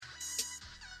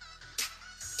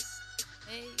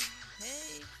Hey,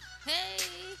 hey, hey,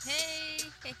 hey,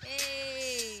 hey,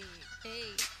 hey,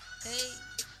 hey, hey,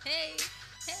 hey,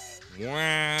 hey,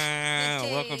 Wow.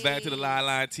 Welcome back to the hey. Live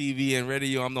Line TV and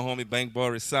radio. I'm the homie Bank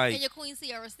Boris Sight. And your Queen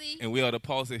CRC. And we are the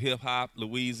pulse of hip hop,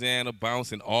 Louisiana,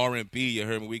 bounce, and R&B. You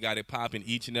heard me? We got it popping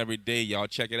each and every day. Y'all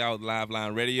check it out, Live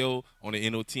Line Radio on the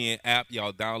NOTN app.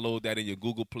 Y'all download that in your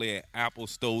Google Play and Apple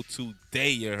Store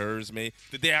today. You heard me?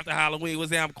 The day after Halloween.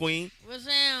 What's that, Queen? What's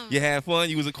up? You had fun?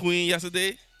 You was a queen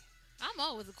yesterday? I'm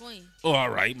always a queen. Oh, all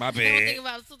right, my I don't bad. think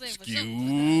about two things for sure.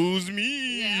 Excuse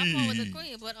me. Yeah, I'm always a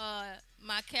queen. But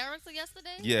my character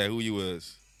yesterday, Yeah, who you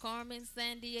was? Carmen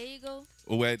San Diego.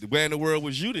 Oh, where in the world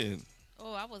was you then?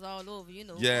 Oh, I was all over, you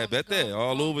know. Yeah, bet that.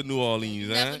 All over New Orleans, You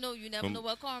huh? never know. You never know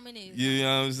what Carmen is. You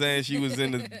know what I'm saying? She was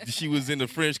in the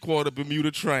French Quarter Bermuda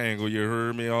Triangle. You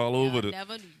heard me all over I the.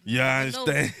 never knew. Yeah, I Never know.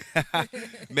 understand.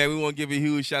 Man, we want to give a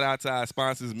huge shout out to our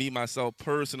sponsors. Me, myself,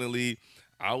 personally,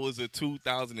 I was a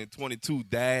 2022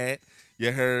 dad.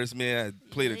 You heard me. I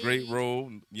played a great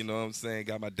role. You know what I'm saying?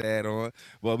 Got my dad on.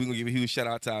 Well, we're going to give a huge shout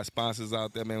out to our sponsors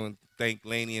out there, man. We wanna thank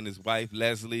Laney and his wife,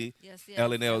 Leslie. Yes,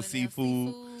 L&L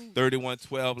Seafood.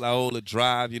 3112 Laola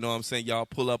Drive, you know what I'm saying? Y'all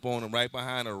pull up on them right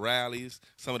behind the rallies.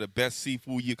 Some of the best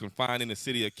seafood you can find in the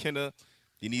city of Kenner.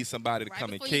 You need somebody to Right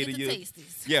come and before you cater get you. to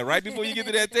Tasties. Yeah, right before you get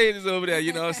to that Tasties over there.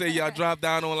 You know what I'm saying? Y'all drop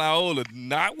down on Laola,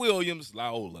 not Williams,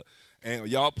 Laola. And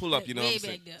y'all pull up, you know Way what I'm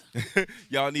saying? back there.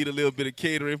 Y'all need a little bit of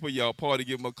catering for y'all party.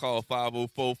 Give them a call.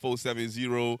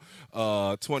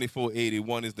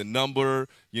 504-470-2481 is the number.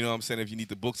 You know what I'm saying? If you need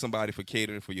to book somebody for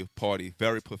catering for your party.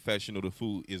 Very professional. The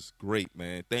food is great,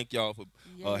 man. Thank y'all for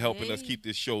helping us keep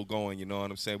this show going. You know what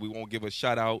I'm saying? We won't give a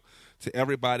shout out to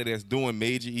everybody that's doing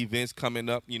major events coming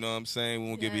up. You know what I'm saying? We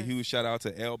won't give a huge shout out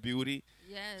to L Beauty.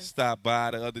 Yes. Stopped by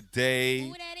the other day.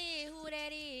 Who that is? Who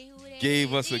that is? Who that Gave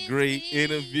is? us a It's great me,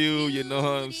 interview. You know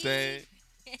what I'm Beauty. saying?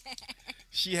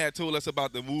 She had told us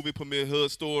about the movie premiere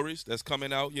Hood Stories that's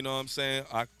coming out, you know what I'm saying,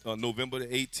 November the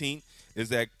 18th. Is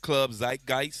at Club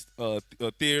Zeitgeist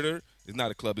Theater. It's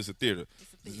not a club, it's a theater.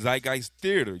 Zeitgeist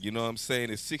Theater, you know what I'm saying?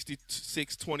 It's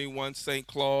 6621 St.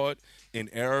 Claude in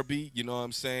Araby, you know what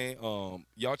I'm saying?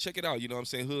 Y'all check it out, you know what I'm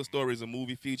saying? Hood Story is a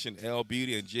movie featuring L.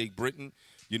 Beauty and Jake Britton,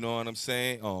 you know what I'm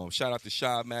saying? Shout out to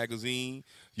Shaw Magazine,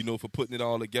 you know, for putting it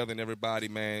all together and everybody,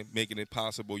 man, making it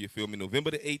possible, you feel me?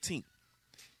 November the 18th.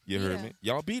 You heard me.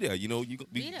 Y'all be there. You know, we gonna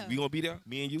be there.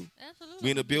 Me and you. Absolutely. We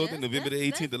in the building. Yes, November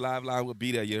the 18th. The live line will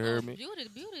be there. You heard me.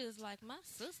 Beauty is like my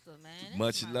sister, man.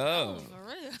 Much That's my love. dog, for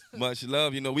real. Much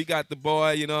love. You know, we got the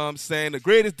boy. You know what I'm saying? The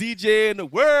greatest DJ in the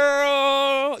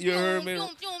world. You heard me.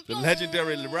 The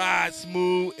legendary Rod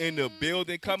Smooth in the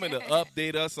building, coming to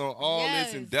update us on all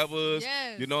his endeavors.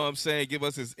 Yes. You know what I'm saying? Give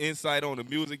us his insight on the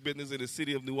music business in the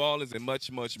city of New Orleans and much,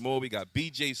 much more. We got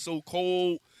BJ So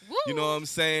Cold. Woo. You know what I'm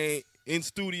saying? In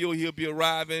studio, he'll be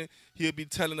arriving. He'll be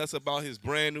telling us about his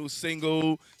brand new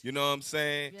single. You know what I'm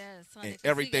saying? Yes, and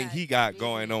everything he got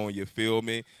going on. You feel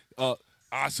me? Our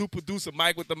super producer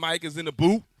Mike with the mic is in the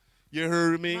booth. You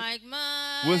heard me? Mike.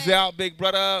 What's out, big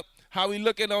brother? How we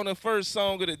looking on the first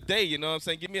song of the day? You know what I'm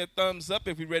saying? Give me a thumbs up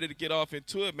if we ready to get off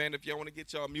into it, man. If y'all want to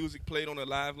get y'all music played on the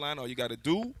live line, all you got to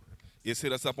do is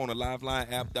hit us up on the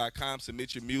livelineapp.com.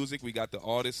 Submit your music. We got the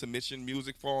artist submission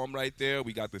music form right there.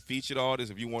 We got the featured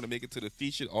artists. If you want to make it to the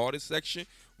featured artist section,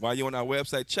 while you're on our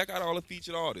website, check out all the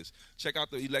featured artists. Check out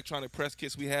the electronic press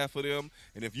kits we have for them.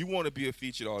 And if you want to be a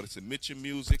featured artist, submit your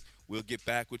music. We'll get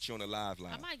back with you on the live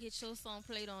line. I might get your song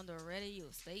played on the radio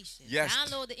station. Yes.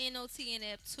 Download the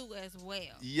NOTN app too as well.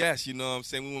 Yes, you know what I'm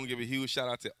saying? We want to give a huge shout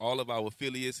out to all of our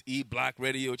affiliates, E-Block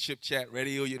Radio, Chip Chat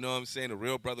Radio, you know what I'm saying, the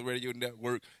Real Brother Radio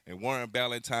Network, and Warren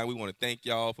Ballantyne. We want to thank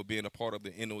y'all for being a part of the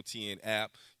NOTN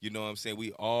app. You know what I'm saying?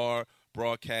 We are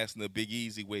broadcasting the Big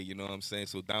Easy way, you know what I'm saying?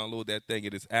 So download that thing.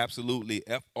 It is absolutely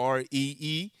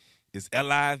Free. It's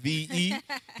Live. You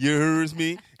heard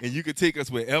me? And you can take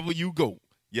us wherever you go.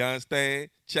 You understand?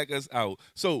 Check us out.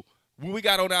 So when we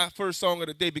got on our first song of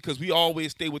the day, because we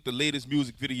always stay with the latest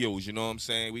music videos, you know what I'm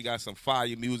saying? We got some fire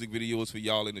music videos for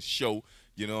y'all in the show.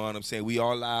 You know what I'm saying? We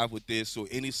are live with this. So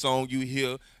any song you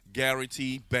hear,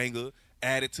 guaranteed banger,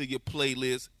 add it to your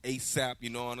playlist ASAP, you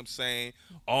know what I'm saying?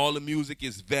 All the music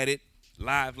is vetted,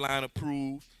 live line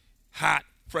approved, hot,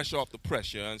 fresh off the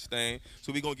press, you understand?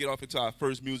 So we're going to get off into our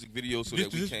first music video so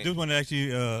that we can. This one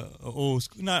actually old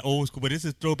school, not old school, but this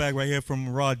is throwback right here from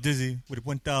Rod Dizzy with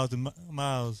 1,000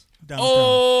 miles downtown.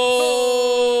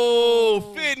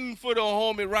 Oh, fitting for the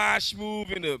homie Rod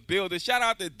Smooth in the building. Shout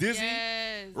out to Dizzy.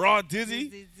 Yes. Raw Dizzy.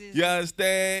 Dizzy. You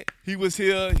understand? He was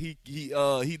here. He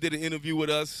did an interview with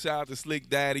us. Shout out to Slick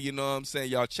Daddy. You know what I'm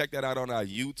saying? Y'all check that out on our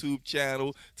YouTube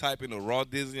channel. Type in the Raw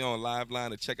Dizzy on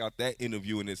Liveline to check out that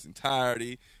interview in its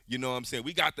entirety. You know what I'm saying?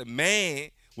 We got the man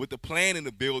with the plan in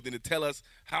the building to tell us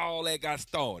how all that got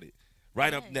started.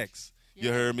 Right up Yes. next. You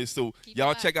Yes. heard me? So Keep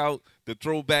y'all it check out the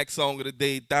throwback song of the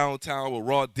day, Downtown with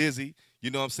Raw Dizzy.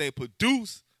 You know what I'm saying?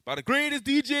 Produced by the greatest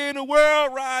DJ in the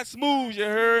world, Rod Smooth. You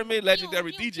heard me?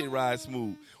 Legendary DJ Rod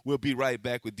Smooth. We'll be right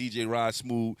back with DJ Rod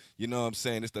Smooth. You know what I'm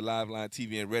saying? It's the Liveline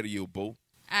TV and radio, Bo. All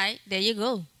right, there you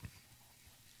go.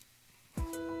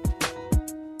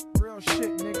 Real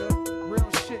shit, nigga.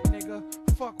 Real shit, nigga.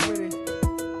 Fuck with it.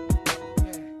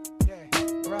 Yeah,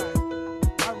 right.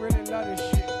 I really love this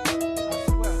shit. I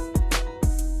swear.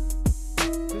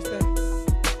 This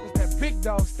that big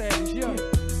dog status, yeah.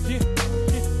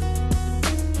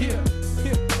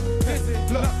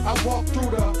 Look, I walk through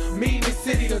the meanest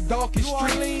city, the darkest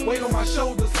streets. Weight on my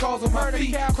shoulders, scars on my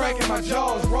feet, cracking my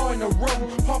jaws, raw in the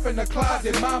room, pumping the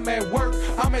closet. Mom at work,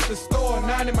 I'm at the store,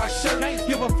 9 in my shirt.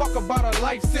 Give a fuck about a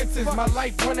life sentence. My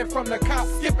life running from the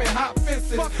cops, skipping hot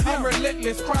fences. I'm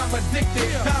relentless, crime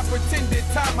addicted, non-pretended.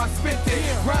 Time I spent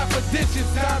it, grind for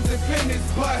digits, dimes and pennies.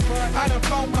 But I done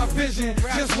found my vision.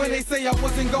 Just when they say I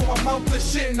wasn't going mouth the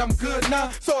shit, and I'm good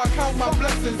now, so I count my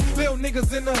blessings. Little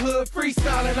niggas in the hood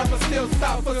freestyling, I'ma still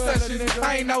stop for sessions.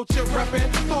 I ain't out here reppin'.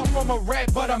 Far from a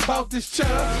rat, but I'm about this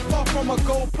cheddar. Far from a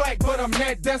gold plaque, but I'm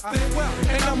that destined.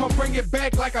 And I'ma bring it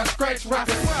back like I scratch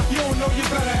records. You don't know, you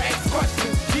better ask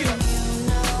questions. Yeah.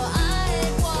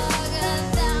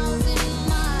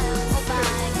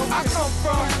 I come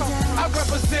from, I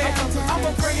represent,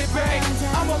 I'ma bring it back,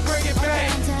 I'ma bring it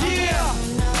back, yeah.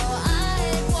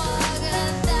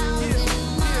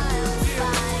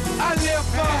 I live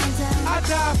for, I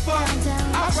die for,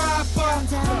 I ride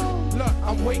for. Look,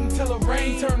 I'm waiting till the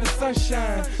rain turn to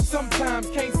sunshine. Sometimes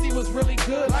can't see what's really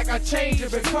good, like I change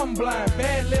and become blind.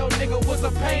 Bad little nigga was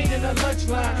a pain in the lunch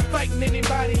line. Fighting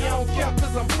anybody, I don't care,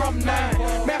 cause I'm from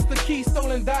 9. Master key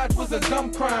stolen Dodge was a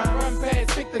dumb crime. Run past,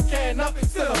 pick the can up,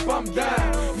 still a bum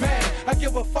dime. Man, I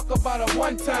give a fuck about a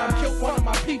one time. Killed one of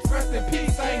my peeps, rest in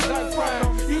peace, I ain't done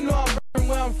crime. You know I'm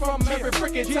where I'm from every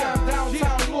freaking time.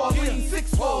 Downtown New Orleans,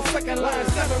 6 walls, second line,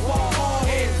 7 wall, hard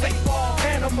heads, 8 ball,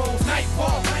 animals,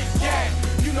 nightfall. Yeah,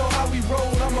 you know how we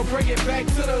roll. I'ma bring it back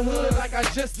to the hood like I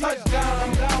just touched down.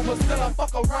 I'm down, but still I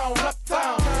fuck around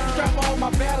uptown. Strap on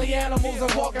my valley animals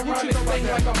and walk around this thing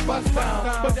like I'm bust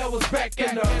down. But that was back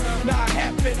in the. Now I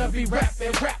happen to be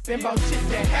rapping about shit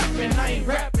that happened. I ain't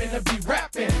rapping to be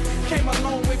rapping. Came a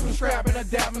long way from scrapping, a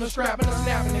dabbing, a strapping, a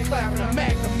snapping, and clapping, a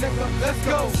magnum, nigga. Let's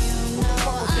go.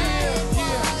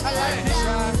 Yeah, I like this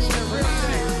ride. Real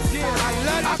shit. Yeah, I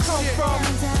love it. I come from,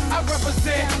 I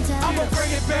represent. I'ma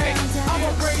bring it back. I'ma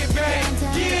bring it back.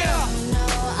 Yeah.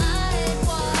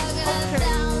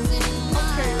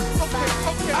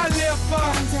 Okay. I live for,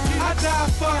 I die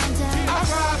for, I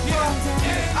ride for.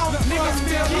 I'm the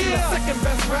second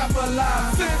best rapper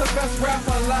alive. Since the best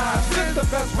rapper alive. Since the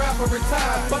best rapper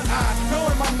retired. But I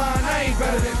know in my mind I ain't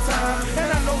better than time.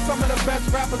 And I know some of the best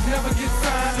rappers never get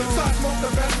signed. So I smoke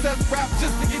the best rap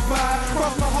just to get by.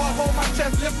 Cross my heart, hold my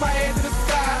chest, lift my head to the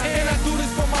sky. And I do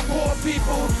this for my poor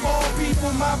people. All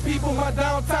people, my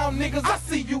downtown niggas. I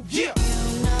see you, yeah.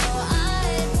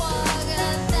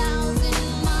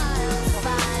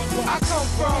 I come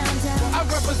from, I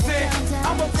represent,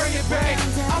 I'ma bring it back,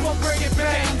 I'ma bring it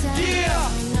back, yeah.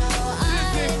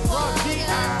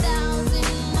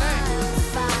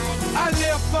 I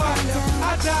live for,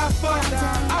 I die for,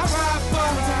 I ride for,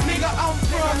 nigga I'm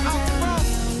from,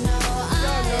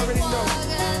 y'all already know.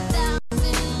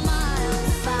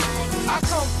 I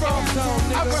come from,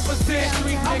 I represent,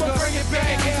 I'ma bring it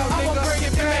back, I'ma bring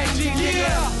it back,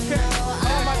 yeah.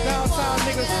 All my downtown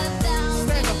niggas,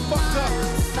 stand the fuck up.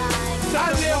 I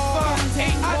live for,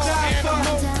 I die for,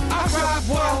 I ride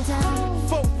for,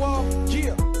 football,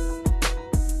 yeah.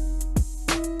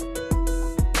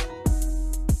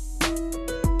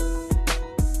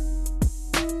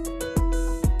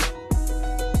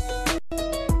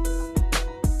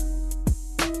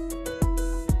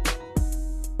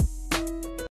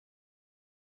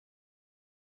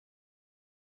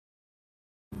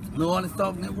 New Orleans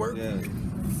Talk Network. Yeah.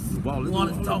 New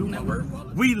Orleans Talk Network.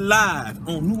 We live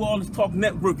on New Orleans Talk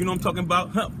Network. You know what I'm talking about?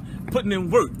 Huh? Putting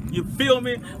in work. You feel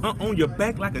me? On your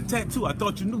back like a tattoo. I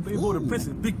thought you knew, baby. Boy, the Prince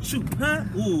is Big Chew. Huh?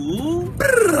 Ooh.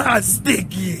 Brrr,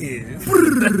 sticky.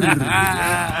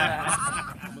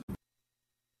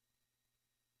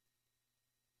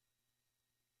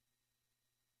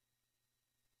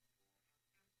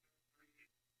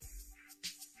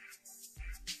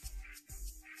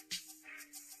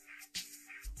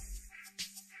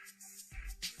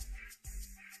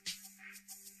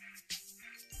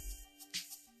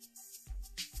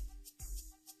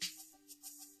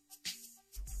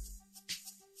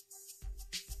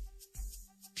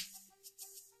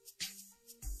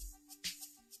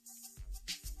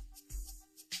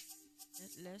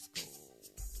 let's go.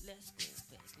 Let's go,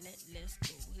 let's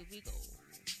go. Here we go.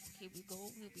 Here we go,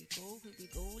 here we go, here we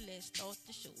go. Let's start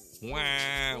the show.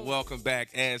 Wow. Welcome back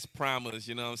as promised.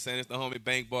 You know what I'm saying? It's the homie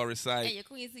Bank Bar Recite. Hey, your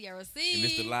Queen Sierra C. And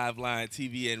it's the live line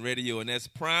TV and radio. And that's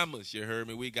promised. You heard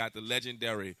me? We got the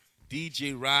legendary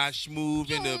DJ Rod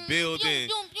Smooth in the building.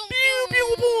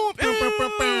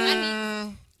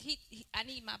 I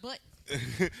need my butt.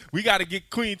 We got to get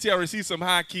Queen TRC some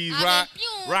high keys.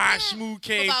 Rod Smooth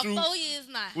came about through 4 years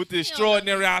now. with the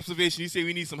extraordinary observation. He said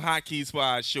we need some high keys for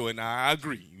our show, and I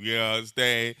agree. You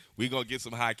understand? We're going to get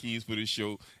some high keys for the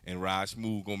show, and Rod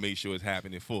Smooth going to make sure it's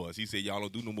happening for us. He said y'all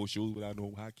don't do no more shows without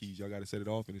no high keys. Y'all got to set it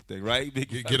off and this thing, right?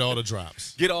 Get all the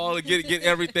drops. Get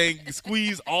everything,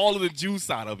 squeeze all of the juice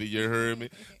out of it, you heard me?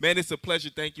 Man, it's a pleasure.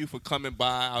 Thank you for coming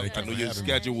by. I know your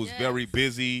schedule was very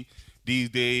busy these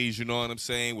days, you know what I'm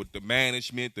saying, with the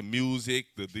management, the music,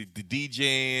 the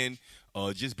DJing,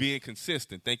 just being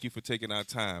consistent. Thank you for taking our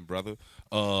time, brother.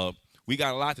 We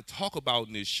got a lot to talk about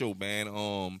in this show, man.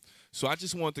 So I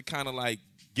just wanted to kind of like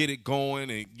get it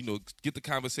going and, you know, get the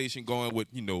conversation going with,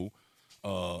 you know,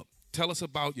 tell us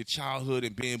about your childhood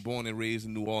and being born and raised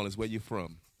in New Orleans. Where you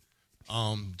from?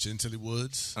 Gentilly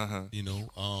Woods. You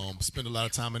know, spent a lot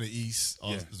of time in the East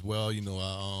as well. You know,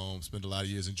 I spent a lot of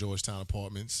years in Georgetown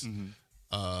Apartments.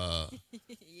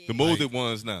 The molded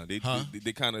ones now. They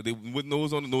kind of with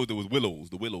nose on the nose. There was Willows.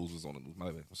 The Willows was on the nose. My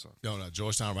bad. I'm sorry. No,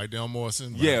 Georgetown, right down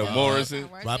Morrison. Morrison.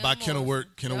 Right by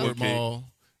Kenilworth Mall.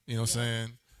 You know what I'm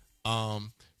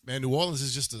saying? Man, New Orleans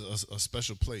is just a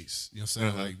special place. You know what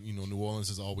I'm saying? Like, you know, New Orleans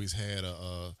has always had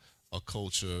a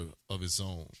culture of its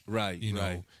own. Right. You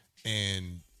know,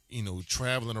 and you know,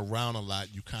 traveling around a lot,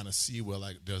 you kind of see where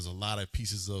like there's a lot of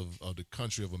pieces of the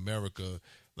country of America.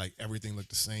 Like everything look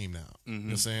the same now. You know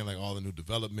what I'm saying? Like all the new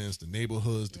developments, the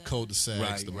neighborhoods, the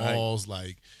cul-de-sacs, the malls,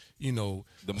 like, you know,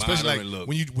 the especially like look.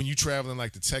 when you traveling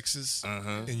like to Texas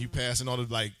and you passing all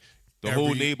the like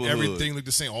whole neighborhood. Everything look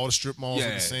the same. All the strip malls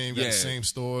look the same, got the same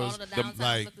stores. All the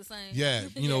downtowns look the same. Yeah,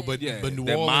 you know, but New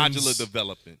that Orleans modular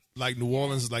development. Like New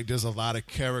Orleans, like there's a lot of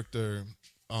character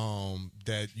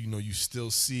that, you know, you still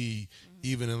see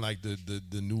even in like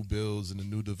the new builds and the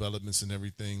new developments and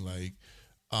everything. Like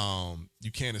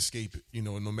you can't escape it, you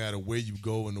know, no matter where you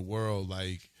go in the world.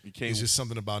 Like it's just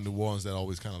something about New Orleans that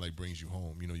always kind of like brings you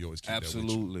home. You know, you always keep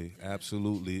absolutely.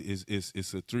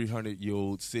 It's a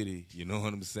 300-year-old city. You know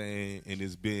what I'm saying? And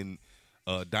it's been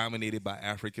dominated by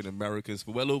African Americans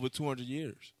for well over 200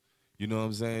 years. You know what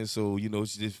I'm saying? So, you know,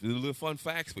 it's just a little fun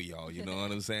facts for y'all. You know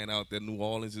what I'm saying? Out there, New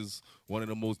Orleans is one of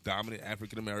the most dominant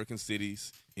African-American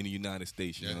cities in the United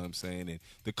States. You know what I'm saying? And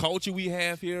the culture we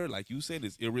have here, like you said,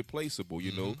 is irreplaceable,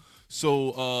 you know?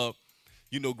 So,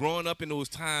 you know, growing up in those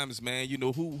times, man, you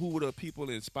know, who were the people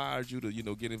that inspired you to, you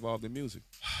know, get involved in music?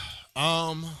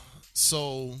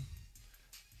 So,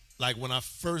 like, when I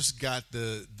first got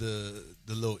the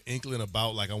little inkling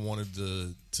about, like, I wanted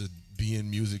to be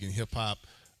in music and hip-hop,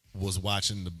 was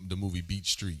watching the movie Beat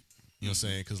Street. You know what I'm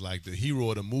saying? Because, like, the hero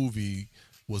of the movie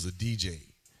was a DJ.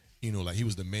 You know, like, he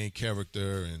was the main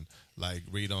character, and, like,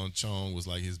 Radon Chong was,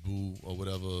 like, his boo or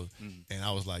whatever. And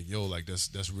I was like, yo, like,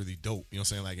 that's really dope. You know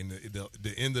what I'm saying? Like, in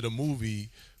the end of the movie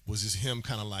was just him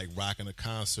kind of, like, rocking a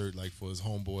concert, like, for his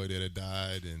homeboy that had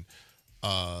died. And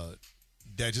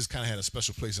that just kind of had a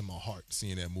special place in my heart,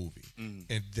 seeing that movie.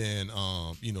 And then,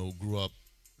 you know, grew up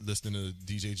listening to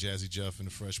DJ Jazzy Jeff and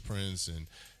the Fresh Prince, and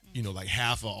you know, like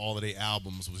half of all of their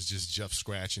albums was just Jeff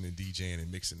scratching and DJing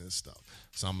and mixing this stuff.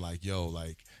 So I'm like, yo,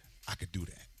 like I could do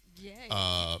that.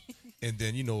 Yeah. And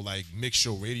then, you know, like mix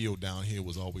show radio down here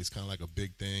was always kind of like a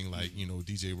big thing. Like, you know,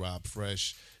 DJ Rob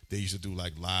Fresh, they used to do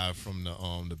like live from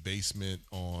the basement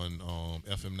on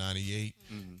FM 98.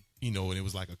 You know, and it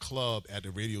was like a club at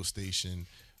the radio station.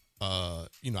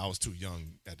 You know, I was too young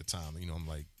at the time. You know, I'm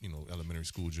like, you know, elementary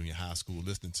school, junior high school,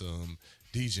 listening to him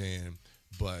DJing.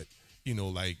 But, you know,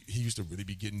 like he used to really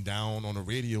be getting down on the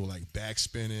radio, like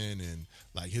backspinning and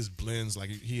like his blends. Like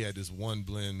he had this one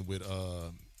blend with,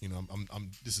 you know,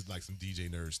 this is like some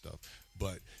DJ nerd stuff,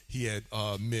 but he had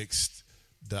mixed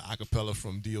the acapella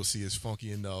from DOC is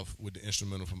Funky Enough with the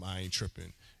instrumental from I Ain't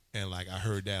Trippin'. And like I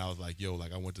heard that, I was like, "Yo!"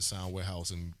 Like I went to Sound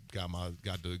Warehouse and got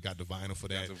the vinyl for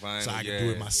that, so I could do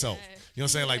it myself. You know what I'm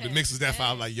saying? Like the mix was that far.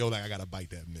 I was like, "Yo!" Like I gotta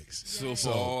bite that mix. So for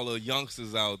all the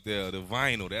youngsters out there, the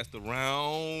vinyl—that's the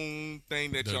round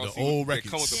thing that y'all the see old that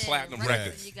come with the platinum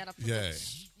records. Yeah.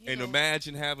 And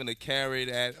imagine having to carry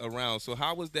that around. So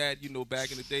how was that? You know,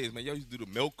 back in the days, man, y'all used to do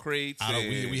the milk crates.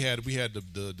 We had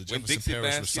the Jefferson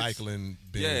Parish recycling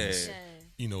bins. Yeah.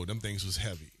 You know, them things was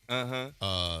heavy.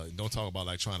 Don't talk about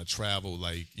like trying to travel,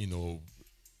 like, you know,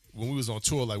 when we was on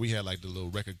tour, like we had like the little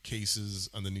record cases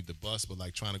underneath the bus, but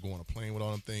like trying to go on a plane with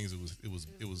all them things,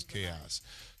 it was chaos.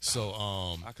 So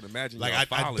I can imagine. like y'all I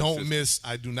filing system.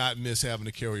 I do not miss having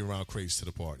to carry around crates to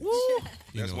the parties.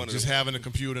 That's one of just the- having a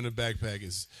computer in the backpack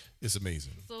is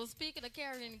amazing. So speaking of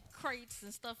carrying crates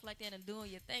and stuff like that and doing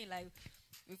your thing, like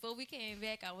before we came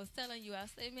back, I was telling you, I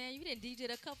said, man, you didn't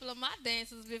DJ a couple of my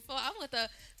dances before. I went to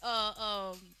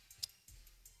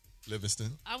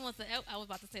Livingston. I was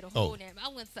about to say the Oh. whole name. I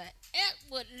went to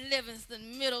Edward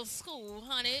Livingston Middle School,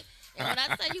 honey. And when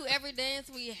I tell you every dance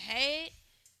we had,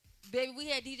 baby, we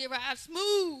had DJ Rod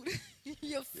Smooth.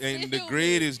 You And the feel me?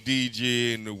 greatest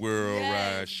DJ in the world,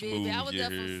 Yes, Rod baby. Smooth. I was you there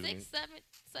heard from me? 6, 7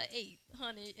 to 8,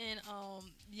 honey. And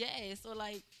yeah, so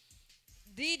like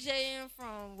DJing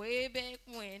from way back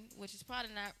when, which is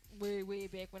probably not way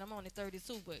back when. I'm only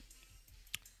 32, but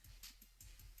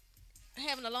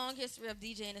having a long history of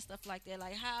DJing and stuff like that,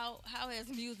 like how has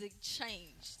music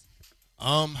changed?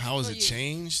 How has For it you.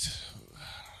 changed?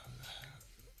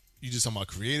 You just talking about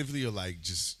creatively or like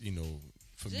just,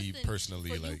 for Just me in- personally,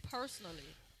 for you like personally.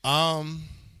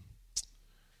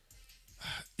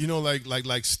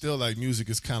 like still like music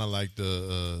is kind of like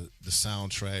the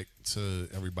soundtrack to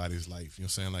everybody's life. You know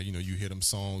what I'm saying? Like, you hear them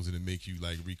songs and it make you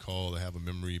like recall or have a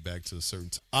memory back to a certain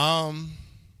time.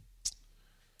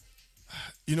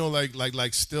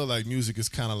 Like still like music is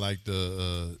kind of like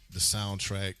the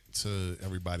soundtrack to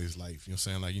everybody's life. You know what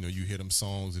I'm saying? Like, you hear them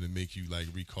songs and it make you like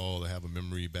recall or have a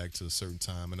memory back to a certain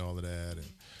time and all of that. And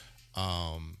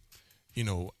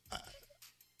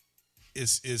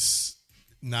it's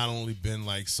not only been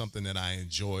like something that I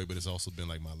enjoy, but it's also been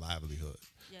like my livelihood.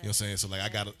 You know what I'm saying? So like I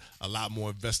got a lot more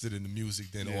invested in the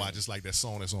music than I just like that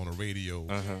song that's on the radio.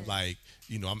 Like,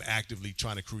 I'm actively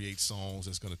trying to create songs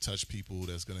that's gonna touch people,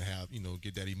 that's gonna have,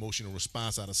 get that emotional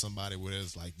response out of somebody where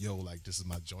it's like, yo, like this is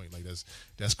my joint. Like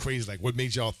that's crazy. Like what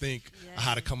made y'all think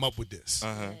how to come up with this?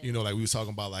 Like we was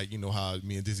talking about like, how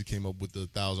me and Dizzy came up with the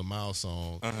 1,000 Mile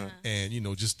song. And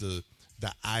just the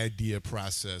idea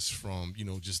process from,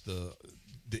 just the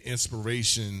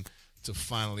inspiration to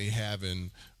finally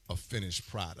having a finished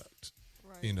product,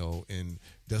 and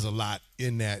there's a lot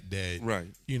in that Right.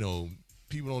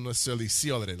 people don't necessarily see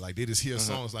all of that. Like they just hear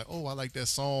songs like, oh, I like that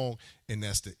song, and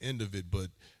that's the end of it. But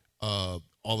all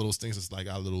of those things is like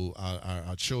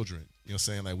our children. You know what I'm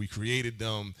saying? Like we created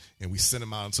them and we send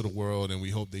them out into the world and we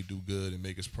hope they do good and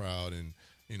make us proud. And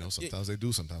sometimes they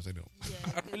do, sometimes they don't.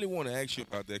 Yeah. I really want to ask you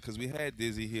about that because we had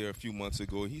Dizzy here a few months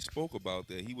ago. He spoke about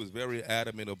that. He was very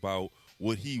adamant about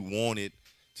what he wanted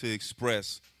to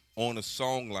express on a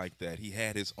song like that. He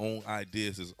had his own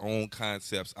ideas, his own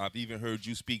concepts. I've even heard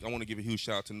you speak. I want to give a huge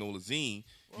shout out to Nola Zine.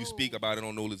 You speak about it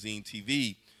on Nola Zine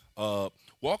TV.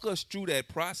 Walk us through that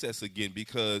process again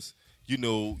because,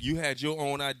 you had your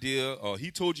own idea. He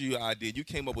told you your idea. You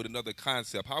came up with another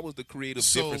concept. How was the creative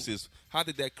differences? How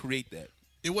did that create that?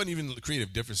 It wasn't even the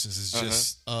creative differences. It's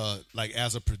just like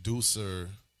as a producer,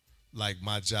 like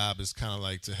my job is kind of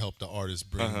like to help the artist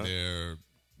bring their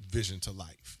vision to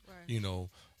life. Right.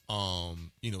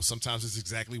 Sometimes it's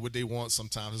exactly what they want.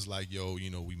 Sometimes it's like, yo,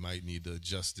 we might need to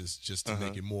adjust this just to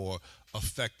make it more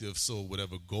effective so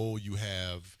whatever goal you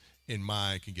have in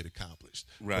mind can get accomplished.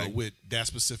 Right. But with that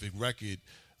specific record,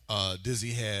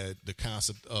 Dizzy had the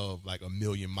concept of like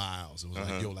 1,000,000 miles. It was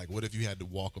like, yo, like what if you had to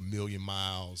walk 1,000,000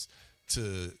 miles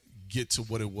to get to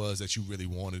what it was that you really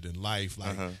wanted in life?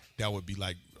 Like that would be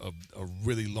like a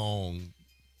really long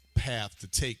path to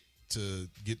take to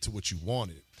get to what you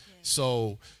wanted.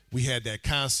 So we had that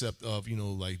concept of,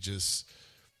 like just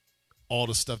all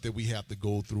the stuff that we have to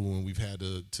go through and we've had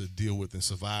to deal with and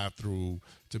survive through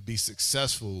to be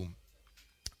successful.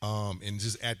 And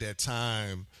just at that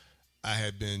time, I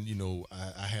had been,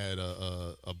 I had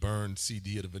a burned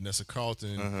CD of the Vanessa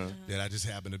Carlton that I just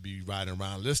happened to be riding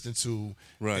around listening to.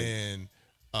 Right. And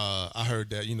I heard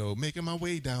that, making my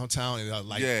way downtown. And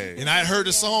Yeah. and I had heard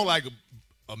the song like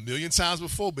a million times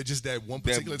before, but just that one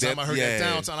particular time I heard that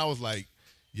downtown, I was like,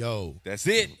 yo. That's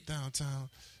it. Downtown,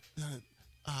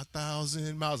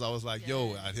 1,000 miles. I was like,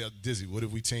 yo, I tell Dizzy, what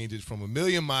if we change it from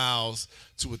 1,000,000 miles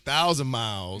to 1,000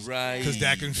 miles? Right. Because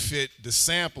that can fit the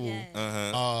sample.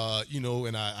 Yeah.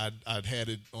 And I'd had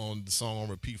it on the song on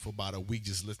repeat for about a week,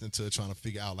 just listening to it, trying to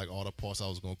figure out like all the parts I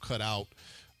was gonna cut out.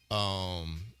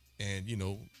 And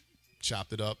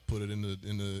chopped it up, put it in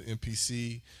the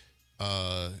MPC,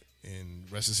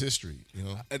 and rest is history.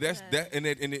 And that's that, and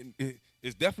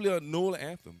it's definitely a Nola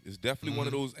anthem. It's definitely one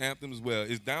of those anthems where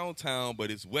it's downtown, but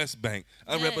it's West Bank.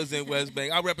 I represent West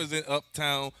Bank. I represent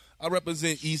Uptown. I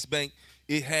represent East Bank.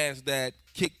 It has that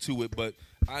kick to it, but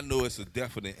I know it's a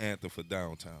definite anthem for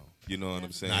downtown. You know what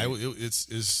I'm saying? Nah,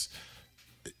 it's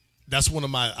that's one of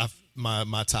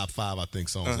my top 5, I think,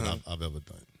 songs that I've ever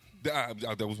done.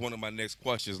 That was one of my next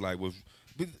questions. Like, was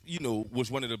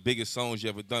one of the biggest songs you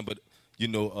ever done? But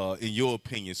in your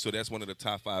opinion, so that's one of the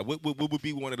top 5. What would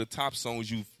be one of the top songs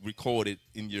you've recorded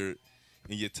in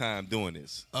your time doing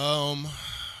this?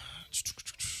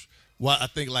 Well, I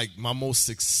think like my most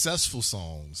successful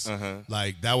songs,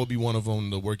 like that would be one of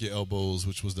them. The Work Your Elbows,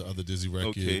 which was the other Dizzy record.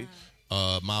 Okay.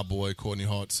 My Boy, Courtney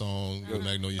Hart song, with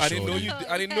Magnolia I Shorty.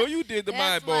 didn't know you did the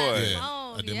My That's Boy. Yeah,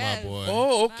 song, I did yes. My Boy.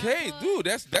 Oh, okay, dude.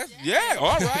 That's yeah.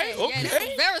 All right, Yeah, okay.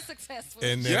 that's very successful.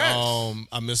 And then Yes.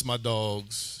 I Miss My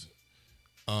Dogs,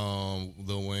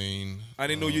 Lil Wayne. I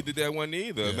didn't know you did that one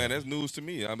either, yeah. man. That's news to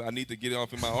me. I need to get it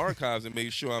off in my archives and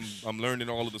make sure I'm learning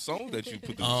all of the songs that you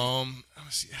put.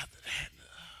 Let's see, after that,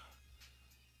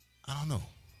 I don't know.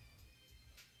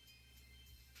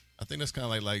 I think that's kind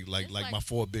of like like- my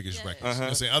 4 biggest yeah. records. You know what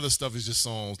I'm saying? Other stuff is just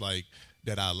songs like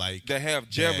that I like. That have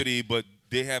longevity, but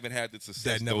they haven't had the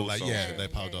success. That never those like songs.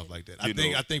 that popped off like that. You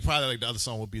know. I think probably like the other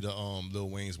song would be the Lil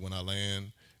Wayne's When I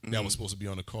Land. That was supposed to be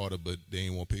on the Carter, but they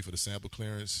didn't want to pay for the sample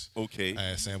clearance. Okay. I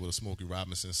had sampled a Smokey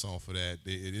Robinson song for that.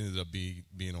 It ended up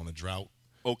being on a drought.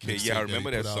 Okay, mixtape yeah, I that he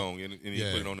remember put that out. song, and he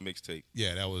Yeah. put it on the mixtape.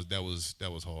 Yeah, that was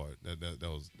hard. That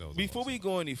was Before a we hard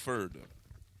go any further,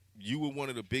 you were one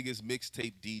of the biggest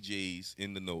mixtape DJs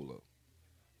in the NOLA,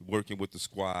 working with the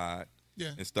squad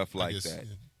Yeah, and stuff I like guess, that.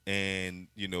 yeah. And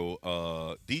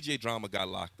DJ Drama got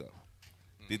locked up.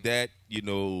 Did that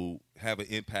have an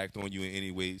impact on you in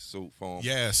any way so far?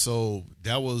 Yeah, so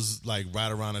that was like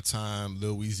right around the time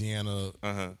Louisiana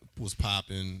was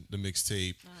popping the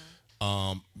mixtape.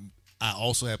 I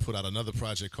also had put out another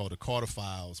project called the Carter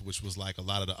Files, which was like a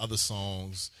lot of the other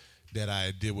songs that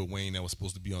I did with Wayne that was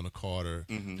supposed to be on the Carter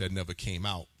that never came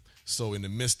out. So in the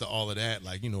midst of all of that,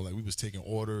 like we was taking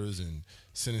orders and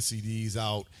sending CDs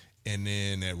out, and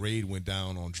then that raid went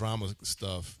down on Drama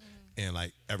stuff, and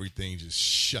like everything just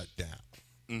shut down.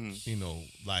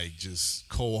 Like just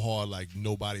cold hard, like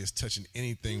nobody is touching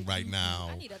anything right now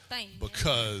I need a thing.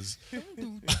 because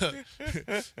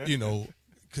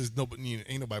because nobody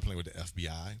ain't nobody playing with the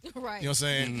FBI. Right. You know what I'm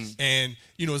saying? And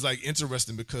it's like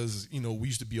interesting because we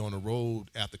used to be on the road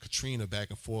after Katrina back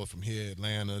and forth from here,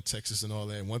 Atlanta, Texas, and all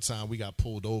that. And one time we got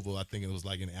pulled over. I think it was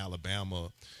like in Alabama,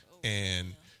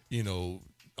 and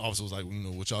officer was like,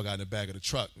 what y'all got in the back of the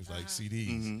truck? It was like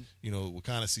CDs. What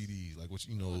kind of CDs? Like what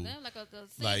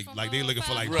like they looking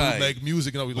for like Right. bootleg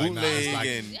music, and we like, nah, it's Bootleg like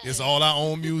and- it's all our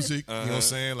own music. You know what I'm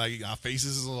saying? Like our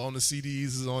faces is on the CDs,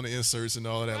 is on the inserts and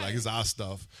all that. Like it's our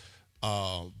stuff.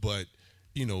 But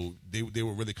they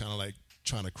were really kind of like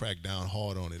trying to crack down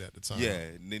hard on it at the time. Yeah,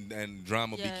 and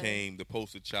Drama Yeah. became the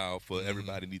poster child for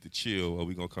everybody need to chill or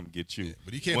we gonna come get you. Yeah,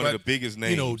 but he came one right, of the biggest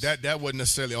names. That wasn't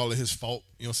necessarily all of his fault.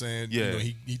 You know what I'm saying? Yeah.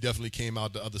 He definitely came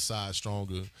out the other side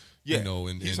stronger. Yeah,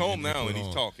 and he's and- home now put and he's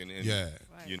on. talking. And, Yeah.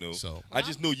 So So I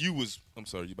just knew you was. I'm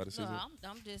sorry, you about to say No, something?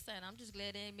 I'm just saying. I'm just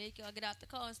glad they didn't make y'all get out the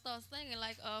car and start singing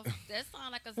like that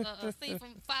sound like a scene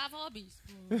from Five Hobbies.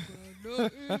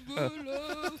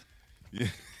 Yeah.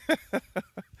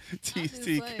 just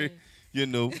TC,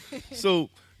 saying. So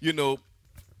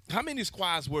how many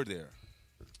squads were there?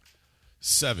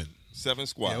 7. 7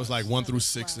 squads. Yeah, it was like 1 through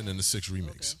 6, and then the 6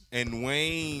 remix. And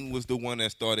Wayne was the one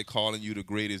that started calling you the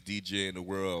greatest DJ in the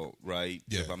world, right?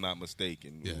 Yeah. If I'm not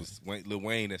mistaken. Yeah. It was Lil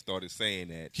Wayne that started saying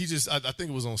that. He just, I think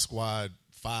it was on Squad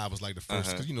 5 was like the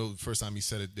first, Uh-huh. because the first time he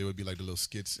said it, there would be like the little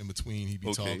skits in between. He'd be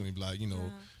Okay. talking, he'd be like,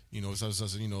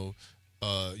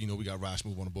 we got Raj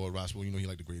Move on the board. Raj Move, he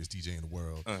like the greatest DJ in the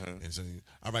world. And so,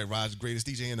 all right, Raj, greatest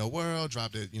DJ in the world,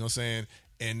 dropped it, you know what I'm saying?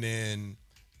 And then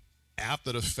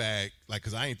after the fact, like,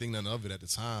 because I ain't think nothing of it at the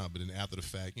time, but then after the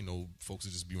fact, folks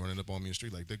would just be running up on me in the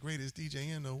street like, the greatest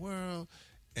DJ in the world.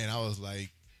 And I was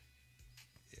like,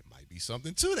 it might be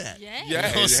something to that. Yeah. Yeah, You know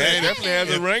what I'm it saying? definitely has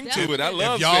a ring to it. I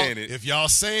love saying it. If y'all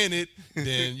saying it,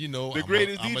 then the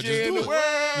greatest I'ma DJ just in do the it. world.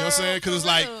 You know what I'm saying? Because it's For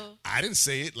like real. I didn't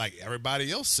say it, like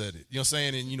everybody else said it. You know what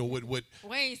I'm saying? And what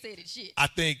Wayne said it shit. I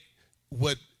think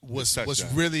what's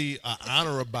Touchdown. really an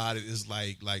honor about it is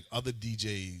like other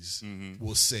DJs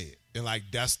will say it, and like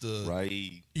that's the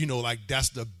Right. like that's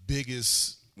the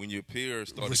biggest When your peers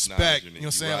start respect. acknowledging You it, know what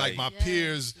I'm saying? Like my Yes,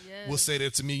 peers yes. will say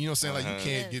that to me. You know what I'm saying? Like you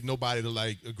can't Yes. get nobody to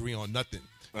like agree on nothing.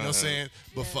 You know what I'm saying?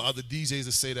 But for Yes. other DJs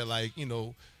to say that, like,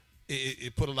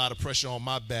 it put a lot of pressure on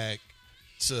my back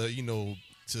to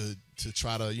to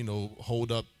try to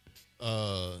hold up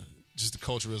just the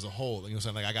culture as a whole. You know what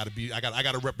I'm saying? Like I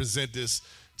gotta represent this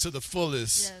to the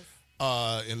fullest. Yes.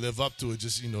 and live up to it.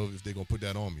 Just if they're gonna put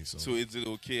that on me. So is it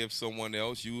okay if someone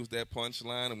else use that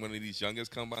punchline and one of these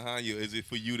youngest come behind you? Is it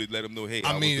for you to let them know, hey,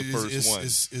 I was the first one?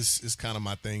 It's kind of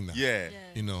my thing now. Yeah.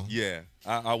 Yeah.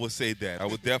 I would say that. I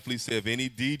would definitely say if any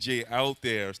DJ out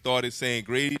there started saying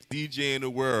greatest DJ in the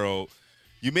world,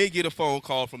 you may get a phone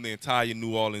call from the entire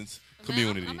New Orleans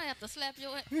community. I'm gonna have to slap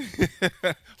your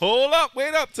ass. Hold up,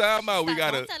 wait up, time out. We Stop,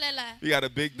 got don't tell that lie. we got a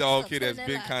big dog here Tell that's that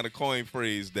been lie. kind of coin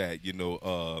phrase that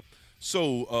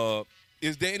So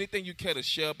is there anything you care to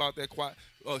share about that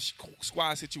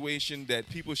squad situation that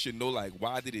people should know? Like,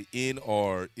 why did it end,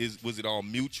 or was it all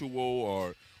mutual,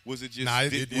 or was it just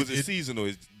was it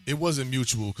seasonal? It wasn't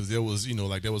mutual because there was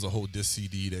there was a whole disc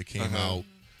CD that came out,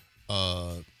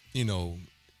 and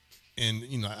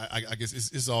I guess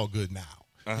it's all good now.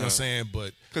 You know what I'm saying?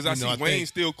 But because I see Wayne's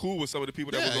still cool with some of the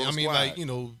people that was on the squad.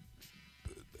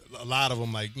 A lot of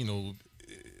them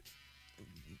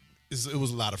it was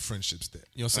a lot of friendships there.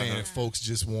 You know what I'm saying? Folks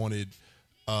just wanted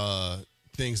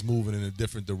things moving in a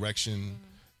different direction.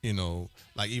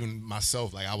 Like even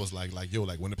myself, like I was like yo,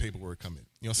 like when the paperwork coming.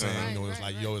 You know what I'm saying? It was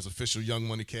like, yo, it's official Young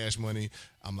Money, Cash Money.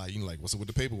 I'm like, like, what's up with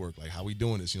the paperwork? Like, how we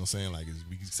doing this? You know what I'm saying? Like, is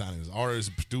we signing as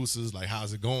artists, producers? Like,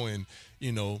 how's it going?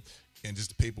 And just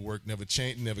the paperwork never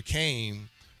came.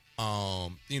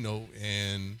 And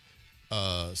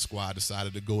Squad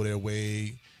decided to go their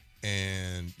way,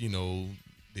 and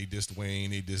they dissed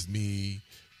Wayne, they dissed me.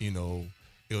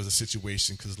 It was a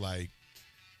situation because like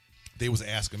they was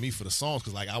asking me for the songs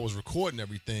because like I was recording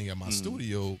everything at my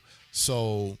studio,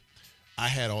 so I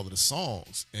had all of the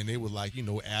songs, and they were like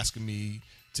asking me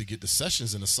to get the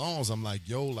sessions and the songs. I'm like,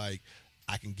 yo, like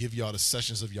I can give y'all the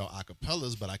sessions of y'all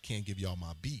acapellas, but I can't give y'all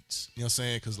my beats. You know what I'm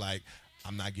saying? Because like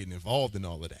I'm not getting involved in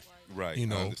all of that. Right. I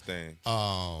understand.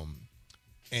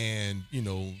 And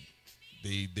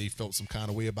they felt some kind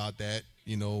of way about that.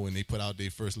 And they put out their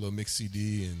first little mix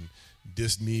CD and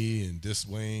dissed me and dissed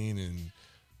Wayne and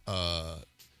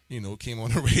came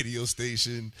on the radio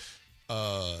station.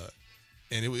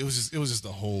 And it was just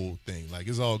the whole thing. Like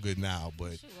it's all good now,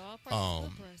 but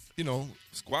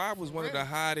Squad was one of the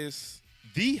hottest.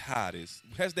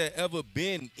 Has there ever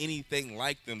been anything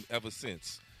like them ever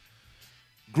since?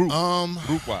 Group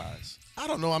wise. I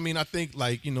don't know. I mean, I think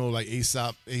like like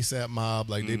ASAP Mob,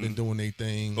 like they've been doing their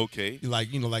thing. Okay. Like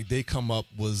like they come up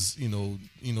was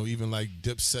even like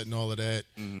Dipset and all of that.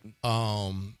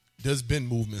 There's been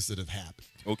movements that have happened.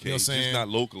 Okay. You know what I'm saying? Just not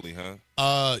locally,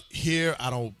 huh? Here I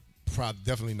don't.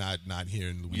 Definitely not here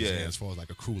in Louisiana as far as like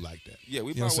a crew like that. Yeah,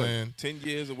 we probably 10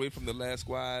 years away from the last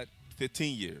Squad.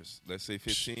 15 years. Let's say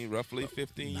 15, roughly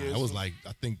 15 years. That was like,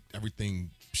 I think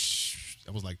everything,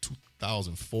 that was like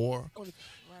 2004.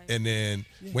 And then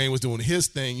Wayne was doing his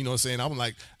thing, you know what I'm saying? I'm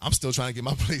like, I'm still trying to get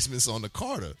my placements on the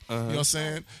Carter. You know what I'm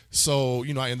saying? So,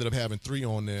 I ended up having 3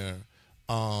 on there.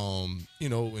 And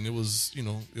it was,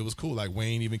 it was cool. Like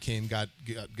Wayne even got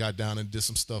down and did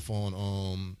some stuff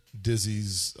on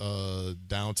Dizzy's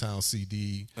Downtown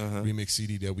CD, remix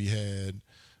CD that we had.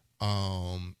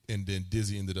 And then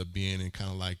Dizzy ended up being in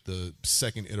kind of like the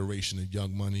second iteration of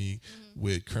Young Money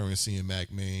with Currency and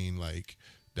Mac Main. Like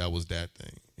that was that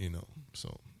thing,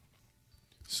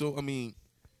 So I mean,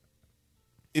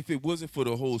 if it wasn't for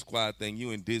the whole Squad thing,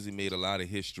 you and Dizzy made a lot of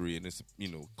history, and it's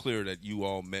clear that you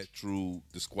all met through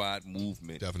the Squad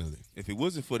movement. Definitely. If it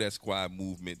wasn't for that Squad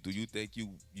movement, do you think you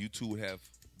two have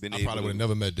been? I probably would have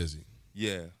never met Dizzy. Yeah.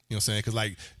 You know what I'm saying? Because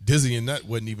like Dizzy and Nut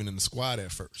wasn't even in the Squad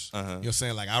at first. You know what I'm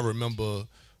saying? Like I remember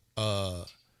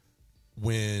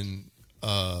when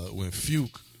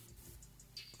Fuke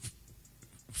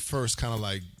first kind of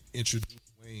like introduced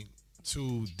Wayne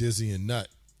to Dizzy and Nut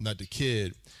the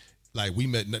Kid. Like we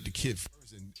met Nut the Kid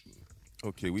first. And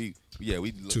okay, we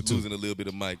losing a little bit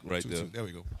of mic right there. There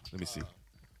we go. Let me see.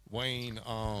 Wayne,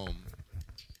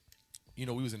 we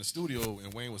was in the studio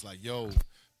and Wayne was like, "Yo,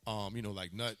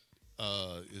 like Nut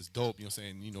is dope." You know what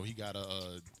I'm saying? He got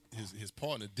his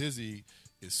partner Dizzy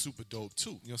is super dope too.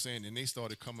 You know what I'm saying? And they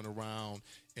started coming around,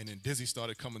 and then Dizzy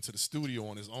started coming to the studio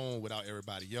on his own without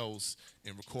everybody else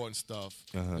and recording stuff.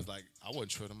 It was like I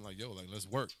wasn't tripping. I'm like, "Yo, like let's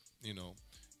work,"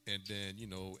 And then,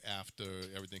 after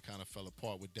everything kind of fell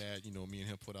apart with that, me and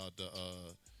him put out the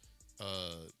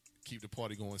Keep the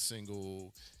Party Going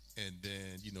single. And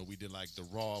then, we did like the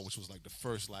Raw, which was like the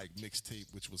first like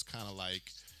mixtape, which was kind of like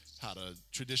how the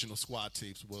traditional Squad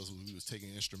tapes was. We was taking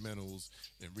instrumentals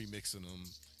and remixing them.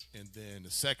 And then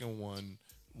the second one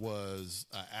was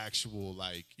an actual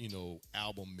like,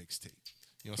 album mixtape.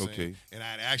 You know what I'm saying? And I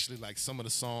had actually like some of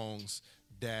the songs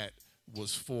that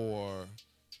was for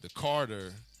the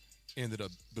Carter ended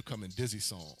up becoming Dizzy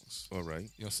songs. All right.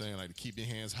 You know what I'm saying? Like to Keep Your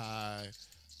Hands High,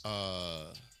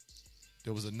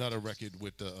 there was another record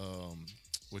with the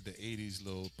 80s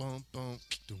little bum bum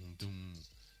doom doom.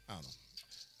 I don't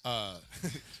know.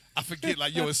 I forget,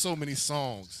 like, yo, it's so many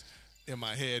songs in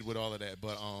my head with all of that,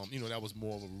 but that was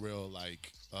more of a real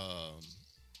like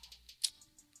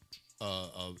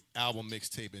album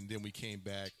mixtape, and then we came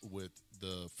back with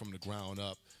the From the Ground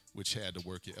Up, which had the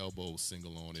Work Your Elbows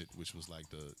single on it, which was like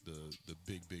the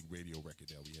big radio record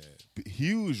that we had.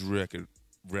 Huge record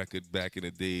back in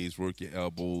the days, Work Your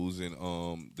Elbows, and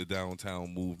the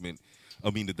downtown movement.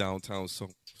 The downtown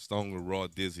song with Raw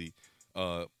Dizzy.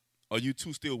 Are you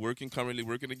two still currently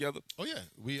working together? Oh yeah,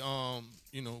 we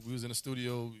we was in the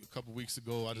studio a couple weeks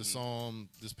ago. I just saw him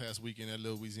this past weekend at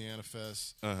Louisiana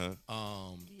Fest. I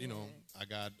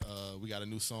got we got a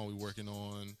new song we working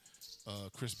on.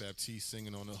 Chris Baptiste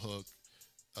singing on the hook.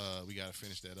 We gotta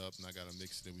finish that up, and I gotta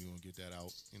mix it, and we gonna get that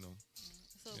out.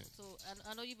 So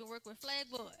I know you've been working with Flag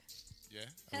Boy. Yeah,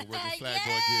 I've been working with Flag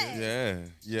Boy. Yeah.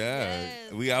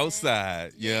 Yes, We man.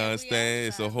 outside. You understand?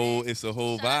 It's a whole Shout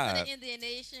out to vibe. the Indian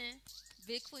Nation,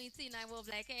 Big Queen T9 World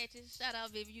Black Hatches. Shout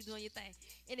out, baby, you doing your thing.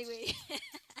 Anyway,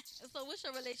 so what's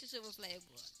your relationship with Flag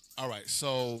Boy? All right,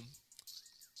 so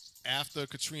after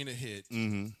Katrina hit,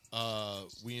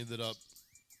 we ended up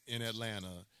in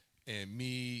Atlanta, and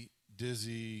me,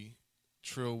 Dizzy,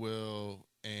 Trill Will,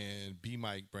 and B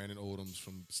Mike, Brandon Odoms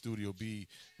from Studio B,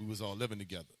 we was all living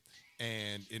together.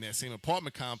 And in that same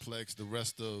apartment complex, the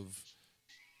rest of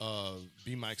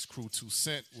B Mike's crew, 2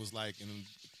 Cent, was like in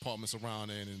apartments around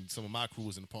there, and some of my crew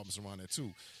was in apartments around there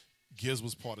too. Giz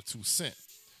was part of 2 Cent.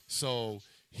 So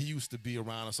he used to be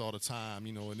around us all the time,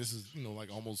 and this is,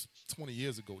 like almost 20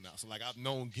 years ago now. So like I've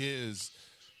known Giz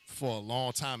for a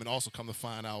long time, and also come to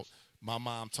find out my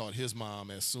mom taught his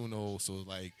mom at Suno, so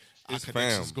like our It's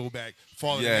connections fam. go back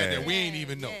farther Yeah. than that we ain't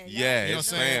even know. Yeah, You know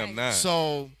it's what I'm saying? fam now.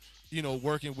 So,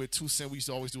 working with 2 Cent, we used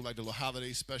to always do like the little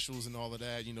holiday specials and all of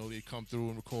that. They come through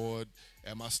and record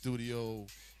at my studio.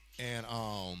 And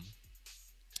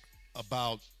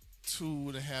about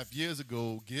 2.5 years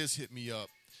ago, Giz hit me up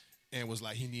and was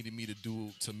like he needed me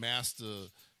to master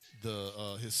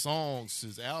his songs,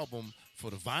 his album,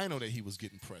 for the vinyl that he was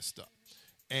getting pressed up.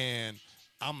 And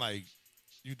I'm like,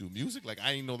 you do music? Like,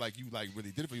 I didn't know like you like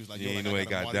really did it for you. He was like, You yo, ain't like, know I it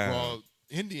got a got Mardi down. Gras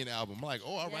Indian album. I'm like,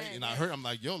 oh, all right. Yeah, And I yeah. heard, I'm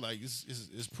like, yo, like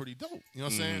it's pretty dope. You know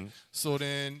what I'm saying? So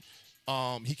then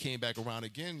he came back around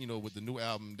again, with the new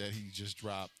album that he just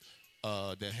dropped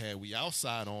that had We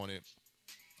Outside on it,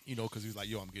 because he was like,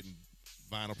 yo, I'm getting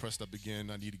vinyl pressed up again.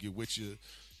 I need to get with you.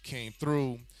 Came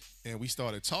through, and we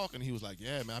started talking. He was like,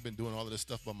 yeah, man, I've been doing all of this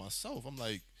stuff by myself. I'm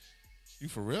like, you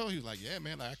for real? He was like, yeah,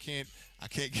 man, like, I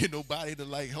can't get nobody to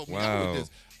like help me out with this.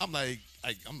 I'm like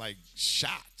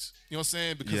shocked. You know what I'm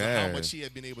saying? Because of how much he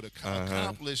had been able to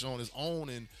accomplish on his own,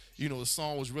 and the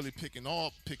song was really picking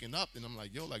up, and I'm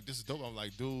like, yo, like this is dope. I'm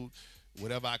like, dude,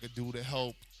 whatever I could do to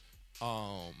help,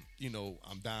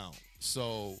 I'm down.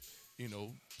 So,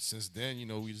 since then,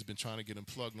 we just been trying to get him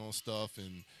plugged on stuff,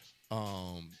 and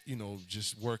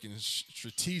just working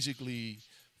strategically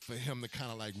for him to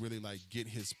kind of like really like get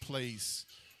his place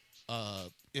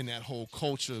in that whole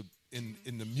culture in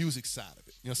the music side of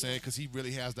it. You know what I'm saying? Because he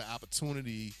really has the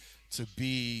opportunity to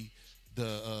be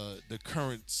the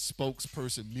current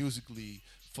spokesperson musically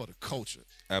for the culture.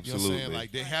 Absolutely. You know what I'm saying?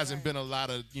 Like there hasn't been a lot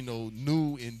of,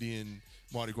 new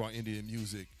Mardi Gras Indian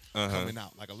music coming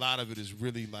out. Like a lot of it is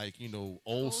really like,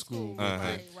 old school.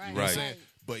 Right. You know what I'm saying?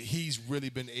 But he's really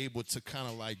been able to kind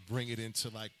of like bring it into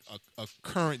like a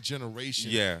current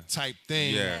generation type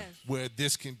thing where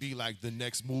this can be like the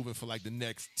next movement for like the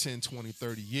next 10, 20,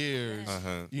 30 years,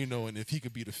 and if he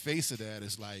could be the face of that,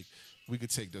 it's like we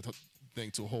could take the thing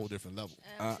to a whole different level.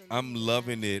 I'm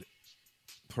loving it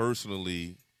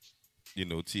personally.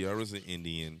 Tiara's an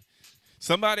Indian.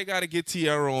 Somebody got to get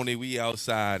Tiara on it. We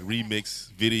outside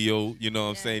remix video. You know what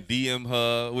I'm saying? DM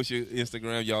her. What's your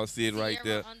Instagram? Y'all see it right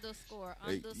there. Underscore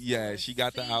Yeah, she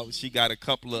got she got a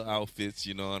couple of outfits.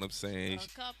 You know what I'm saying?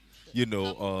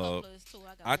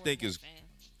 I think it's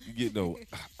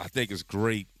I think it's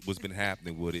great what's been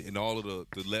happening with it, and all of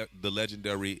the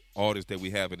legendary artists that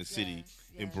we have in the city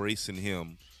embracing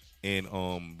him and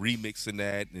remixing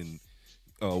that. And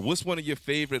what's one of your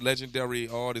favorite legendary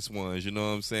artist ones? You know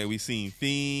what I'm saying? We seen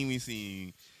Theme, we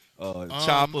seen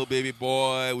Chopper, Baby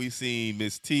Boy, we seen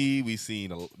Miss T, we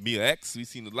seen Mia X, we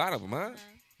seen a lot of them, huh?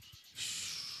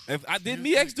 If I did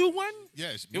Mia X do one?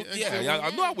 Yes. I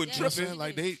know I wouldn't You know trip what I'm saying? it.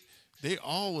 Like they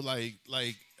all like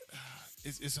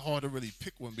it's hard to really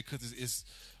pick one because it's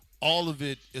all of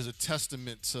it is a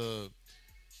testament to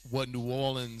what New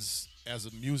Orleans as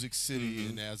a music city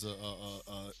and as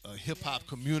a hip hop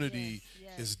community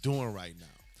is doing right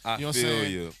now. I you know what feel I'm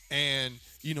saying? you. And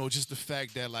you know, just the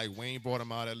fact that like Wayne brought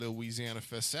him out at Little Louisiana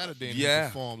Fest Saturday and Yeah. he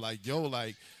performed, like, yo,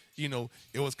 like, you know,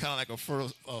 it was kind of like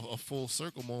a full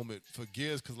circle moment for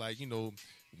Giz, because like, you know,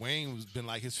 Wayne has been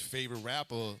like his favorite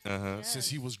rapper since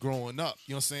he was growing up.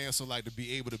 You know what I'm saying? So like to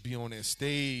be able to be on that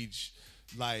stage,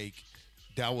 like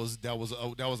that was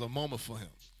a moment for him.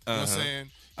 You know what I'm saying?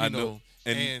 I know.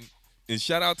 And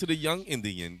shout out to the young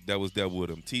Indian that was there with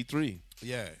him, T3.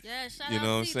 yeah. Yeah, shout You out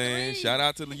know what I'm T3. saying? Shout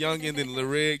out to the young Indian, the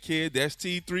red kid. That's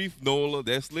T3, Nola.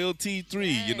 That's Lil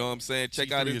T3. You know what I'm saying?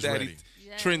 Check out T3 his is daddy, ready.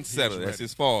 Yes. trendsetter. He is That's ready.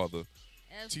 his father.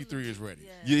 Absolutely. T3 is ready.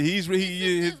 Yeah. Yeah, he's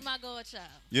This is my godchild.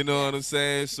 you know what I'm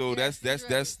saying? So Yes, that's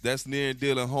he's that's near and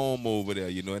dear to home over there,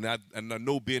 you know. And I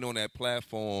know being on that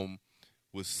platform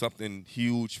was something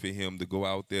huge for him to go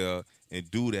out there and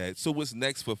do that. So what's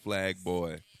next for Flag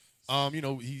Boy? You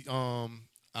know, he I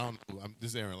don't know. This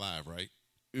is airing live, right?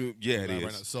 Yeah, it Live is.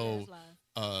 right now. So It's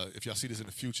live. if y'all see this in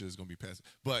the future, it's gonna be past.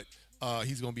 But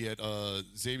he's gonna be at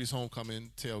Xavier's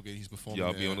homecoming tailgate. He's performing.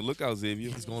 Y'all there. be on the lookout, Xavier.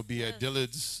 He's gonna be at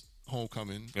Dillard's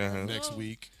homecoming next Oh.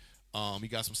 week. We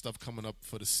got some stuff coming up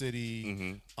for the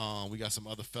city. We got some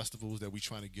other festivals that we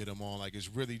trying to get him on. Like, it's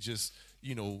really just,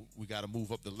 you know, we got to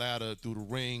move up the ladder through the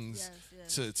rings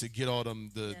to get all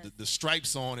them the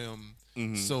stripes on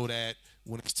him, so that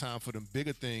when it's time for them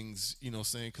bigger things, you know what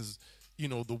I'm saying? Because, you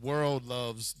know, the world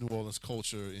loves New Orleans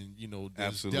culture, and, you know,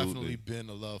 there's Absolutely. definitely been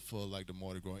a love for like the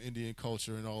Mardi Gras Indian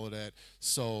culture and all of that.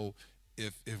 So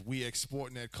if we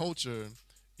exporting that culture,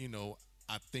 you know,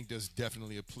 I think there's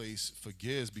definitely a place for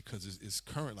Giz, because it's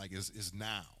current, like it's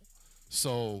now.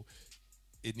 So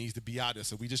it needs to be out there.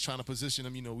 So we just trying to position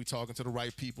him. You know, we talking to the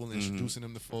right people and introducing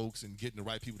him to folks and getting the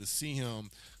right people to see him,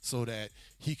 so that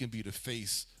he can be the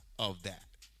face of that.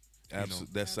 Absolutely.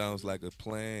 That sounds like a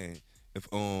plan. If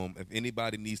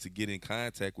anybody needs to get in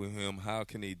contact with him, how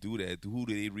can they do that? Who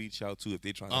do they reach out to if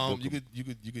they trying to book him? You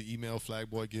could email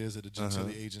Flagboy Giz at the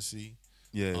Gentilly Agency.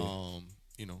 Yeah.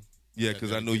 You know. Yeah,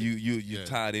 because I know you Yeah.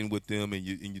 tied in with them, and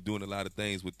you're doing a lot of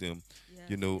things with them. Yes,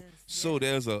 You know, yes, so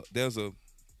yes.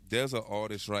 there's a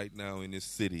artist right now in this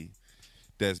city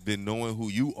that's been knowing who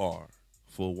you are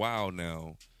for a while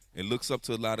now, and looks up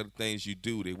to a lot of the things you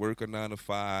do. They work a 9 to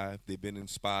 5. They've been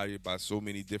inspired by so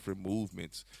many different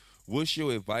movements. What's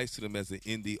your advice to them as an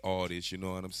indie artist? You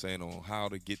know what I'm saying, on how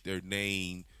to get their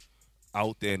name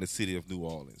out there in the city of New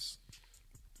Orleans?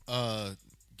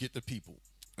 Get the people.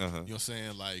 Uh-huh. You know what I'm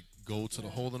saying? Like, go to the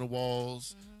hole in the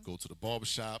walls, go to the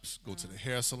barbershops, go to the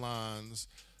hair salons.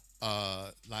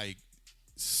 Like,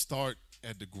 start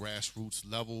at the grassroots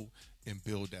level and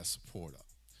build that support up.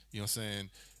 You know what I'm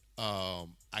saying?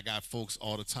 I got folks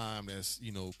all the time that's,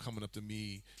 you know, coming up to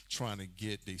me trying to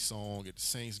get their song at the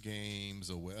Saints games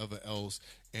or wherever else.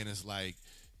 And it's like,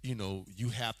 you know, you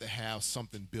have to have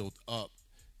something built up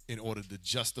in order to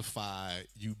justify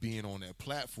you being on that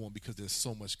platform, because there's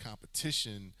so much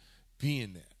competition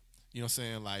being there. You know what I'm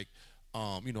saying? Like,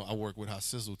 you know, I work with Hot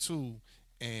Sizzle too,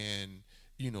 and,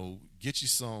 you know, Get You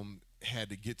Some had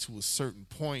to get to a certain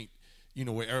point, you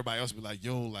know, where everybody else be like,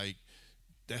 yo, like,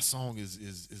 that song is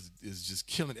just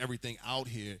killing everything out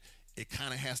here. It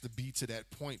kind of has to be to that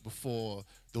point before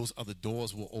those other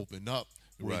doors will open up,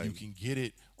 where Right. you can get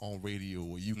it on radio,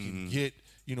 or you can get,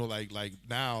 you know, like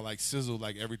now, like Sizzle,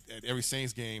 like at every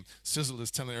Saints game, Sizzle is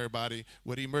telling everybody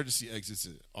where the emergency exits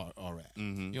are at. You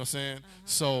know what I'm saying?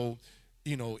 So,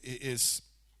 you know, it's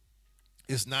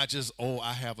not just, oh,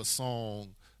 I have a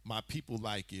song, my people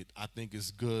like it, I think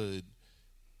it's good,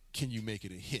 can you make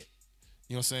it a hit?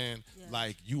 You know what I'm saying? Yeah.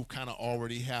 Like, you kind of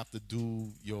already have to do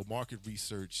your market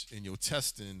research and your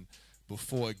testing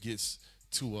before it gets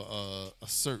to a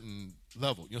certain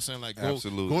level. You know what I'm saying? Like,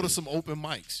 Absolutely. go to some open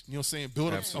mics. You know what I'm saying? Build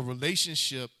up Absolutely. a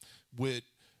relationship with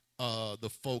the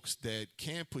folks that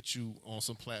can put you on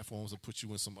some platforms or put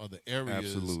you in some other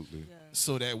areas. Absolutely.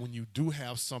 So that when you do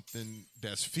have something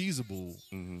that's feasible,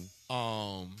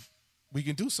 we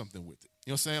can do something with it.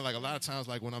 You know what I'm saying? Like, a lot of times,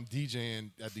 like when I'm DJing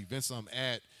at the events I'm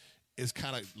at, it's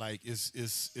kind of like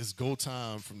it's go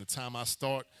time from the time I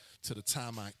start to the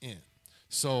time I end.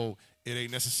 So it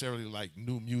ain't necessarily like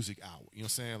new music hour. You know what I'm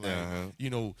saying? Like, you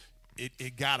know,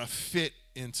 it gotta fit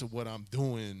into what I'm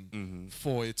doing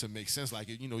for it to make sense. Like,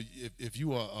 you know, if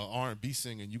you are a R&B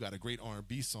singer and you got a great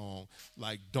R&B song,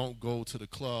 like, don't go to the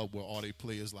club where all they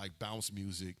play is like bounce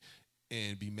music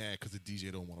and be mad because the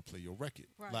DJ don't want to play your record.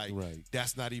 Right. Like, Right.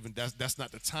 that's not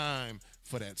the time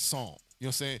for that song. You know what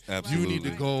I'm saying? Absolutely. You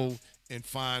need to go and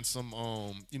find some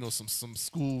you know, some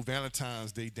school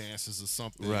Valentine's Day dances or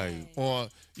something. Right. Or,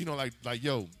 you know, like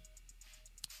yo,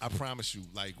 I promise you,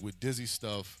 like with Dizzy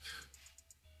stuff,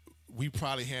 we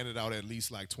probably handed out at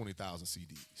least like 20,000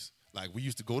 CDs. Like we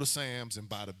used to go to Sam's and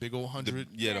buy the big old 100.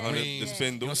 The 100, rings, the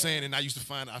spindle. You know what I'm saying? And I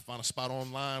found a spot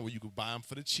online where you could buy them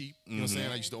for the cheap. You know what I'm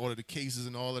saying? I used to order the cases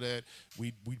and all of that.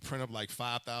 We'd print up like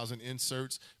 5,000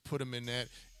 inserts, put them in that,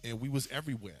 and we was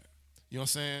everywhere. You know what I'm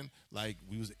saying? Like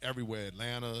we was everywhere: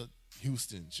 Atlanta,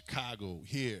 Houston, Chicago,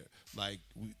 here. Like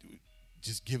we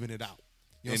just giving it out.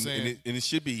 You know what I'm saying? And it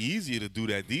should be easier to do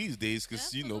that these days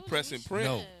because press and print.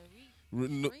 No.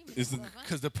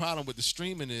 Because the problem with the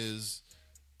streaming is,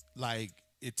 like,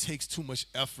 it takes too much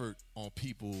effort on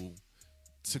people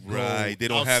to go Right. They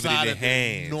don't have it in outside their of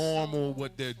hands. normal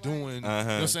what they're doing. You know Uh-huh.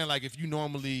 what I'm saying? Like, if you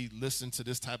normally listen to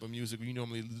this type of music, or you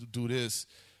normally do this,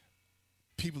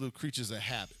 people are creatures of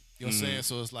habit. You know what I'm saying?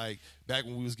 So it's like back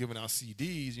when we was giving out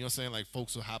CDs, you know what I'm saying? Like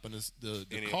folks would hop in the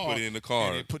And car. put it in the car.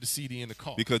 And they put the CD in the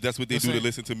car. Because that's what they You know do to I'm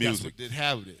listen to saying? music. That's what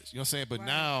how it is. You know what I'm saying? But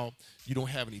now you don't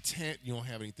have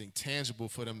anything tangible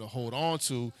for them to hold on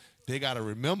to. They got to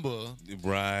remember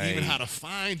Right. even how to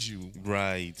find you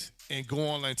Right. and go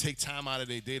online and take time out of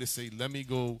their day to say, let me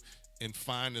go and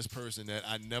find this person that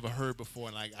I never heard before,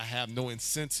 and like I have no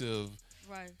incentive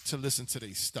to listen to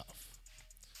their stuff.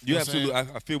 You know what I'm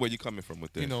absolutely. I feel where you're coming from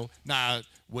with that. You know, now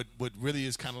what really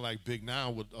is kind of like big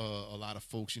now with a lot of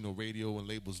folks, radio and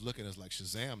labels looking is like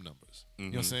Shazam numbers. You know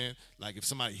what I'm saying? Like if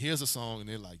somebody hears a song and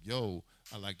they're like, yo,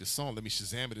 I like this song, let me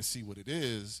Shazam it and see what it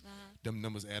is. Them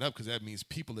numbers add up because that means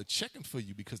people are checking for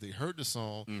you because they heard the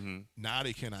song. Now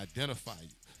they can identify you.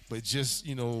 But just,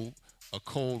 a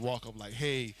cold walk up like,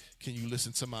 hey, can you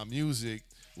listen to my music?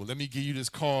 Well, let me give you this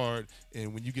card,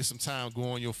 and when you get some time, go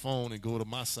on your phone and go to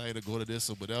my site or go to this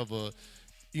or whatever.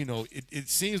 It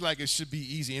seems like it should be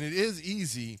easy, and it is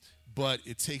easy, but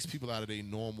it takes people out of their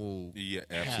normal habits.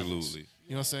 Absolutely.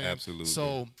 You know what I'm saying? Absolutely.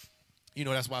 So,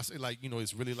 that's why I say, like,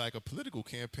 it's really like a political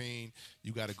campaign.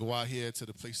 You got to go out here to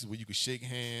the places where you can shake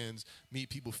hands, meet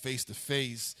people face to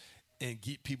face, and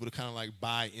get people to kind of like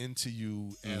buy into you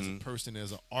as a person,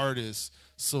 as an artist,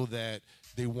 so that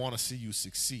they want to see you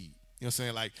succeed. You know what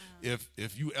I'm saying? Like,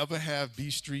 if you ever have B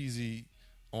Streezy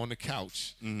on the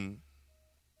couch,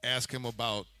 ask him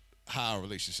about how our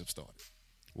relationship started.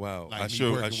 Wow, Like I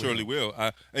me working with surely him. will.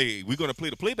 Hey, we're gonna play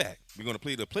the playback. We're gonna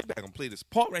play the playback. I'm gonna play this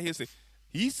part right here. Say,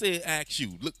 he said, "Ask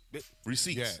you, look,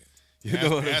 receipts." Yeah. You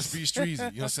know what I'm ask B Streezy. You know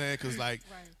what I'm saying? Because like,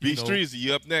 B Streezy,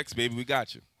 you up next, baby. We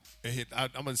got you. I'm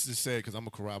gonna just say because I'm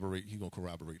gonna corroborate. He gonna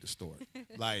corroborate the story.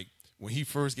 Like when he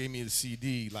first gave me the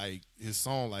CD, like his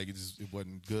song, like it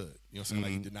wasn't good. You know what I'm saying?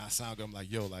 Like he did not sound good. I'm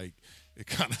like, yo, like it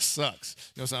kind of sucks.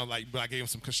 You know what I'm saying? Like, but I gave him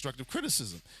some constructive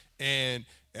criticism, and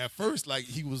at first, like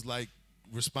he was like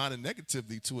responding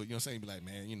negatively to it. You know what I'm saying? He'd be like,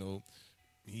 man,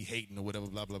 he hating or whatever,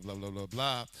 blah blah blah blah blah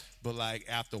blah. But like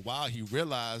after a while, he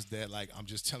realized that like I'm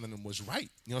just telling him what's right.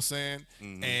 You know what I'm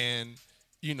saying? And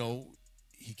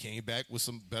he came back with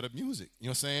some better music. You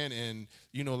know what I'm saying?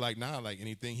 And like now, like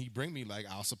anything he bring me, like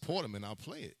I'll support him and I'll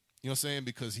play it. You know what I'm saying?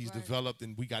 Because he's developed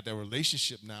and we got that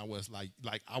relationship now where it's like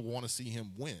I want to see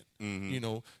him win.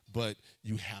 But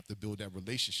you have to build that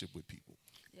relationship with people.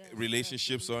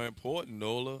 Relationships are important,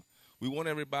 Nola. We want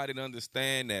everybody to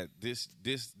understand that this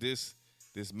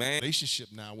man Relationship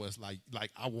now where it's like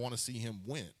I want to see him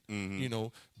win.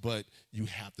 But you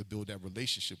have to build that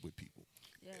relationship with people.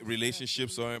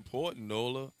 relationships are important,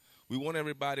 Nola. We want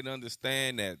everybody to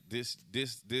understand that this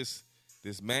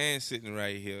man sitting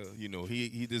right here,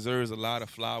 he deserves a lot of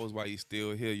flowers while he's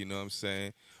still here. You know what I'm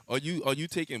saying? Are you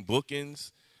taking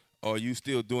bookings? Are you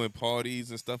still doing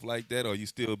parties and stuff like that? Or are you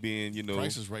still being,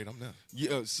 Price is right. I'm there.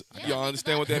 Yes. Y'all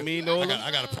understand what that means, Nola?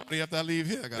 I got a party after I leave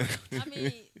here. I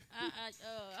mean,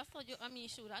 I saw you. I mean,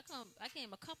 shoot, I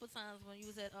came a couple times when you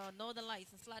was at Northern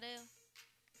Lights in Slidell.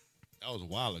 That was a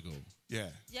while ago. Yeah.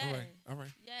 Yeah. All right.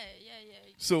 Yeah.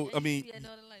 So, Yeah, I mean, you be at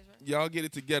Northern Lights, right? y'all get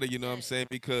it together, you know what I'm saying?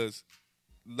 Because,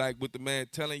 like what the man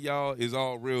telling y'all is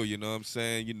all real, you know what I'm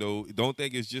saying? Don't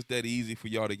think it's just that easy for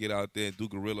y'all to get out there and do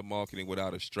guerrilla marketing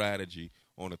without a strategy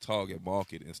on a target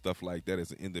market and stuff like that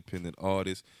as an independent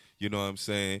artist, you know what I'm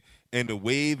saying? And the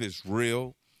wave is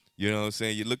real, you know what I'm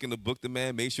saying? You're looking to book the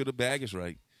man, make sure the bag is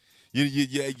right. You're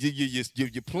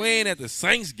playing at the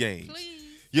Saints games. Please.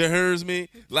 You heard me?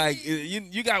 Like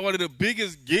you got one of the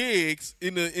biggest gigs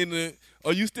in the.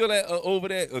 Are you still at over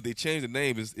there? Or they changed the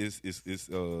name? Is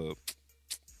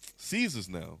Caesars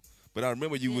now. But I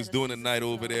remember you was doing a night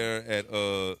over there at.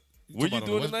 Were you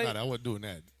doing the night? I wasn't doing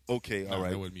that. Okay, all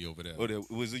right. That wasn't me over there.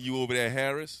 Was it you over there at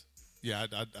Harris? Yeah,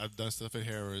 I've done stuff at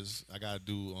Harris. I got to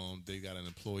do. They got an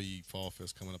employee fall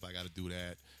fest coming up. I got to do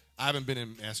that. I haven't been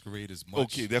in Masquerade as much.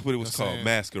 Okay, that's what it was called,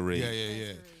 Masquerade.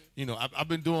 Yeah. I've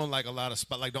been doing like a lot of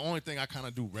spot. Like the only thing I kind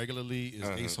of do regularly is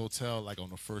Ace Hotel, like on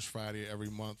the first Friday every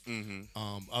month.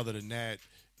 Other than that,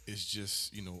 it's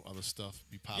just other stuff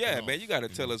be popping. Yeah, off, man, you got to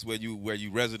tell us where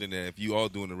you resident at if you all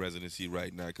doing the residency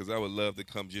right now, because I would love to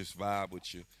come just vibe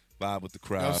with you, vibe with the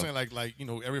crowd. You know what I'm saying?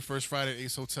 Like every first Friday at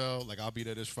Ace Hotel, like I'll be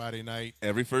there this Friday night.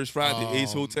 Every first Friday,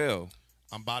 Ace Hotel.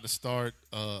 I'm about to start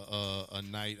a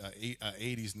night, a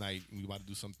 80s night. We about to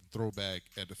do something throwback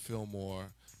at the Fillmore,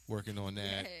 working on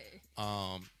that. Yay.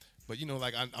 But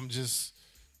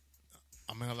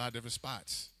I'm in a lot of different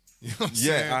spots. You know what I'm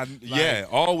saying? Yeah,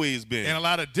 always been. And a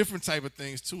lot of different type of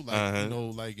things too. Like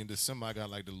like in December I got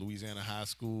like the Louisiana High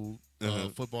School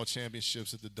football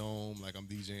championships at the Dome. Like I'm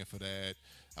DJing for that.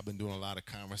 I've been doing a lot of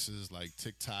conferences. Like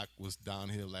TikTok was down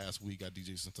here last week. I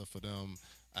DJed some stuff for them.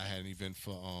 I had an event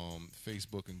for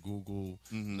Facebook and Google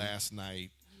last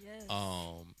night. Yes.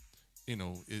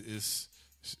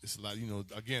 It's a lot.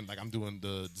 Again, like I'm doing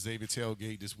the Xavier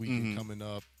Tailgate this weekend coming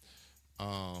up.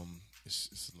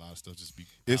 It's a lot of stuff. Just be.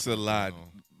 It's a lot.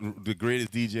 The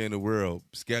greatest DJ in the world.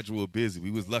 Schedule busy. We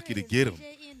was lucky to get him.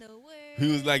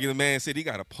 He was like the man said he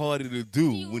got a party to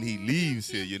do when he leaves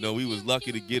here. We was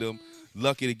lucky to get him.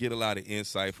 Lucky to get a lot of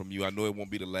insight from you. I know it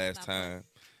won't be the last time.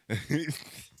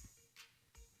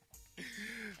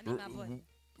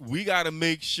 We got to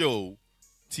make sure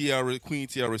Queen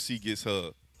TRC gets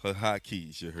her high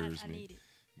keys. You heard me.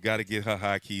 Got to get her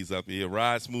high keys up here.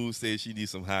 Rod Smooth says she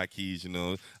needs some high keys.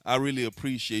 I really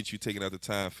appreciate you taking out the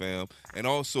time, fam. And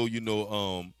also,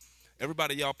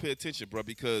 everybody, y'all pay attention, bro,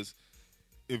 because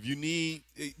if you need,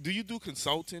 do you do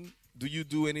consulting? Do you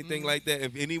do anything like that?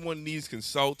 If anyone needs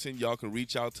consulting, y'all can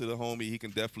reach out to the homie. He can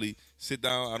definitely sit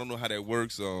down. I don't know how that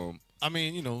works. As long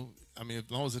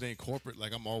as it ain't corporate,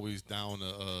 like I'm always down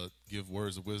to give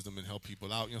words of wisdom and help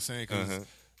people out. You know what I'm saying? Because,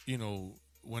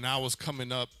 when I was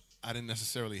coming up, I didn't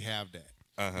necessarily have that.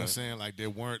 You know what I'm saying? Like there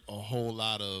weren't a whole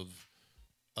lot of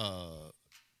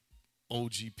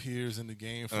OG peers in the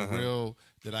game for real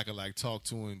that I could like talk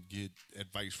to and get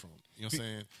advice from. You know what I'm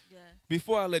saying? Yeah.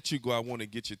 Before I let you go, I want to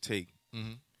get your take.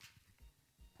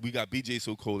 We got BJ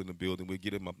So Cold in the building. We'll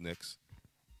get him up next.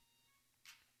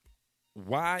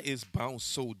 Why is bounce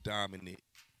so dominant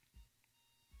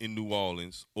in New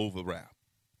Orleans over rap?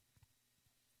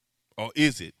 Or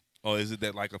is it? Or is it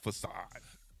that like a facade?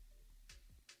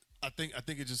 I think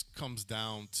it just comes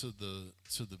down to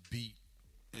the beat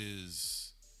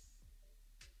is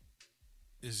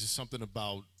just something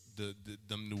about the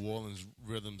New Orleans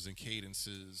rhythms and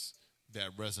cadences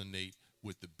that resonate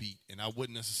with the beat. And I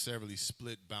wouldn't necessarily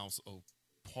split bounce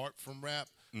apart from rap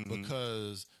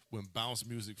because when bounce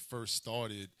music first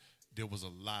started, there was a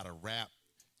lot of rap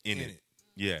in it.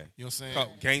 Yeah. You know what I'm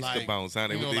saying? Gangsta bounce, huh?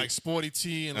 Like Sporty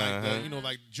T and like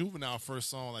like Juvenile first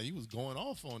song, like he was going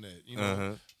off on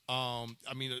that.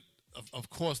 Of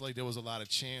course, like there was a lot of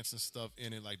chants and stuff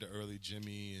in it, like the early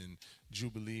Jimmy and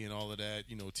Jubilee and all of that.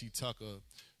 T Tucker,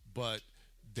 but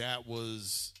that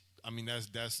was,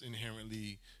 that's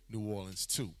inherently New Orleans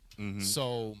too.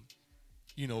 So,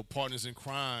 Partners in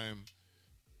Crime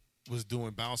was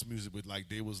doing bounce music, but like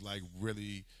they was like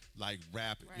really like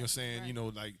rapping. You know what I'm saying?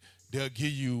 Right. Like they'll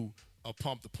give you a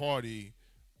pump the party,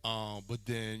 but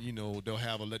then they'll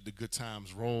have a let the good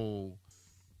times roll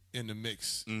in the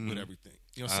mix with everything.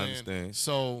 You know what I'm saying? Understand.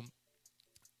 So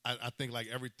I think like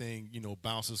everything,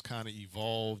 bounces kind of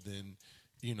evolved, and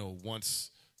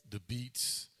once the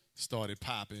beats started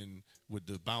popping with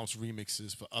the bounce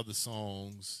remixes for other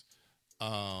songs,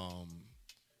 I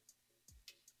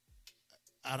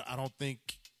don't think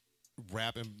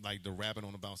rapping, like the rapping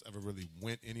on the bounce, ever really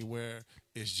went anywhere.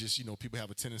 It's just people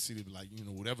have a tendency to be like,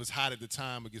 whatever's hot at the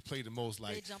time or gets played the most,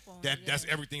 like jump on, that's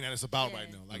everything that it's about right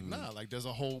Yeah. now. Like nah, like there's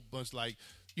a whole bunch like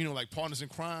like Partners in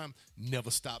Crime never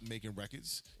stopped making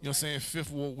records. You know what I'm saying?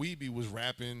 Fifth Ward Weeby was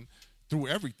rapping through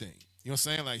everything. You know what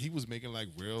I'm saying? Like he was making like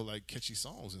real like catchy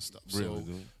songs and stuff.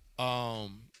 Really,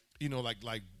 So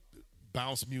like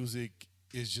bounce music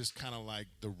is just kind of like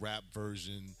the rap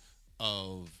version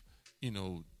of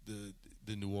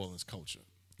the New Orleans culture.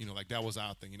 Like that was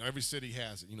our thing. Every city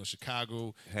has it.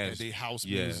 Chicago had their house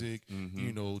music.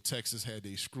 Texas had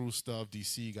their screw stuff.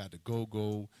 DC got the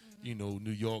go-go.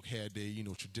 New York had their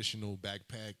traditional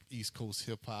backpack East Coast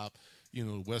hip hop.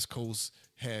 The West Coast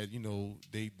had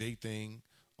they thing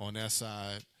on that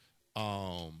side.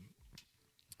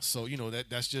 So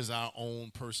that's just our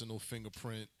own personal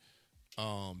fingerprint.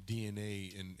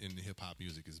 DNA in the hip hop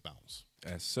music is bounce.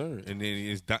 Yes, sir. And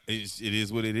then it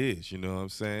is what it is. You know what I'm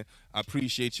saying? I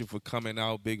appreciate you for coming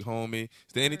out, big homie.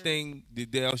 Is there anything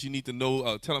else you need to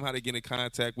know? Tell them how to get in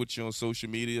contact with you on social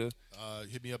media.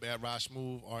 Hit me up at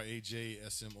Rajsmove,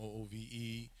 RAJSMOOVE.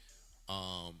 You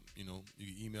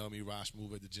can email me,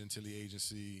 Rajsmove at the Gentili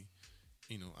Agency.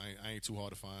 I ain't too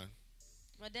hard to find.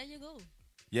 Well, there you go.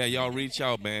 Yeah, y'all reach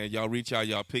out, man. Y'all reach out.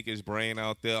 Y'all pick his brain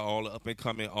out there. All the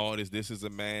up-and-coming artists. This is a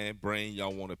man brain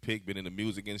y'all want to pick. Been in the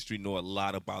music industry. Know a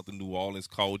lot about the New Orleans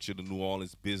culture, the New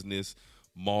Orleans business,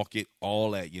 market,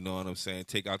 all that. You know what I'm saying?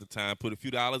 Take out the time, put a few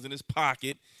dollars in his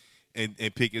pocket, and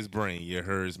pick his brain. You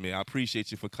heard me. I appreciate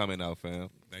you for coming out, fam.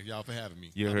 Thank y'all for having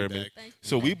me. You I'll be heard me. back. Thank you.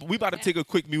 So we about to take a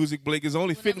quick music break. It's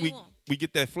only fitting we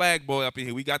get that flag boy up in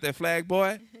here. We got that flag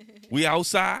boy. We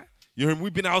outside. You heard me?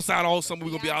 We've been outside all summer.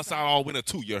 We're going to be outside all winter,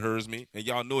 too. You heard me? And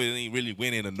y'all know it ain't really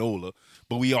winning a NOLA,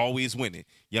 but we always winning.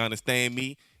 You understand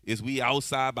me? Is We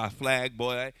Outside by Flag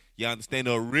Boy. You understand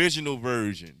the original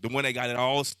version, the one that got it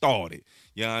all started.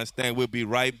 You understand? We'll be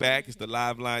right back. It's the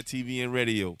Live Line TV and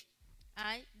Radio. All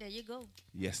right, there you go.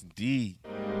 Yes, indeed.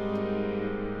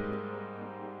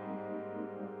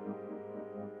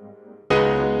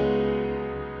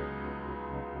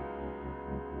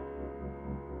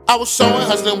 I was sewing,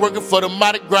 hustling, working for the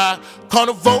Mardi Gras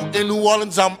Carnival in New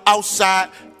Orleans. I'm outside.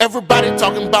 Everybody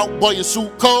talking about, boy, your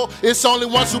suit cold. It's only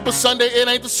one Super Sunday, it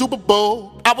ain't the Super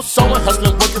Bowl. I was sewing,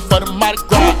 hustling, working for the Mardi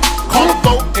Gras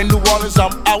Carnival in New Orleans.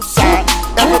 I'm outside.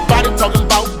 Everybody talking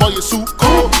about, boy, your suit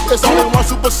cold. It's only one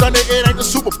Super Sunday, it ain't the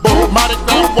Super Bowl. Mardi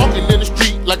Gras, walking in the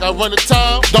street like I run the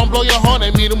town. Don't blow your horn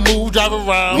at me to move, drive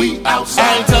around. We outside.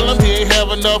 I ain't tell him he ain't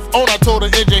have enough on. I told the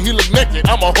engine he look naked.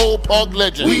 I'm a whole park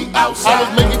legend. We outside. I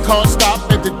was making cars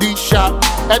stop at the D shop.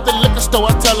 At the liquor store,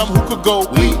 I tell him who could go.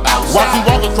 We outside. While he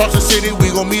walk across the city, we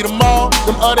gon' meet them all.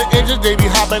 Them other engines, they be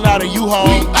hopping out of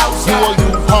U-Haul. We outside.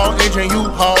 You a U-Haul engine,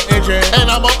 U-Haul engine. And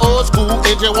I'm an old school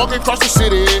engine walking across the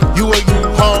city. You a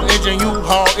U-Haul engine,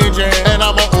 U-Haul engine. And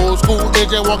I'm an old school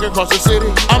engine walking across the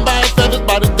city. I'm buying feathers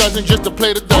by the dozen just to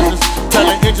play the dozens.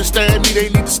 Telling engines stand me, they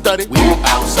need to study. We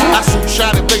outside. I shoot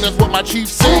shot and think that's what my chief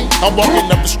say. I'm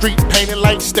walking up the street, painted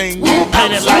like Sting.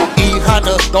 Painted like E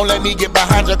Honda. Don't let me get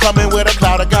behind you, coming with a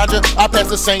cloud of ganja. I passed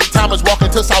the St. Thomas, walking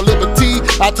to South Liberty.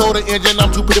 I told the engine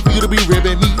I'm too pretty for you to be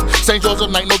ribbing me. St. Joseph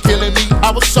night, no killing me.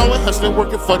 I was sewing, hustling,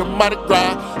 working for the Mardi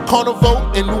Gras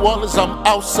Carnival in New Orleans. I'm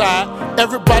outside.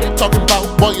 Everybody talking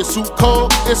about, boy, your suit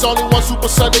cold. It's only one Super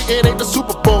Sunday, it ain't the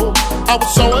Super Bowl. I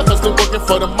was sewing, hustling, working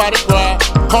for the Mardi Gras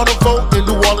Carnival in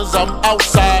New Orleans. I'm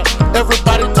outside.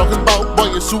 Everybody talking about,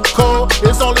 boy, your suit cold.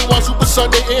 It's only one Super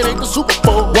Sunday, it ain't the Super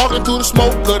Bowl. Walking through the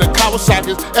smoke of the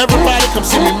Kawasaki's. Everybody come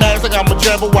see me mad like I'm a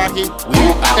Jabberwocky.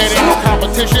 It ain't no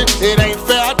competition, it ain't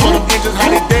fair. I told them engines how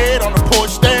they dead on the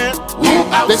porch stand.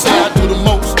 They say I do the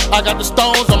most. I got the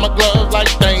stones on my gloves like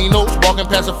Thanos, walking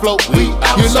past a float. You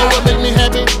know what make me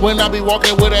happy? When I be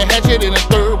walking with a hatchet in the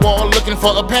third wall looking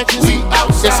for Apaches.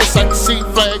 It's a sight to see.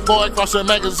 Flag boy across the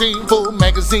magazine. Full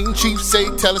magazine. Chief say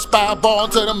tell a spy ball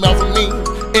to the mouth of me.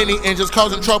 Any engines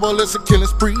causing trouble, it's a killing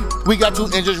spree. We got two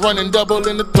engines running double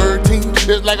in the 13.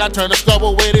 It's like I turn the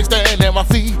stubble where they stand at my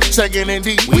feet. Second and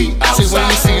D. See when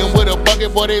you see him with a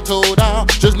bucket, boy, they toe down.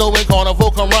 Just know when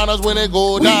Carnival come round us when they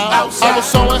go down. I was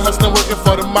sewing, hustling, working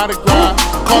for the Mardi Gras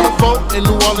Carnival in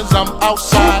New Orleans. I'm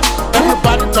outside.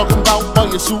 Everybody talking about,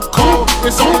 boy, your suit cold.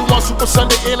 It's only one Super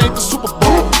Sunday, it ain't the Super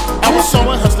Bowl. I was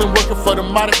sewing, hustling, working for the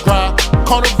Mardi Gras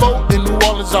Carnival in New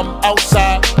Orleans. I'm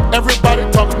outside. Everybody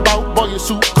talking about, boy, your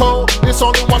suit cold. It's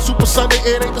only one Super Sunday,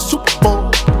 it ain't the Super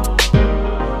Bowl.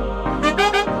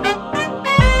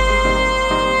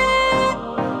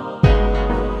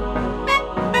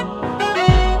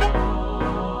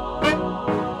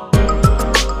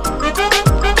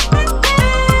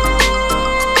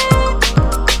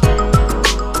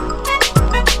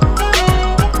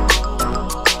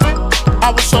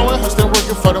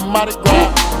 For the Mardi Gras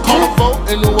Carnival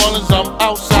in New Orleans. I'm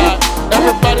outside.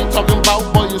 Everybody talking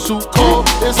about, boy, your suit cold.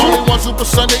 There's only one Super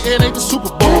Sunday, it ain't the Super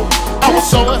Bowl. I was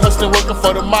sewing, hustling, working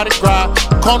for the Mardi Gras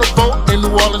Carnival in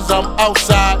New Orleans. I'm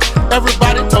outside.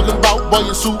 Everybody talking about, boy,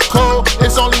 your suit cold.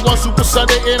 It's only one Super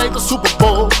Sunday, it ain't the Super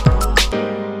Bowl.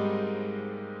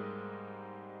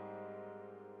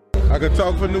 I could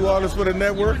talk for New Orleans for the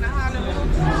network.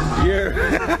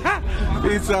 Yeah.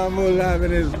 Peace out, more live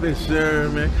in this bitch, sure,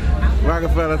 man.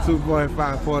 Rockefeller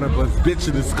 2.5 quarter, but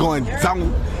bitchin' is going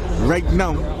down right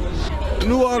now.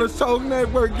 New Orleans Talk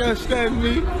Network, you understand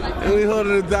me? And we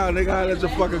holding it down, they gotta let the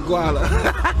fucking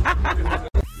guala.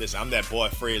 Listen, I'm that boy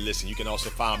Fred. Listen, you can also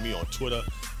find me on Twitter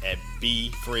at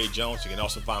 @BFredJones. You can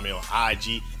also find me on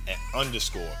IG at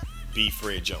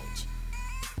 _BFredJones.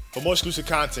 For more exclusive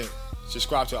content,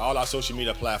 subscribe to all our social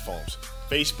media platforms: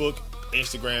 Facebook,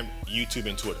 Instagram, YouTube,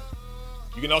 and Twitter.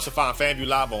 You can also find FanView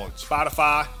Live on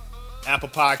Spotify, Apple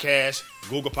Podcasts,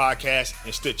 Google Podcasts,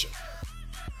 and Stitcher.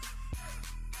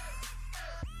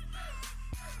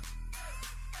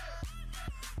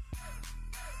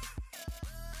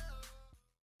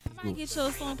 might get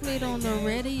your song played on the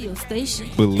radio station.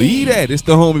 Believe that. It's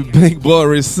the homie Bank Boy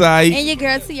Recite. And your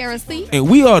girl Tiara C. And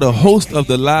we are the host of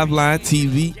the Live Line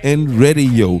TV and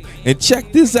radio. And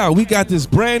check this out. We got this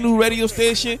brand new radio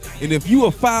station. And if you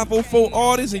a 504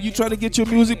 artist and you trying to get your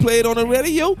music played on the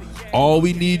radio, all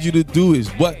we need you to do is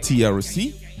what, Tiara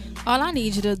C? All I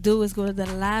need you to do is go to the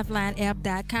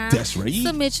livelineapp.com. That's right.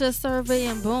 Submit your survey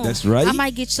and boom. That's right. I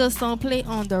might get your song played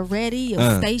on the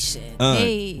radio station.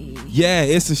 Hey. Yeah,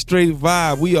 it's a straight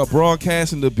vibe. We are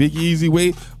broadcasting the Big Easy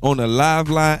Way on the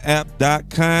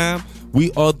livelineapp.com.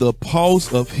 We are the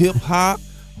pulse of hip hop,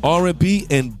 R&B,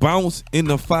 and bounce in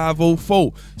the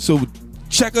 504. So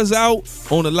check us out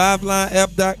on the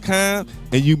livelineapp.com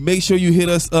and you make sure you hit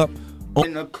us up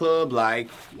In the club like,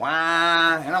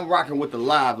 wine, and I'm rocking with the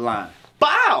Live Line.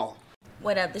 Bow!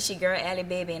 What up, this your girl Allie,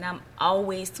 baby, and I'm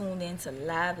always tuned in to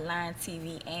Live Line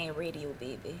TV and radio,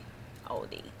 baby, all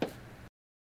day.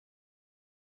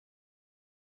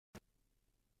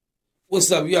 What's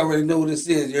up? You already know what this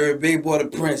is. You're Big Boy the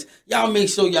Prince. Y'all make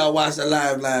sure y'all watch the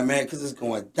Live Line, man, because it's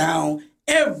going down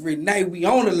every night. We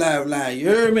on the Live Line. You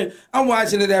heard me? I'm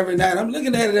watching it every night. I'm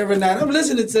looking at it every night. I'm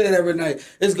listening to it every night.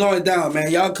 It's going down,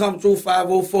 man. Y'all come through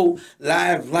 504.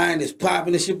 Live Line is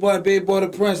popping. It's your boy, Big Boy the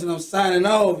Prince, and I'm signing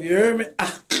off. You heard me?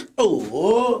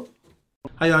 Oh.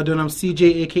 How y'all doing? I'm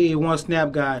CJ, a.k.a. One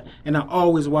Snap Guy, and I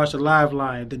always watch the Live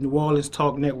Line, the New Orleans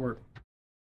Talk Network.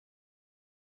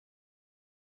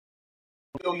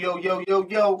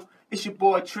 Yo, it's your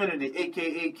boy Trinity,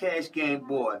 a.k.a. Cash Game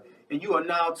Boy, and you are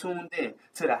now tuned in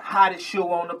to the hottest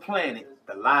show on the planet,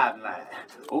 the Live Line.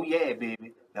 Oh yeah,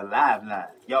 baby, the Live Line.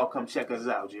 Y'all come check us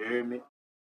out, you heard me?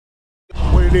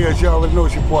 What it is, y'all already know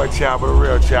it's your boy Chopper, the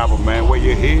real Chopper, man. Where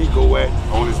your head go at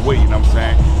on his way, you know what I'm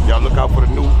saying? Y'all look out for the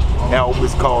new album.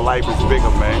 It's called Life is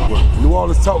Bigger, man. New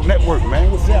Orleans Talk Network,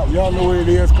 man. What's up? Y'all know what it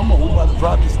is. Come on, we about to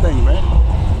drop this thing,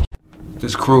 man.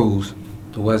 This Cruz,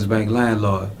 the West Bank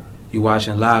landlord. You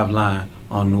watching Live Line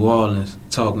on New Orleans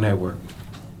Talk Network.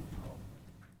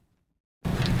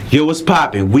 Yo, what's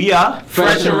poppin'? We are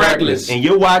Fresh and Reckless, and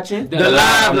you're watching The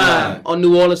Live Line on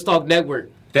New Orleans Talk Network.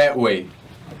 That way.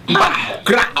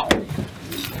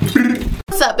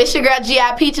 What's up? It's your girl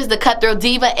G.I. Peaches, the Cutthroat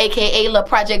Diva, aka La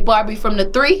Project Barbie from the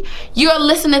 3. You're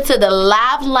listening to the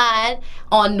Live Line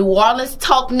on New Orleans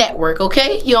Talk Network,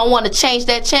 okay? You don't want to change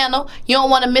that channel. You don't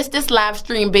want to miss this live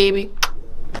stream, baby.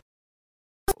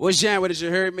 What's Jan? What is you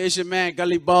heard me? It's your man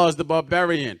Gully Balls, the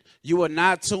Barbarian. You are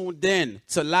not tuned in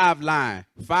to Live Line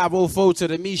 504 to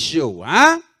the Me Show,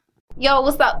 huh? Yo,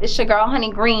 what's up? It's your girl Honey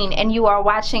Green, and you are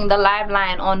watching the Live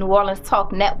Line on New Orleans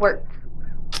Talk Network.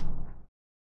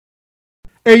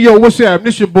 Hey, yo, what's up?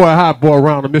 This your boy Hot Boy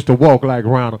Rounder, Mr. Walk Like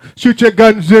Rounder. Shoot your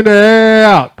guns in the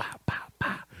air.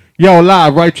 Yo,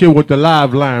 live right here with the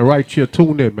Live Line right here.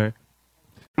 Tune in, man.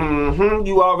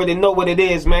 You already know what it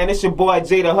is, man. It's your boy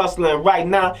Jada Hustler, and right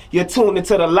now you're tuned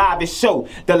into the livest show,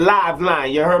 the Live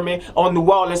Line. You heard me? On New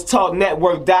Orleans Talk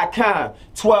Network.com.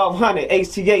 1200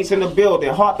 HTH in the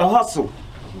building. Heart to hustle.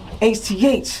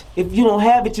 HTH. If you don't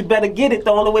have it, you better get it.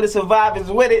 The only way to survive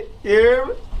is with it. You hear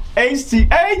me?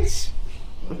 HTH.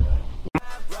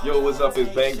 Yo, what's up?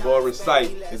 It's Bank Boy Recite.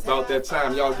 It's about that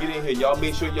time. Y'all get in here. Y'all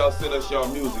make sure y'all send us y'all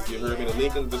music. You heard me? The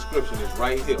link in the description is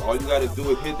right here. All you got to do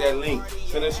is hit that link.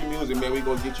 Send us your music, man. We're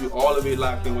going to get you all of it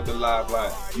locked in with the Live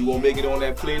Line. You won't make it on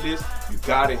that playlist, you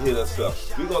got to hit us up.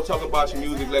 We're going to talk about your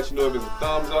music, let you know if it's a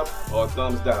thumbs up or a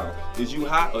thumbs down. Is you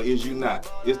hot or is you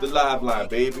not? It's the Live Line,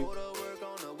 baby.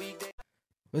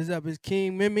 What's up? It's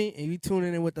King Mimi, and you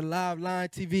tuning in with the Live Line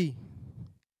TV.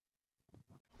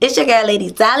 It's your girl,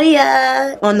 Lady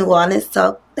Dahlia, on New Orleans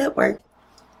Talk Network.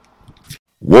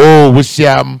 Whoa, what's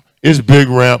happening? It's Big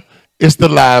Ramp. It's the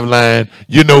Live Line.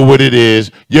 You know what it is.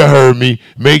 You heard me.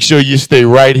 Make sure you stay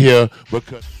right here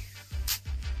because...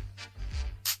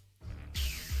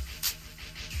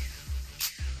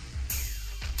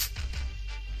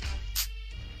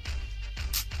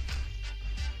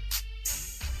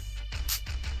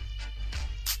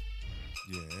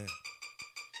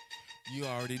 You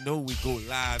already know we go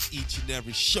live each and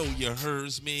every show, you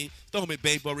hears me. Don't me,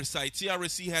 Baby Boy Recite.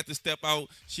 TRC had to step out.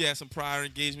 She had some prior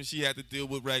engagements she had to deal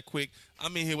with right quick.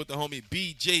 I'm in here with the homie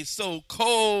BJ So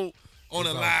Cold on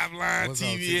the Live Line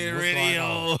TV and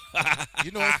radio.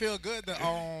 You know, it feel good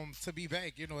to be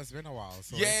back. You know, it's been a while.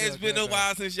 So yeah, it's been a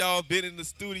while since y'all been in the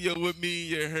studio with me.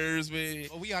 You hears me.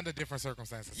 Well, we under different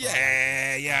circumstances.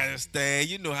 Yeah, you understand.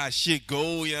 You know how shit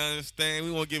go. You understand.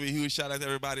 We want to give a huge shout out to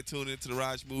everybody tuning into the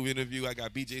Raj Movie interview. I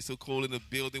got BJ So Cold in the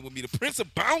building with me, the Prince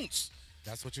of Bounce.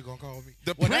 That's what you're gonna call me.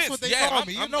 The Prince. That's what they call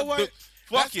me. You know what?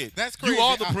 Fuck it. That's crazy. You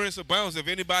are the Prince of Bounce. If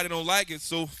anybody don't like it,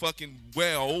 so fucking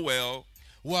well.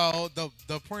 Well,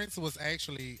 the Prince was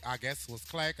actually, I guess, was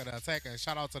Clacker the Attacker. And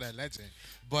shout out to that legend.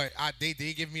 But they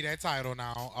did give me that title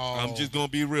now. I'm just gonna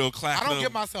be real. Clacker I don't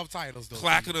give myself titles though.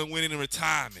 Clacker done went in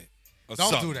retirement. Or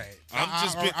Don't something. do that. I'm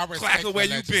just been, I respect Clacker. Where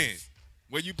the you been? legends.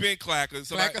 Where you been, Clacker?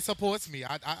 So Clacker supports me.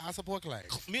 I support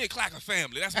Clacker. Me and Clacker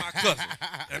family. That's my cousin,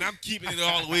 and I'm keeping it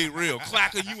all the way real.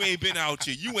 Clacker, you ain't been out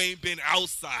here. You ain't been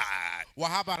outside. Well,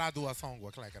 how about I do a song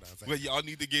with Clacker? Well, y'all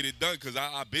need to get it done because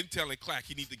I've been telling Clack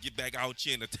he need to get back out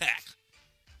here and attack.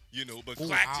 You know, but Ooh,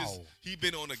 Clack ow. he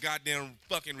been on a goddamn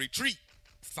fucking retreat.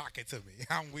 Sock it to me.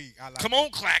 I'm weak. I like Come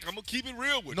on, Clack. I'm gonna keep it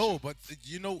real with you. No, but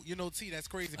you know, T, that's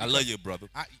crazy. I love you, brother.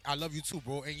 I love you too,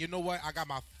 bro. And you know what? I got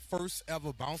my first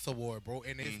ever bounce award, bro.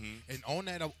 And and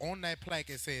on that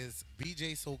plaque it says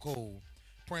BJ So Cold,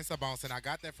 Prince of Bounce, and I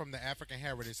got that from the African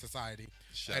Heritage Society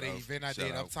at an event I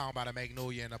did uptown by the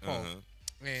Magnolia in the park.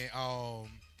 And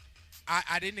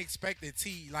I didn't expect it,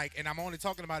 T. Like, and I'm only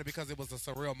talking about it because it was a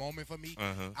surreal moment for me.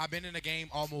 I've been in the game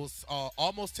almost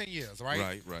 10 years,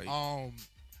 right? Right.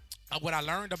 What I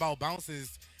learned about bounce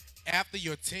is after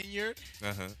you're tenured,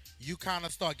 you kind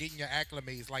of start getting your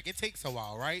acclimates. Like, it takes a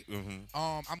while, right?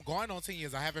 I'm going on 10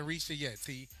 years. I haven't reached it yet,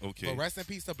 T. Okay. But rest in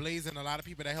peace to Blaze and a lot of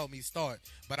people that helped me start.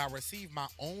 But I received my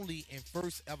only and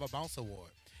first ever bounce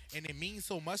award. And it means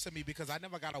so much to me because I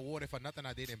never got awarded for nothing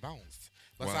I did in bounce.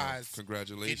 Besides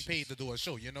congratulations. getting paid to do a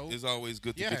show, you know? It's always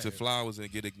good to get your flowers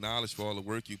and get acknowledged for all the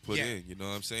work you put in. You know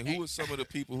what I'm saying? Who were some of the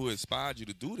people who inspired you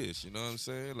to do this? You know what I'm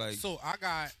saying? Like, so I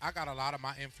got a lot of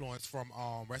my influence from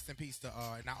rest in peace to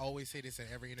and I always say this in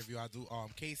every interview I do.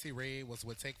 Casey Red was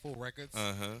with Take Full Records.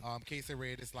 Casey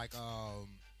Red is like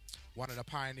one of the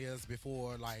pioneers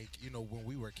before, like, you know, when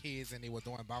we were kids and they were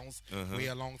doing bounce way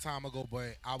a long time ago.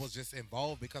 But I was just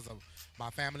involved because of my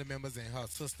family members and her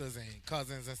sisters and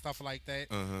cousins and stuff like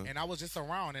that. And I was just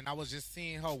around and I was just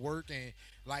seeing her work and,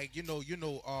 like,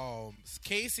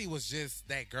 Casey was just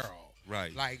that girl.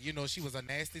 Right. Like, you know, she was a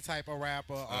nasty type of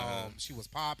rapper. She was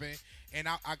popping. And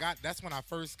that's when I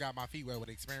first got my feet wet with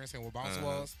experiencing what bounce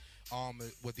was,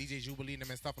 with DJ Jubilee and them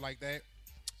and stuff like that.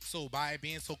 So by it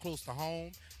being so close to home,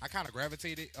 I kind of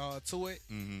gravitated to it.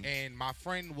 And my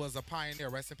friend was a pioneer.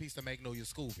 Rest in peace to Magnolia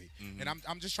Scooby. And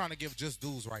I'm just trying to give just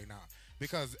dues right now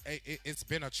because it's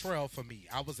been a trail for me.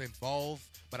 I was involved,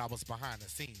 but I was behind the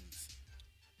scenes.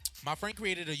 My friend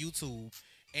created a YouTube,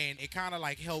 and it kind of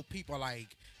like helped people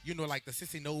like, you know, like the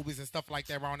Sissy Nobies and stuff like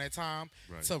that around that time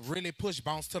to really push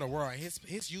bounce to the world. His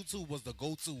YouTube was the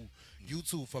go-to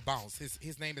YouTube for bounce.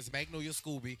 His name is Magnolia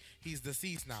Scooby. He's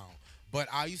deceased now. But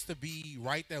I used to be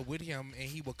right there with him, and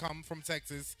he would come from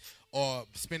Texas or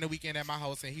spend the weekend at my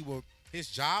house, and his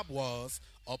job was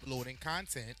uploading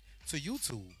content to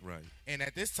YouTube. Right. And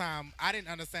at this time, I didn't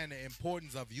understand the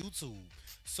importance of YouTube.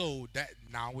 So that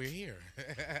now we're here.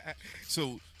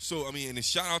 So I mean, and a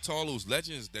shout out to all those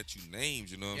legends that you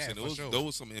named. You know what I'm saying? Those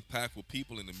were some impactful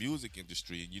people in the music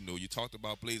industry. And you know, you talked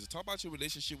about Blazer. Talk about your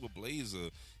relationship with Blazer.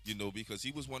 You know, because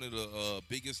he was one of the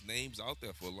biggest names out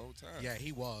there for a long time. Yeah,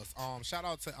 he was. Shout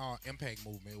out to Impact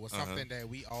Movement. It was something that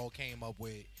we all came up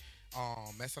with.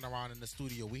 Messing around in the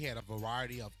studio, we had a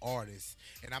variety of artists,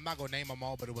 and I'm not gonna name them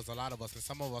all, but it was a lot of us, and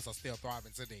some of us are still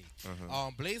thriving today.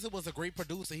 Blazer was a great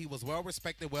producer. He was well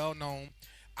respected, well known.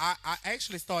 I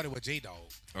actually started with J-Dog,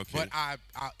 but I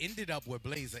ended up with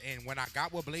Blazer, and when I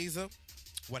got with Blazer,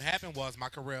 what happened was my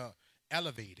career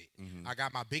elevated. I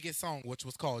got my biggest song, which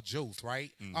was called Juice,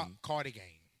 right? Cardigan.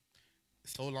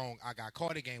 So long, I got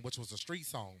Cardigan, which was a street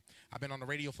song. I've been on the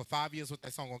radio for 5 years with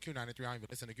that song on Q93. I don't even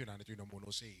listen to Q93 no more, no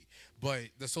shade. But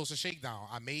the Social Shakedown,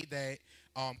 I made that.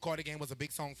 Cardigan was a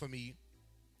big song for me.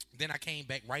 Then I came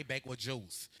right back with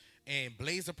Juice. And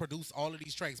Blazer produced all of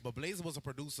these tracks, but Blazer was a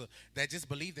producer that just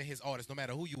believed in his artist, no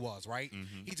matter who you was, right?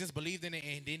 He just believed in it,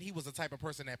 and then he was the type of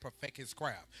person that perfect his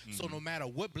craft. So no matter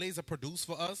what Blazer produced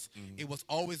for us, it was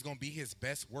always going to be his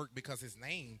best work because his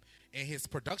name and his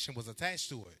production was attached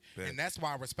to it. And that's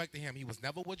why I respected him. He was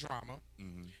never with drama.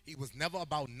 He was never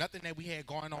about nothing that we had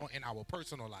going on in our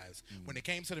personal lives. When it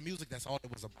came to the music, that's all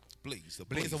it was about.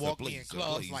 Blazer walked me in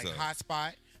clubs like Hot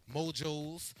Spot,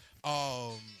 Mojo's,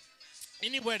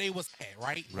 anywhere they was at,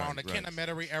 right? Around the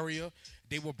Kennemetery area,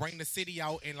 they would bring the city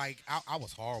out, and like I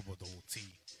was horrible though, T.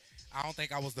 I don't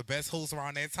think I was the best host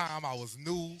around that time. I was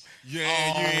new.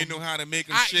 Yeah, you ain't know how to make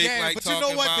them shake like but talking you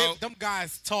know what? about. Them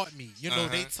guys taught me. You know,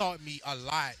 they taught me a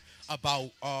lot about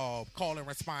call and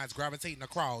response, gravitating the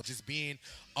crowd, just being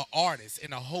an artist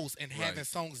and a host and having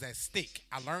songs that stick.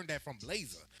 I learned that from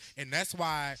Blazer, and that's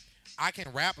why I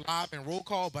can rap live and roll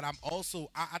call. But I'm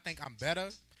also, I think I'm better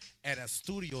at a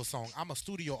studio song. I'm a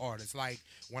studio artist. Like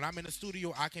when I'm in the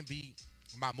studio, I can be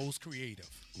my most creative.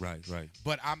 Right.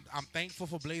 But I'm thankful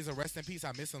for Blazer. Rest in peace.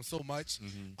 I miss him so much.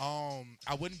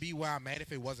 I wouldn't be where I'm at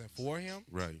if it wasn't for him.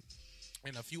 Right.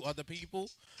 And a few other people.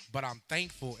 But I'm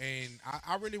thankful, and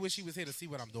I really wish he was here to see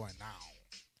what I'm doing now.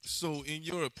 So, in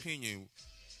your opinion,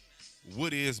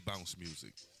 what is bounce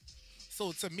music?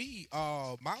 So to me,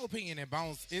 my opinion in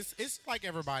bounce it's like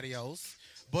everybody else,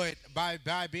 but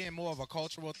by being more of a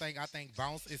cultural thing, I think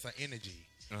bounce is an energy.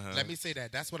 Let me say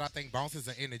that. That's what I think. Bounce is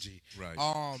an energy. Right.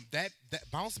 That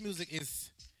bounce music is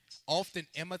often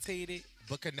imitated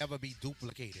but can never be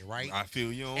duplicated, right? I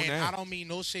feel you on and that. I don't mean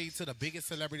no shade to the biggest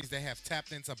celebrities that have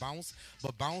tapped into bounce,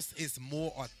 but bounce is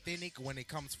more authentic when it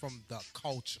comes from the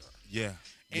culture. Yeah.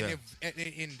 And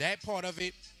if in that part of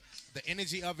it, the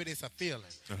energy of it is a feeling.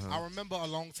 I remember a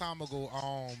long time ago,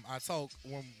 I talked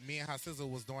when me and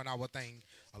Hasizzle was doing our thing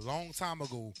a long time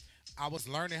ago. I was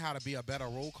learning how to be a better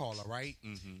roll caller, right?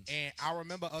 And I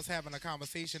remember us having a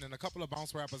conversation and a couple of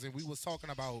bounce rappers, and we was talking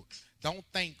about don't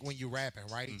think when you're rapping,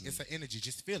 right? It's an energy,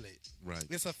 just feel it. Right.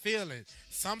 It's a feeling.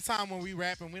 Sometimes when we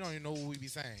rapping, we don't even know what we be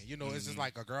saying. You know, it's just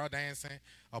like a girl dancing,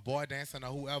 a boy dancing, or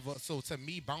whoever. So to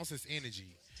me, bounce is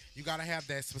energy. You gotta have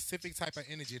that specific type of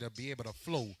energy to be able to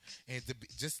flow and to be,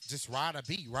 just ride a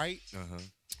beat, right?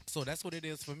 So that's what it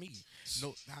is for me.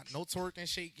 No twerking,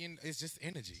 shaking. It's just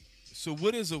energy. So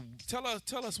what is tell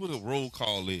us what a roll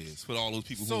call is for all those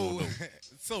people who don't know.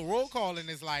 So roll calling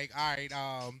is like, all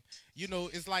right, you know,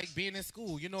 it's like being in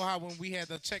school. You know how when we had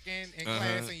the check-in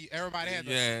class and everybody had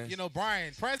the, you know,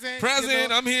 Brian, present, you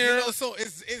know, I'm here. You know, so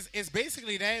it's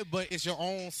basically that, but it's your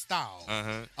own style.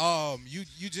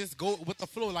 You just go with the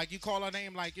flow. Like you call her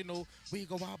name, like, you know, we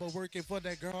go out working for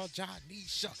that girl,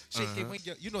 Janisha, shake it when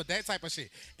you know, that type of shit.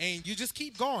 And you just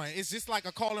keep going. It's just like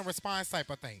a call and response type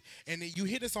of thing. And you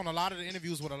hear this on a lot of the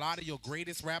interviews with a lot of your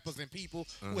greatest rappers and people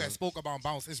who have spoke about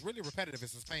bounce. It's really repetitive.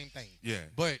 It's the same thing. Yeah.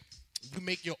 But you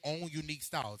make your own unique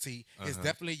style. See, it's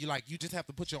definitely you just have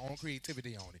to put your own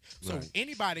creativity on it. So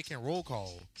anybody can roll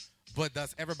call, but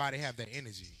does everybody have that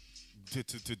energy? To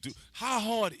do, how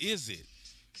hard is it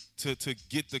to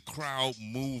get the crowd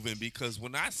moving? Because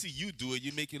when I see you do it,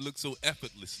 you make it look so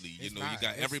effortlessly. You know, you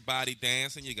got everybody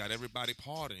dancing, you got everybody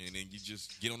partying, and you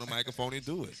just get on the microphone and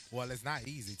do it. Well, it's not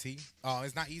easy, T.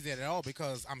 It's not easy at all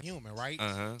because I'm human, right?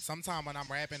 Sometimes when I'm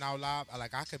rapping out loud,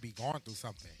 I could be going through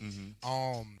something.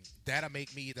 That'll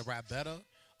make me either rap better,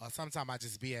 or sometimes I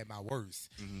just be at my worst.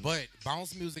 But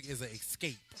bounce music is an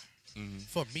escape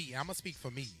for me. I'm gonna speak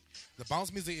for me. The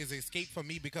bounce music is an escape for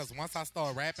me because once I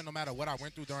start rapping, no matter what I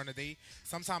went through during the day,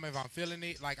 sometimes if I'm feeling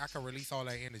it, like I can release all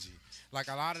that energy. Like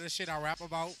a lot of the shit I rap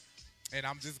about, and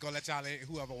I'm just gonna let y'all,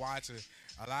 whoever watching,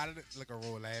 a lot of look at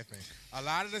Ro laughing. A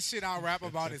lot of the shit I rap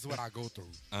about is what I go through.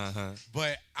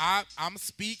 But I'm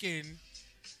speaking,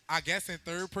 I guess, in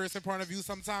third person point of view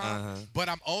sometimes. But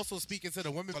I'm also speaking to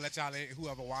the women. I'll let y'all,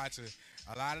 whoever watching.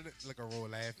 A lot of look at Ro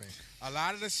laughing. A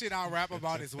lot of the shit I rap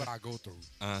about is what I go through.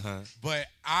 But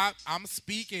I'm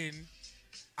speaking,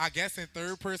 I guess, in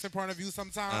third person point of view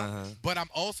sometimes. But I'm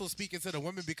also speaking to the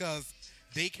women because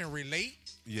they can relate.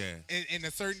 Yeah. In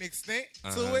a certain extent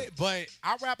to it. But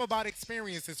I rap about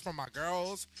experiences from my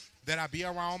girls that I be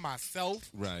around myself.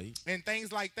 Right. And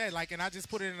things like that. Like, and I just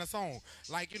put it in a song.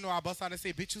 Like, you know, I bust out and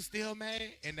say, bitch, you still mad?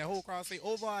 And the whole crowd say,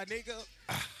 over a nigga.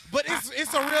 But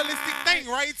it's a realistic thing,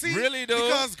 right, T? Really, though?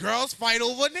 Because girls fight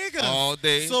over niggas. All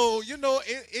day. So, you know,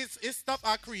 it's stuff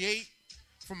I create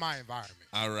from my environment.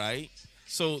 All right.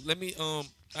 So let me,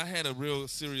 I had a real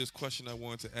serious question I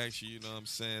wanted to ask you, you know what I'm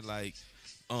saying? Like,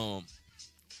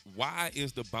 why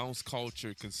is the bounce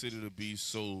culture considered to be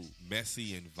so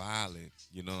messy and violent?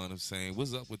 You know what I'm saying?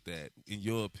 What's up with that, in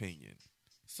your opinion?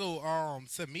 So,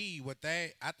 to me, with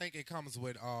that, I think it comes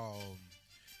with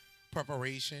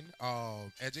preparation,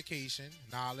 education,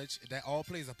 knowledge. That all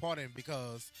plays a part in it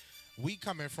because we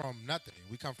coming from nothing.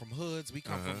 We come from hoods. We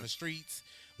come from the streets.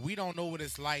 We don't know what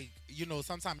it's like. You know,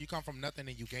 sometimes you come from nothing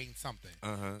and you gain something.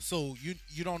 So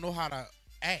you don't know how to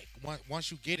act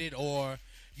once you get it, or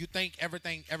you think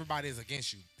everybody is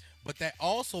against you. But that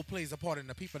also plays a part in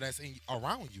the people that's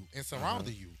around you and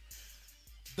surrounding you.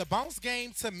 The bounce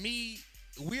game, to me,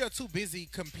 we are too busy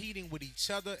competing with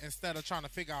each other instead of trying to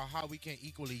figure out how we can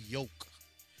equally yoke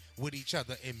with each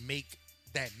other and make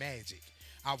that magic.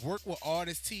 I've worked with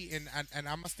artists, T, and I'm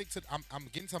gonna stick to. I'm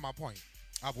getting to my point.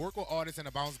 I've worked with artists in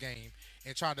the bounce game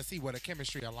and tried to see where the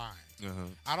chemistry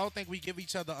aligns. I don't think we give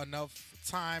each other enough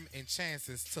time and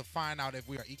chances to find out if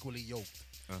we are equally yoked.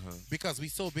 Because we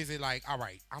so busy, like, all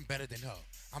right, I'm better than her.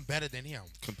 I'm better than him.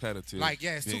 Competitive. Like,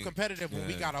 yeah, it's too competitive when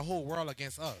we got a whole world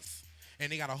against us.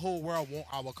 and they got a whole world want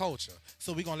our culture.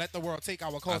 So we're gonna let the world take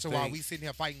our culture while we sitting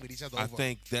here fighting with each other. I over.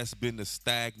 think that's been the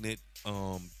stagnant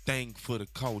thing for the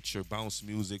culture, bounce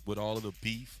music, with all of the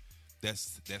beef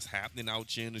that's happening out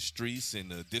here in the streets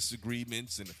and the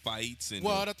disagreements and the fights. And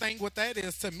Well, the thing with that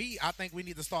is, to me, I think we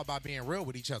need to start by being real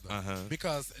with each other.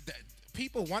 Because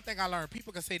people, one thing I learned,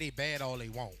 people can say they bad all they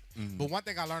want. But one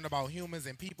thing I learned about humans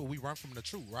and people, we run from the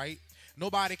truth, right?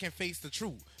 Nobody can face the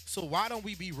truth. So why don't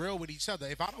we be real with each other?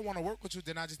 If I don't want to work with you,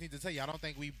 then I just need to tell you, I don't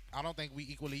think we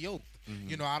equally yoked.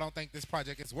 You know, I don't think this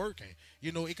project is working.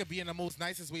 You know, it could be in the most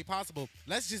nicest way possible.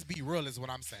 Let's just be real is what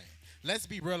I'm saying. Let's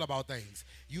be real about things.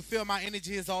 You feel my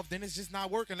energy is off, then it's just not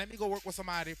working. Let me go work with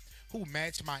somebody who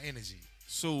match my energy.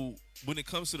 So when it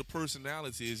comes to the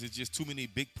personality, is it just too many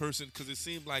big person? Because it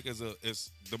seems like as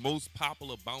the most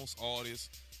popular bounce artists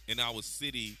in our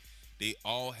city, they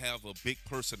all have a big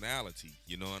personality.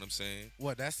 You know what I'm saying?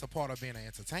 Well, that's the part of being an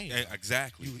entertainer.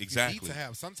 Exactly. You exactly. need to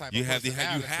have some type you of have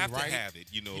personality, you have right? to have it.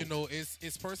 You know,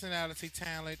 it's personality,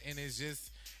 talent, and it's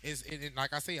just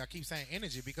like I say, I keep saying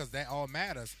energy because that all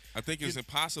matters. I think it's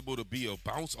impossible to be a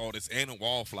bounce artist and a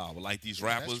wallflower like these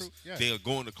rappers. true. Yeah. They'll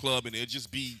go in the club and they'll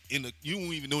just be in the. You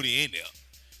won't even know they're in there.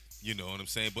 You know what I'm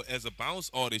saying? But as a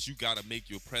bounce artist, you got to make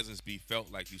your presence be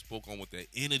felt, like you spoke on with that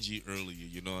energy earlier.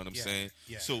 You know what I'm saying?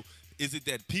 Yeah. So is it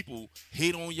that people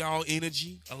hate on y'all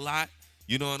energy a lot?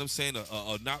 You know what I'm saying?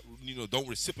 Or not, don't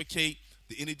reciprocate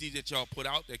the energy that y'all put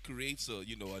out that creates a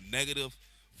negative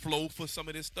flow for some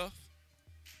of this stuff?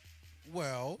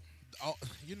 Well,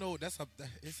 it's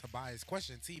a biased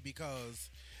question, T, because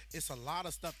it's a lot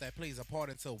of stuff that plays a part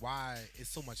into why it's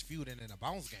so much feuding in a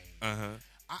bounce game.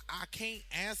 I can't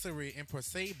answer it in per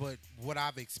se, but what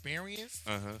I've experienced,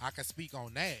 I can speak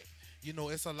on that.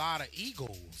 It's a lot of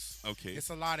egos. Okay. It's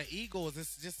a lot of egos.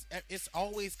 It's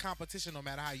always competition no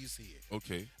matter how you see it.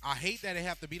 Okay. I hate that it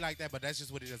have to be like that, but that's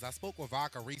just what it is. I spoke with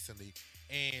Vodka recently,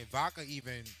 and Vodka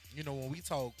even, when we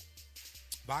talk,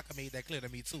 Vodka made that clear to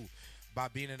me too. By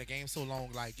being in the game so long,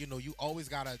 like, you always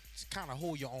got to kind of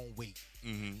hold your own weight.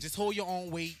 Just hold your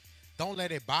own weight. Don't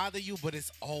let it bother you, but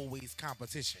it's always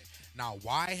competition. Now,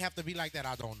 why it have to be like that,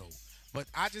 I don't know. But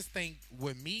I just think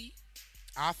with me,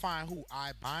 I find who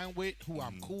I bind with, who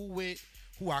I'm cool with,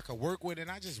 who I can work with,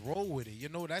 and I just roll with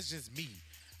it. That's just me.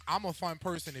 I'm a fun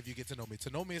person if you get to know me. To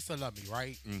know me is to love me,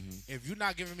 right? If you're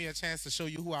not giving me a chance to show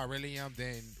you who I really am,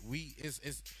 then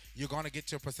you're going to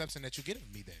get your perception that you get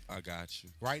of me then. I got you.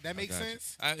 Right? That makes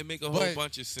sense? It make a whole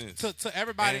bunch of sense. To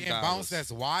everybody And in dollars. Bounce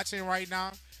that's watching right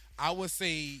now, I would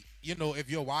say, if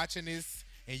you're watching this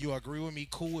and you agree with me,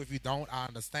 cool. If you don't, I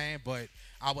understand. But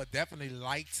I would definitely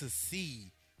like to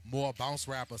see more Bounce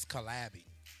rappers collabing.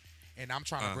 And I'm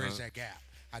trying to bridge that gap.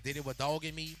 I did it with Dog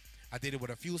and Me. I did it with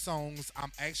a few songs.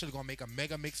 I'm actually going to make a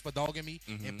mega mix for Dog and Me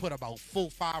and put about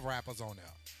 4-5 rappers on there.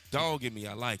 Dog and Me,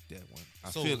 I like that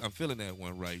one. I'm feeling that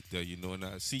one right there, and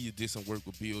I see you did some work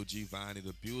with B.O.G. Viney,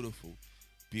 the beautiful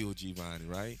B.O.G. Viney,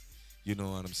 right? You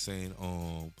know what I'm saying?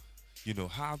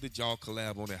 How did y'all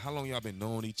collab on that? How long y'all been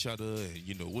knowing each other,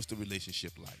 and what's the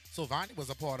relationship like? So Viney was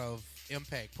a part of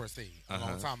Impact per se a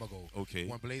long time ago. Okay.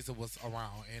 When Blazer was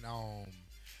around, and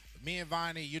me and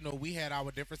Viney, we had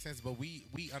our differences, but we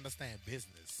understand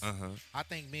business. I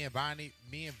think me and Viney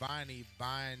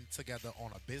bind together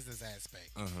on a business aspect.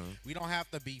 We don't have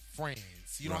to be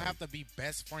friends. You don't have to be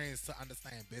best friends to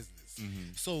understand business.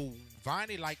 So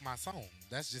Viney liked my song.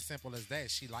 That's just simple as that.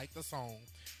 She liked the song.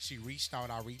 She reached out.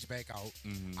 I reached back out.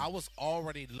 I was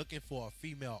already looking for a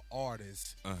female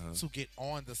artist to get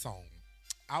on the song.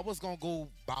 I was going to go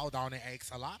bow down and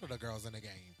ask a lot of the girls in the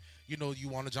game, you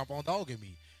want to jump on Dog and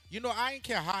Me. I didn't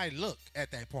care how I look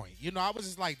at that point. I was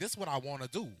just like, this is what I want to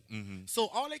do. So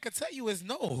all they could tell you is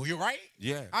no. You're right.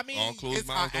 Yeah. I mean, all closed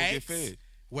mouths don't get fed.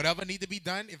 Whatever need to be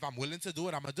done, if I'm willing to do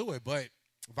it, I'm going to do it. But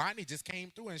Viney just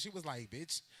came through and she was like,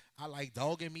 bitch, I like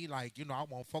Dog and Me. Like, I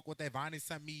won't fuck with that. Viney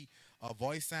sent me a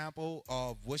voice sample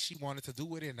of what she wanted to do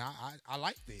with it, and I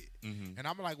liked it. And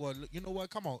I'm like, well, you know what?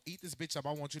 Come on, eat this bitch up.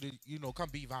 I want you to, come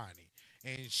be Viney.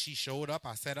 And she showed up.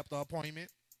 I set up the appointment.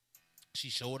 She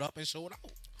showed up and showed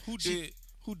out. Who did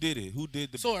it? Who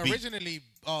did the So beat? originally,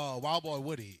 Wild Boy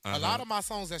Woody. A lot of my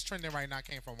songs that's trending right now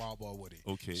came from Wild Boy Woody.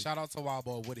 Okay. Shout out to Wild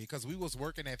Boy Woody because we was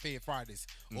working at Fed Fridays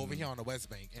over here on the West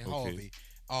Bank in Okay.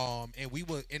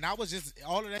 Harvey. And I was just,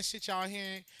 all of that shit y'all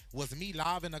hearing was me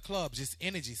live in the club, just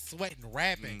energy, sweating,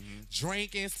 rapping,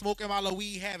 drinking, smoking my little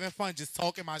weed, having fun, just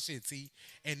talking my shit, T.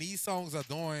 And these songs are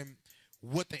doing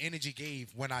what the energy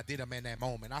gave when I did them in that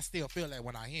moment. I still feel that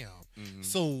when I hear them.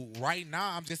 So right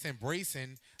now, I'm just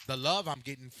embracing the love I'm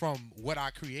getting from what I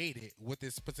created with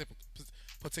this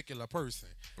particular person.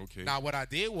 Okay. Now, what I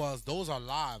did was those are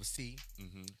live. See,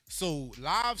 Mhm. so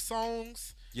live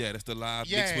songs. Yeah, that's the live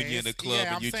mix when you're in the club yeah,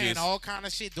 and I'm you saying just all kind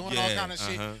of shit, doing all Yeah, kind of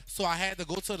shit. uh-huh. So I had to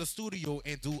go to the studio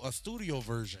and do a studio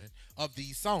version of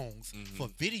these songs for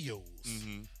videos.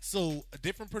 Mhm. So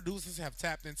different producers have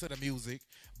tapped into the music,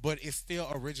 but it still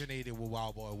originated with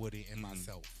Wild Boy Woody and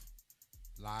myself,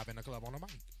 live in the club on the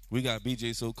mic. We got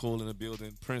BJ So Cool in the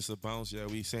building, Prince of Bounce. Yeah,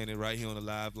 we saying it right here on the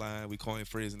live line. We coin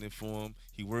phrasing it for him.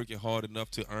 He working hard enough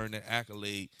to earn that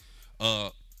accolade.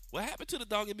 What happened to the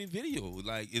Dog in Me video?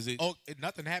 Like, is it? Oh,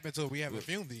 nothing happened to it. We haven't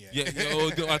filmed it yet.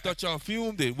 Yeah, I thought y'all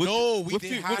filmed it. We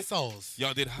did Hot Sauce.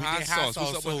 Y'all did We Hot did Sauce. Hot What's up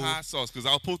Sauce, with so- Hot Sauce? Because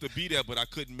I was supposed to be there, but I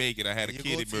couldn't make it. I had a You kid go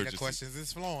see emergency. the questions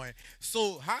is flowing.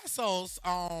 So Hot Sauce,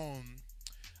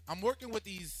 I'm working with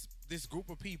this group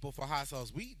of people for Hot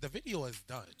Sauce. The video is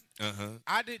done.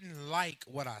 I didn't like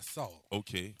what I saw.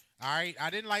 Okay. All right, I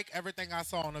didn't like everything I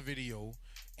saw on the video,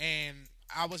 and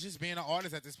I was just being an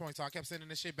artist at this point, so I kept sending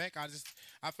the shit back.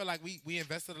 I feel like we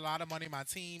invested a lot of money in my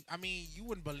team. I mean, you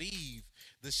wouldn't believe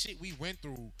the shit we went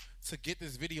through to get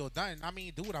this video done. I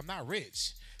mean, dude, I'm not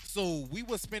rich. So we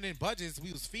was spending budgets.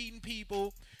 We was feeding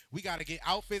people. We got to get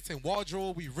outfits and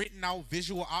wardrobe. We renting out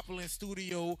visual opulent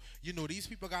studio. You know, these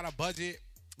people got a budget.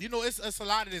 You know, it's a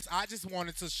lot of this. I just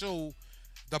wanted to show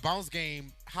the bounce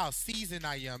game how seasoned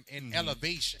I am in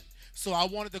elevation. So I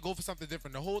wanted to go for something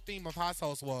different. The whole theme of Hot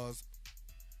Sauce was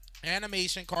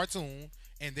animation, cartoon,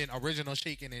 and then original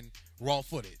shaking and raw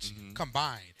footage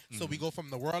combined. So we go from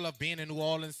the world of being in New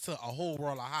Orleans to a whole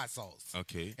world of Hot Sauce.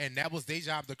 Okay. And that was their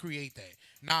job to create that.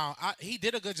 Now, he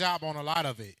did a good job on a lot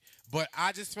of it, but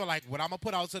I just feel like what I'm going to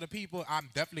put out to the people, I'm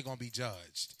definitely going to be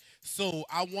judged. So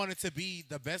I wanted to be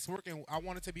the best working. I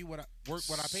wanted to be what I paid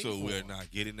for. So we're not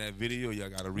getting that video. Y'all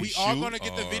got to reshoot. We are going to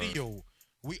get the video.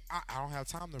 I don't have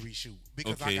time to reshoot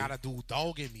because I gotta do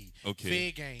Dog in Me,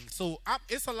 Fair Gang. So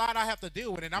it's a lot I have to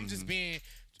deal with, and I'm just being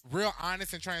real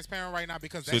honest and transparent right now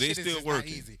because that So they shit is still just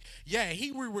working? not easy. Yeah,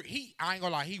 I ain't gonna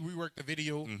lie, he reworked the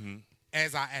video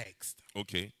as I asked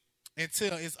Okay.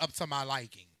 until it's up to my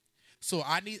liking. So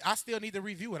I still need to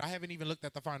review it. I haven't even looked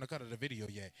at the final cut of the video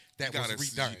yet. That was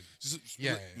Gotta redone.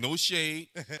 Yeah. No shade.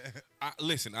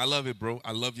 Listen, I love it, bro.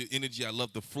 I love your energy. I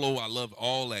love the flow. I love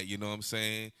all that. You know what I'm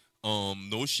saying?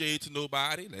 No shade to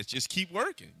nobody. Let's just keep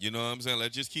working. You know what I'm saying?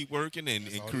 Let's just keep working and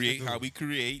all we create can do. how we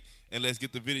create, and let's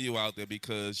get the video out there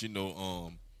because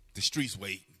the streets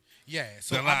waiting. Yeah,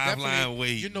 so The I'm live definitely, line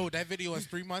waiting. You know, that video is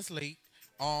 3 months late.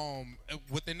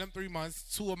 Within them 3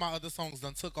 months, 2 of my other songs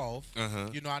done took off.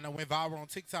 You know, I know went viral on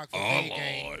TikTok for Oh Fair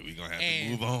Gang. Lord, we gonna have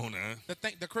And to move on,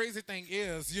 huh? The crazy thing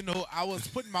is, you know, I was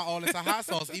putting my all into Hot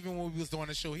Sauce even when we was doing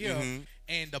the show here,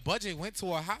 and the budget went to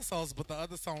a Hot Sauce, but the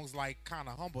other songs like kind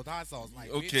of humbled Hot Sauce. Like,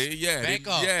 Okay, bitch, yeah, back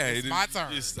up. It's my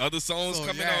turn. It's other songs So,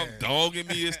 coming yeah. off. Dog in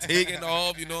Me is taking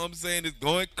off. You know what I'm saying? It's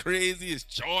going crazy. It's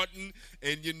charting,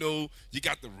 and you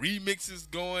got the remixes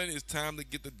going. It's time to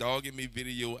get the Dog in Me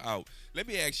video out. Let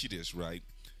me ask you this, right?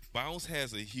 Bounce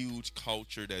has a huge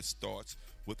culture that starts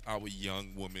with our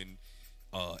young women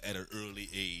at an early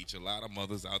age. A lot of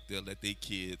mothers out there let their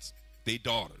kids, their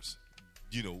daughters,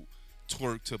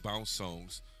 twerk to bounce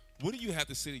songs. What do you have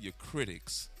to say to your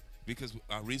critics? Because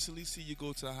I recently see you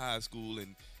go to high school,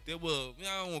 and there were,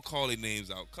 I don't want to call their names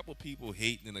out, a couple people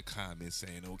hating in the comments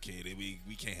saying, okay,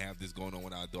 we can't have this going on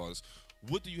with our daughters.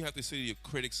 What do you have to say to your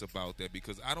critics about that?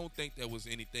 Because I don't think there was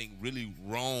anything really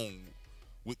wrong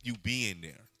with you being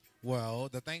there. Well,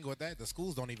 the thing with that, the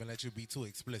schools don't even let you be too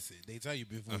explicit. They tell you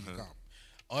before you come.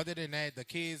 Other than that, the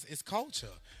kids, it's culture.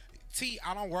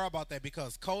 I don't worry about that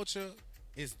because culture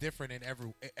is different in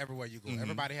everywhere you go.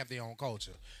 Everybody have their own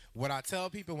culture. What I tell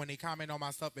people when they comment on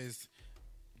my stuff is,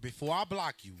 before I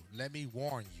block you, let me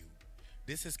warn you.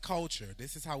 This is culture.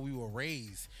 This is how we were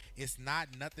raised. It's not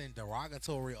nothing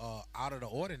derogatory or out of the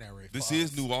ordinary. This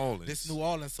is New Orleans. This New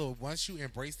Orleans. So once you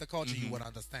embrace the culture, you would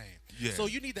understand. Yeah. So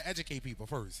you need to educate people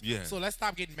first. Yeah. So let's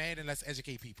stop getting mad and let's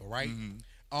educate people, right?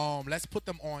 Let's put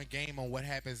them on game on what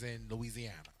happens in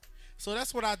Louisiana. So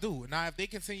that's what I do. Now, if they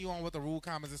continue on with the rude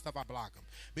comments and stuff, I block them.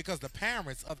 Because the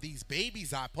parents of these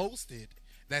babies I posted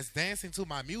that's dancing to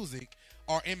my music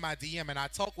are in my DM, and I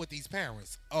talk with these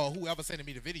parents or whoever sending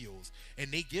me the videos,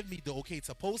 and they give me the okay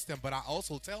to post them, but I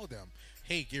also tell them,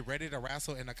 hey, get ready to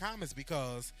wrestle in the comments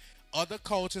because other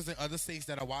cultures and other states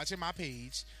that are watching my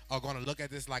page are going to look at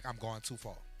this like I'm going too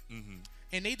far.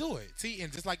 And they do it. See,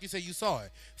 and just like you said, you saw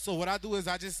it. So what I do is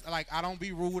I just, I don't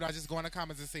be rude. I just go in the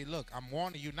comments and say, look, I'm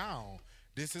warning you now.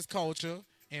 This is culture.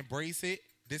 Embrace it.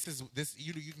 This.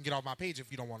 You can get off my page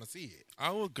if you don't want to see it.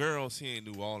 Our girls here in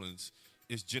New Orleans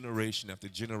is generation after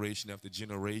generation after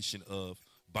generation of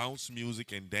bounce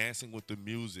music and dancing with the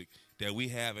music that we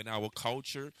have in our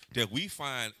culture that we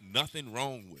find nothing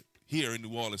wrong with here in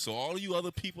New Orleans. So all you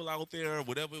other people out there,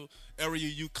 whatever area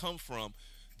you come from,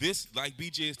 this, like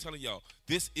BJ is telling y'all,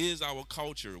 this is our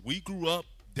culture. We grew up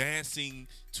dancing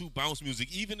to bounce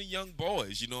music, even the young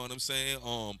boys, you know what I'm saying?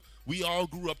 We all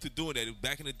grew up to doing that.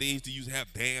 Back in the days, they used to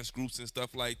have dance groups and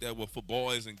stuff like that for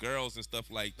boys and girls and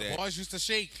stuff like that. The boys used to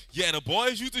shake. Yeah, the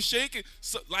boys used to shake it.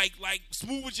 So, like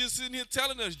Smooth was just sitting here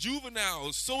telling us,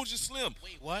 Juvenile, Soldier Slim.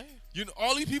 Wait, what? You know,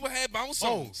 all these people had bounce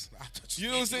songs. You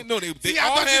know what I'm saying? No, they See,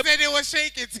 all I thought had. you said they were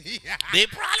shaking. They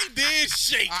probably did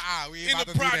shake we ain't in about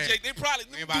the to do that. project. They probably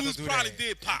We ain't about to dudes do probably that.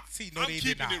 did pop. See, no, I'm they did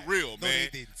keeping not. it real, No, man.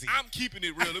 they didn't, see. I'm keeping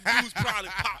it real. The dudes probably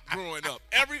popped growing up.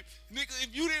 Every nigga,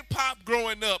 if you didn't pop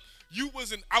growing up, you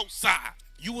wasn't outside.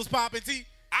 You was popping T.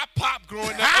 I popped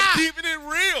growing up. I'm keeping it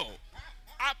real.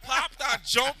 I popped. I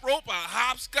jump rope. I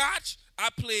hopscotch. I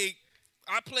played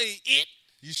it.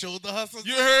 You showed the hustle.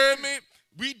 You heard me?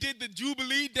 We did the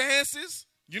Jubilee dances.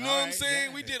 You know All what I'm right, saying?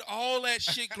 yeah. We did all that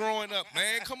shit growing up,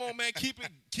 man. Come on, man. Keep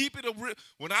it a real.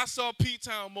 When I saw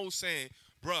P-Town Mo saying,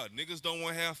 bruh, niggas don't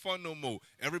want to have fun no more.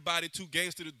 Everybody too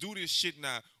gangster to do this shit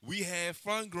now. We had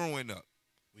fun growing up.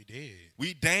 We did.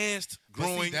 We danced But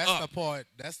see, growing that's up.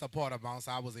 That's the part of bounce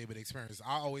I was able to experience.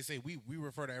 I always say we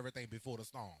refer to everything before the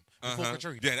storm, before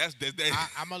Katrina. Yeah, that's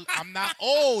I'm not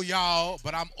old, y'all,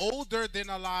 but I'm older than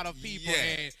a lot of people, Yeah.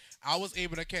 and I was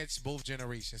able to catch both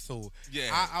generations. So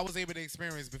Yeah. I was able to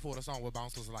experience before the song what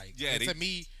bounce was like. Yeah, and they, to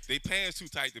me, they pants too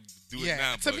tight to do yeah, it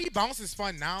now. to but me, bounce is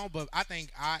fun now, but I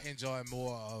think I enjoy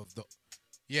more of the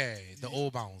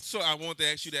old bounce. So I want to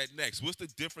ask you that next. What's the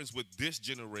difference with this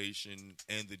generation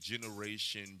and the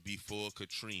generation before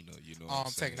Katrina? You know, what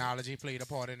I'm saying? Technology played a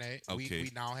part in that. Okay.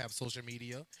 We now have social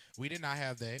media. We did not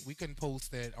have that. We couldn't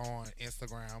post that on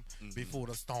Instagram before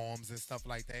the storms and stuff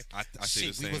like that. I say the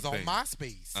we same was thing. on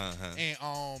MySpace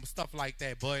and stuff like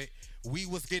that. But we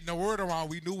was getting the word around.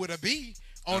 We knew where to be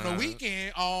on the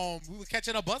weekend. We were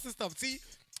catching a bus and stuff. See,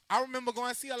 I remember going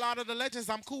to see a lot of the legends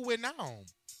I'm cool with now.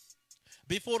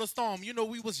 Before the storm, you know,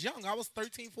 we was young. I was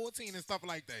 13, 14 and stuff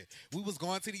like that. We was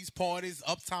going to these parties,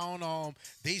 Uptown,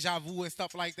 Deja Vu and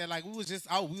stuff like that. Like, we was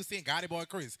just out. We was seeing Gotti Boy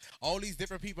Chris. All these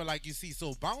different people like you see.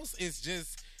 So, bounce is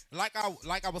just, like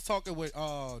I was talking with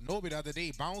Nobi the other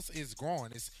day, bounce is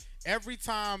growing. It's every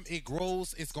time it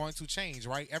grows, it's going to change,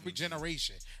 right? Every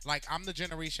generation. Like, I'm the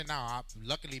generation now. I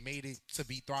luckily made it to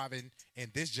be thriving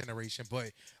in this generation,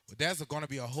 but there's going to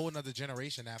be a whole nother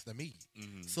generation after me.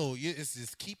 So it's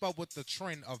just keep up with the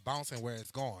trend of bouncing where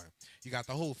it's going. You got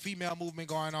the whole female movement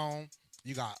going on.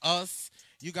 You got us.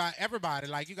 You got everybody.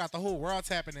 Like, you got the whole world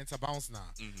tapping into bounce now.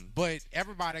 But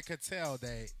everybody could tell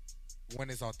that when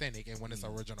it's authentic and when it's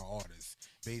original artists,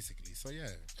 basically. So, yeah.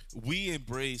 We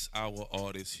embrace our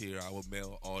artists here, our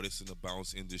male artists in the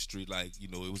bounce industry. Like, you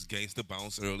know, it was Gangsta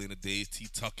Bounce early in the days,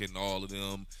 T-Tuck and all of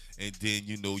them. And then,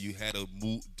 you know, you had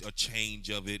a change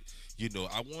of it. You know,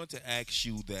 I want to ask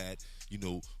you that, you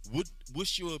know,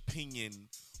 what's your opinion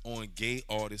on gay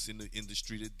artists in the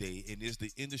industry today? And is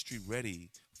the industry ready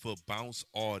for bounce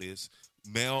artists,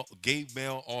 gay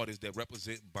male artists that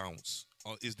represent bounce?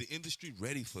 Is the industry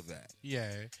ready for that? Yeah,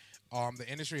 the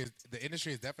industry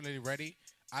is definitely ready.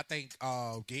 I think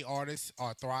gay artists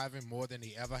are thriving more than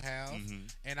they ever have,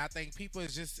 and I think people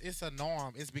it's a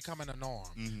norm. It's becoming a norm,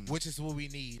 which is what we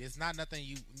need. It's not nothing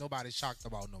nobody's shocked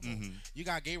about no more. You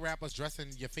got gay rappers dressing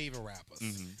your favorite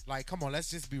rappers. Like, come on,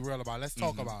 let's just be real about it. Let's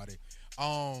talk about it.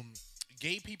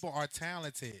 Gay people are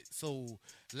talented, so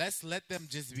let's let them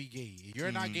just be gay. If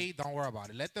you're not gay, don't worry about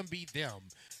it. Let them be them.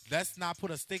 Let's not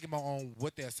put a stigma on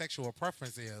what their sexual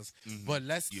preference is, but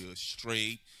You're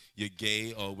straight, you're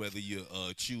gay, or whether you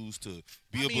choose to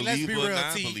be I a mean, let's be believer or real,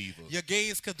 non-believer. Your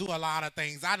gays could do a lot of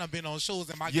things. I done been on shows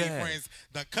and my gay friends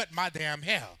done cut my damn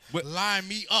hair, line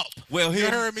me up. Well, you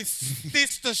here- heard me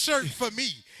stitch the shirt for me.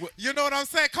 You know what I'm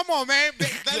saying? Come on, man.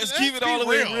 Let's keep it all the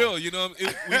way real. You know,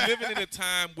 we're living in a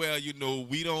time where, you know,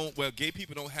 gay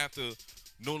people don't have to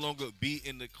no longer be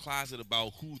in the closet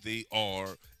about who they are.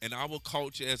 And our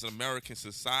culture as an American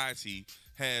society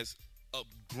has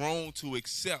grown to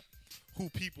accept who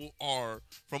people are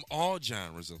from all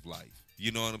genres of life.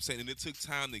 You know what I'm saying? And it took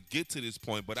time to get to this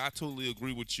point, but I totally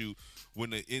agree with you.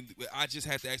 I just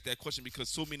had to ask that question because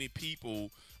so many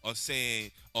people are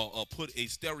saying put a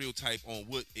stereotype on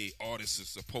what a artist is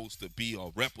supposed to be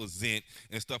or represent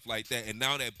and stuff like that. And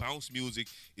now that bounce music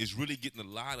is really getting a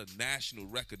lot of national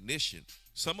recognition.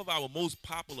 Some of our most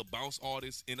popular bounce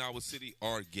artists in our city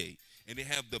are gay, and they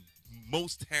have the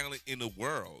most talent in the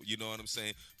world. You know what I'm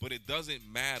saying? But it doesn't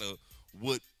matter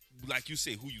what, like you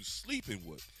say, who you sleeping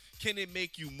with. Can it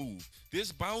make you move?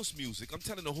 This bounce music, I'm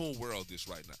telling the whole world this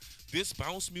right now. This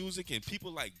bounce music and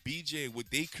people like BJ and what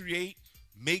they create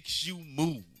makes you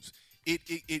move.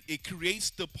 It creates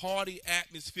the party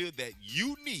atmosphere that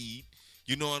you need,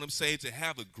 you know what I'm saying, to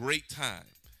have a great time.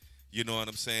 You know what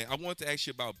I'm saying? I want to ask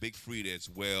you about Big Frida as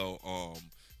well.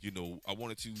 I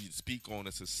wanted to speak on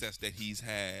the success that he's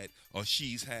had or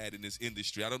she's had in this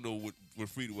industry. I don't know what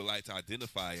Frida would like to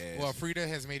identify as. Well, Frida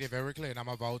has made it very clear, and I'm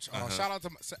about shout out to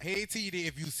hey TD.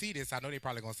 If you see this, I know they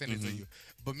probably gonna send it to you.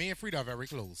 But me and Frida are very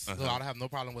close, so I don't have no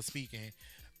problem with speaking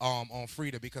on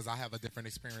Frida because I have a different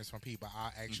experience from people.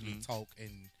 I actually talk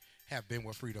and have been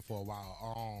with Frida for a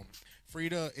while.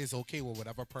 Frida is okay with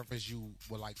whatever preference you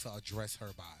would like to address her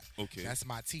by. Okay. That's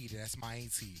my T. That's my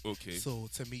auntie. Okay. So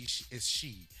to me, it's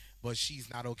she. But she's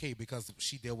not okay because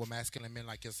she deal with masculine men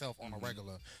like yourself on a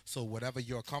regular. So whatever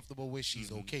you're comfortable with,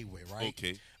 she's okay with, right?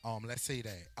 Okay. Let's say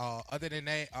that. Other than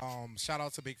that, shout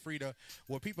out to Big Frida.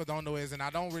 What people don't know is, and I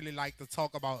don't really like to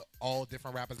talk about all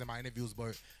different rappers in my interviews,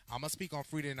 but I'm going to speak on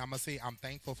Frida and I'm going to say I'm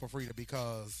thankful for Frida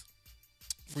because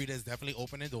Frida is definitely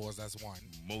opening doors. That's one.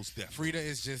 Most definitely. Frida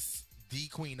is just the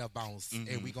queen of bounce,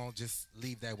 and we gonna just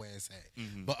leave that where it's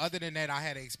at. But other than that, I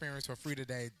had an experience with Frida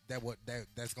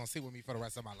that's gonna sit with me for the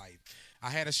rest of my life. I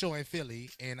had a show in Philly,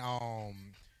 and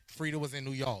Frida was in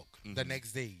New York the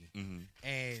next day,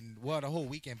 and the whole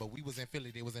weekend. But we was in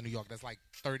Philly, they was in New York. That's like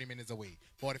 30 minutes away,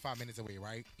 45 minutes away,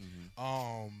 right?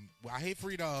 I hit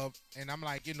Frida up, and I'm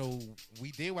like,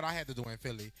 we did what I had to do in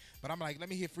Philly, but I'm like, let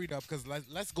me hit Frida up because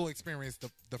let's go experience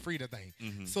the Frida thing.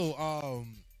 So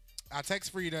I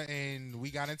text Frida and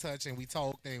we got in touch and we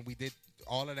talked and we did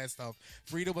all of that stuff.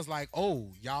 Frida was like, oh,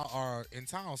 y'all are in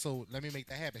town, so let me make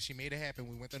that happen. She made it happen.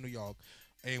 We went to New York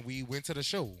and we went to the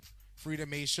show. Frida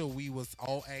made sure we was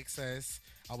all access.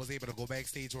 I was able to go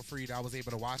backstage with Frida. I was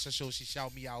able to watch the show. She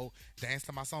shout me out, dance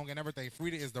to my song and everything.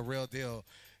 Frida is the real deal.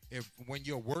 When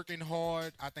you're working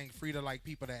hard, I think Frida like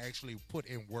people that actually put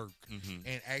in work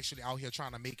and actually out here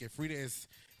trying to make it.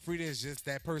 Frida is just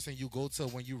that person you go to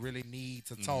when you really need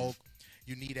to talk,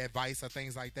 you need advice or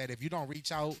things like that. If you don't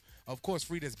reach out, of course,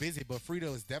 Frida's busy, but Frida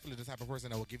is definitely the type of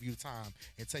person that will give you time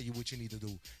and tell you what you need to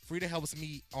do. Frida helps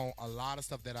me on a lot of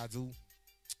stuff that I do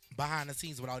behind the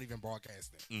scenes without even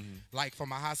broadcasting. Like for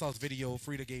my hot sauce video,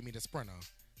 Frida gave me the Sprinter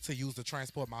to use to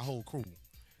transport my whole crew.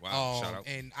 Wow, shout out.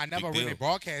 And I never Big really deal.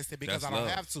 broadcast it because That's I don't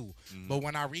love. have to. But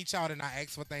when I reach out and I ask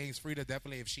for things, Frida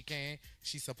definitely, if she can,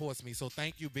 she supports me. So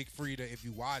thank you, Big Frida, if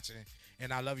you watching.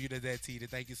 And I love you to that, T.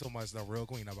 Thank you so much, the real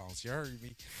queen of bounce. You heard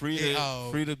me.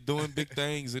 Frida doing big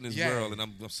things in this Yeah. world, and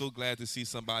I'm so glad to see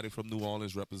somebody from New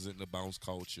Orleans representing the bounce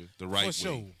culture the right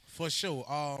way. For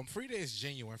sure. Frida is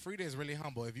genuine. Frida is really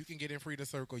humble. If you can get in Frida's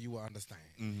circle, you will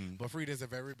understand. But Frida is a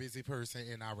very busy person,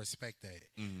 and I respect that.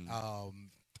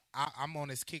 I'm on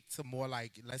this kick to more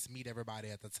like, let's meet everybody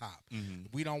at the top.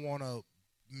 We don't want to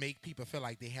make people feel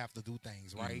like they have to do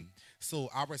things, right? So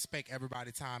I respect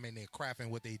everybody's time and their craft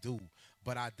and what they do.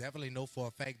 But I definitely know for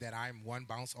a fact that I'm one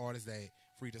bounce artist that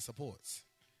Frida supports.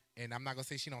 And I'm not going to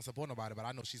say she don't support nobody, but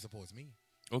I know she supports me.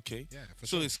 Okay. Yeah, for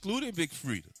So sure. excluding Big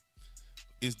Frida,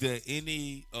 is there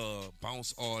any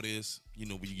bounce artists,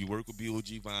 when you work with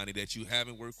B.O.G. Vonnie, that you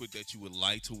haven't worked with that you would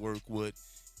like to work with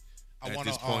at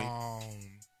this point?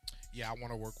 I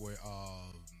want to work with,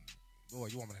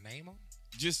 you want me to name them?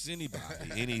 Just anybody,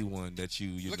 anyone that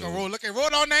you Look know. at Roll,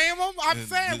 don't name them. I'm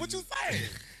saying, what you saying?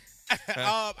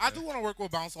 I do want to work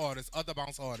with bounce artists, other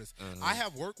bounce artists. I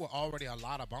have worked with already a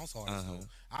lot of bounce artists. Though.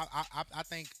 I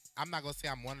think I'm not gonna say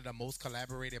I'm one of the most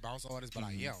collaborated bounce artists, but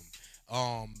I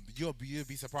am. You'll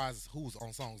be surprised who's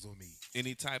on songs with me.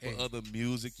 Any type of other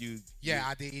music you? Yeah,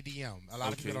 I did EDM. A lot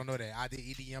of Okay. people don't know that I did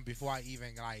EDM before I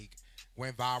even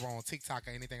went viral on TikTok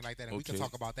or anything like that, and we can Okay.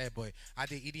 talk about that. But I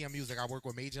did EDM music. I work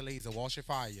with Major Lazer, Wash Your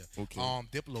Fire, Okay.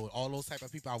 Diplo, all those type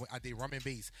of people. I did rum and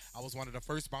bass. I was one of the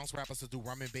first bounce rappers to do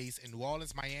rum and bass in New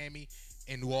Orleans, Miami,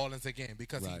 and New Orleans again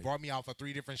because he Right. brought me out for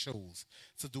 3 different shows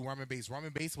to do rum and bass. Rum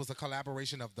and bass was a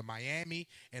collaboration of the Miami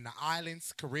and the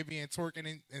islands, Caribbean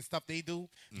twerking and stuff they do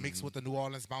mixed with the New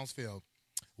Orleans bounce field.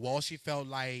 Walshy felt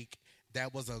like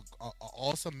that was a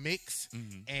awesome mix,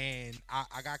 and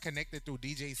I got connected through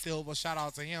DJ Silva. Shout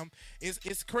out to him.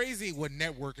 It's crazy what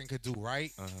networking could do,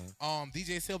 right?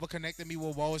 DJ Silva connected me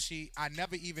with Walshy. I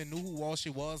never even knew who Walshy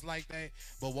was like that,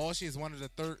 but Walshy is one of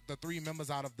the 3 members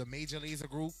out of the Major Lazer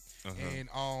group, and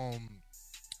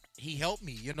he helped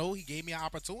me. He gave me an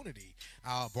opportunity.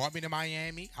 Brought me to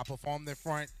Miami. I performed in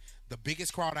front the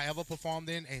biggest crowd I ever performed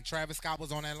in, and Travis Scott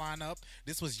was on that lineup.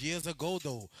 This was years ago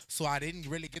though, so I didn't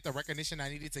really get the recognition I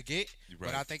needed to get.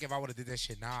 But I think if I would have did that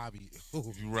shit now, I'd be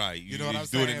right. You know what I'm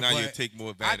doing saying? it now, But you take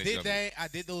more advantage. I did of that. It. I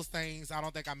did those things. I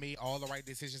don't think I made all the right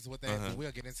decisions with that. But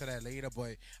we'll get into that later.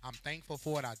 But I'm thankful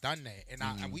for it. I done that,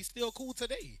 and we still cool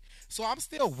today. So I'm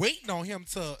still waiting on him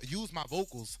to use my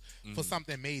vocals for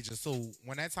something major. So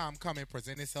when that time come and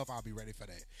present itself, I'll be ready for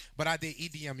that. But I did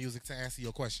EDM music to answer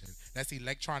your question. That's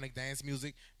electronic dance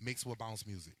music mixed with bounce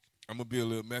music. I'm gonna be a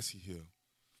little messy here,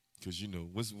 cause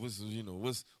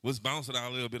what's bouncing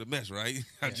out a little bit of mess, right?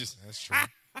 Yeah, that's true.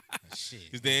 Shit.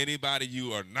 Is there anybody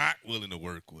you are not willing to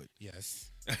work with? Yes,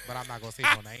 but I'm not gonna say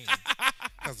no name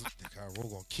because we're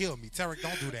gonna kill me. Tarek,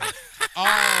 don't do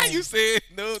that. You said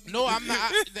no. No, I'm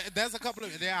not. There's a couple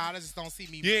of there. I just don't see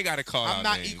me. You ain't gotta call I'm out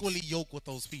not names. equally yoked with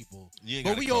those people. You ain't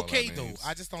But gotta we call okay out though. names.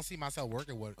 I just don't see myself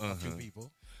working with a few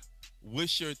people.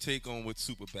 What's your take on what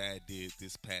Superbad did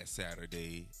this past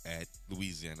Saturday at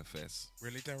Louisiana Fest?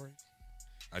 Really, Tarek?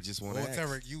 I just want to ask.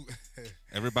 Tarek, you.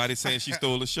 Everybody's saying she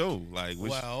stole the show. Like,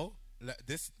 well,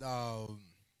 this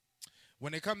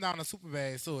when it come down to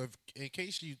Superbad, so if in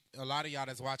case a lot of y'all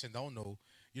that's watching don't know,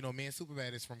 me and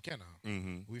Superbad is from Kenner.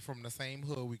 We from the same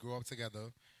hood. We grew up together.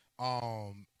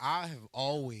 I have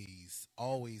always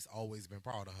been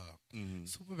proud of her.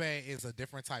 Superbad is a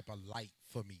different type of light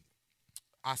for me.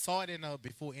 I saw it in her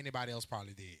before anybody else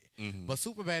probably did. But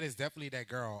Superbad is definitely that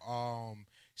girl.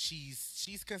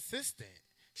 She's consistent.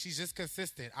 She's just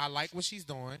consistent. I like what she's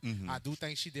doing. I do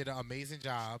think she did an amazing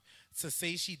job. To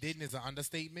say she didn't is an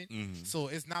understatement. So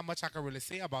it's not much I can really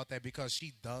say about that because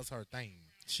she does her thing.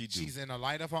 She's in a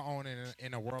light of her own and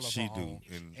in a world of her own.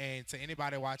 And to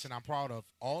anybody watching, I'm proud of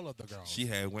all of the girls. She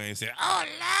had Wayne say, "Oh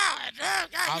Lord,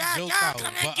 I'm joked out.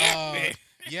 come But and get me."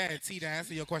 yeah, T, to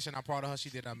answer your question, I'm proud of her. She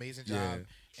did an amazing job.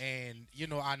 And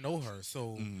I know her,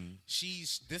 so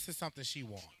this is something she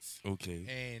wants. Okay.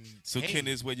 And so Ken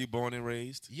is where you born and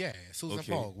raised? Yeah, Susan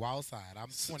Polk, Wild Side. I'm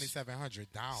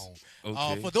 2700 down.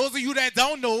 Okay. For those of you that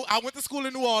don't know, I went to school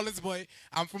in New Orleans, but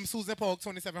I'm from Susan Polk,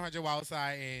 2700 Wild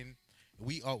Side, and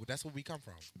that's where we come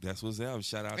from. That's what's up.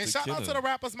 Shout out and to shout Kenner. out to the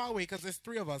rappers my way, because there's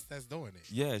 3 of us that's doing it.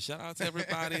 Yeah, shout out to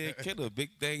everybody at Kenner.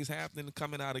 Big things happening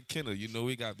coming out of Kenner.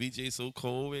 We got VJ So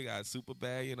Cold, we got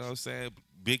Superbad, you know what I'm saying?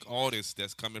 Big artists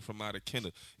that's coming from out of Kenner.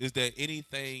 Is there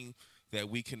anything that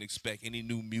we can expect, any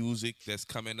new music that's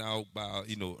coming out by,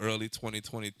 early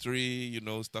 2023,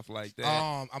 stuff like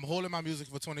that? I'm holding my music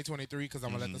for 2023 because I'm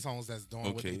going to let the songs that's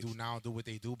doing what they do now do what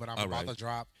they do, but I'm about to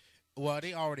drop. Well,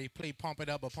 they already played Pump It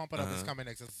Up, but Pump It Up is coming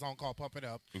next. It's a song called Pump It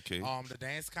Up. Okay. The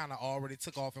dance kind of already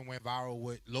took off and went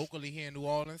viral locally here in New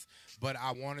Orleans, but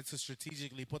I wanted to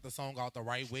strategically put the song out the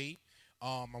right way.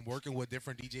 I'm working with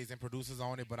different DJs and producers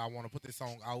on it, but I want to put this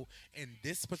song out. And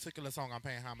this particular song, I'm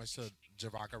paying homage to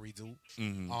Javaka Redo.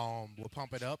 We'll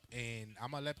Pump It Up, and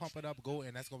I'm going to let Pump It Up go,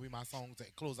 and that's going to be my song to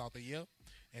close out the year.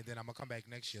 And then I'm going to come back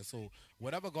next year. So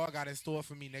whatever God got in store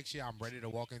for me next year, I'm ready to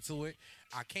walk into it.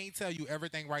 I can't tell you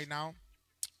everything right now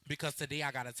because today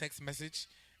I got a text message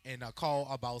and a call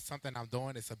about something I'm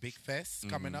doing. It's a big fest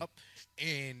coming up,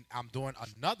 and I'm doing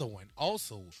another one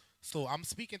also. So I'm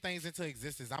speaking things into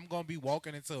existence. I'm going to be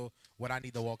walking into what I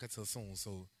need to walk into soon.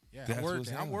 So, yeah,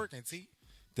 I'm working, T.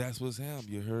 That's what's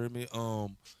happening. You heard me? I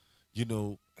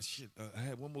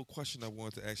had one more question I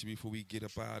wanted to ask you before we get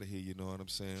up out of here. You know what I'm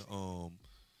saying?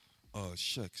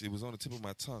 Shucks, it was on the tip of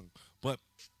my tongue. But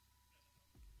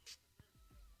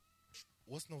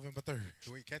what's November 3rd?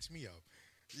 Wait, catch me up.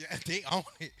 Yeah, they own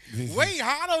it. Wait,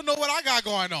 I don't know what I got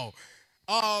going on.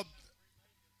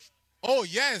 Oh,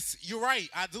 yes, you're right.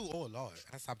 I do. Oh, Lord,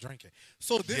 I stopped drinking.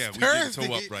 So this Thursday. Yeah,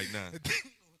 we getting toe up right now.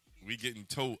 We getting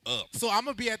toe up. So I'm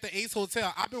going to be at the Ace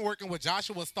Hotel. I've been working with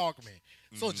Joshua Starkman.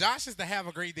 So Josh is the Have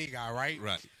a Great Day guy, right?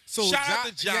 Right. So shout out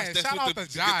to Josh. Yeah, That's shout out with to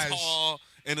the Josh. guitar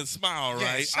and a smile,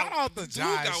 right? Shout out to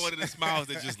Josh. Dude got one of the smiles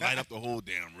that just light up the whole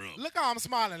damn room. Look how I'm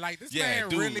smiling. Like, this man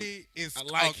dude, really is I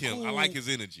like him. Cool I like his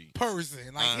energy.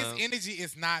 Person. Like, his energy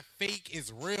is not fake.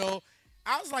 It's real.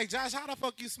 I was like, Josh, how the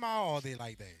fuck you smile all day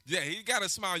like that? Yeah, he got a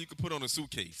smile you can put on a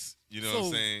suitcase. You know what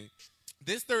I'm saying?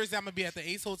 This Thursday, I'm going to be at the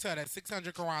Ace Hotel at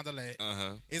 600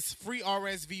 Carondelet. It's free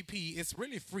RSVP. It's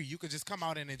really free. You could just come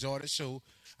out and enjoy the show.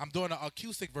 I'm doing an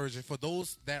acoustic version for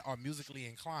those that are musically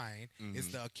inclined. It's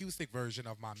the acoustic version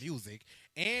of my music.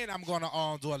 And I'm going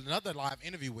to do another live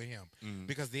interview with him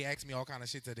because they asked me all kind of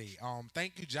shit today.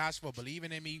 Thank you, Josh, for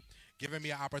believing in me, giving me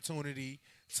an opportunity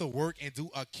to work and do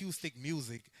acoustic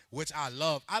music, which I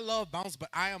love. I love bounce, but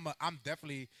I'm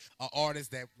definitely an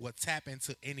artist that would tap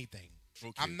into anything.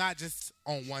 I'm not just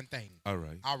on one thing. All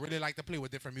right. I really like to play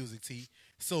with different music, T.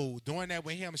 So doing that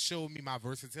with him showed me my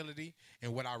versatility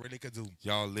and what I really could do.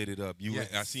 Y'all lit it up. You, Yes.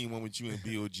 I seen one with you and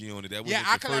BOG on it. That wasn't Yeah, your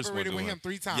I first one, collaborated with though, him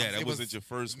 3 times. Yeah, that It wasn't was your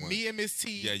first one. Me and Miss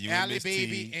T, Yeah, you and Ali Miss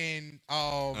Baby, T. and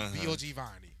BOG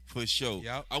Vonnie. For sure.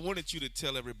 I wanted you to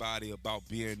tell everybody about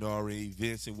BNR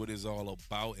events and what it's all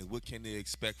about and what can they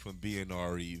expect from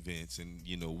BNR events and,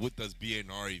 you know, what does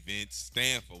BNR events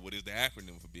stand for? What is the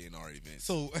acronym for BNR events?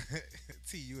 So,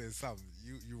 T, you is something.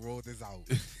 You rolled this out.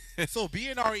 So,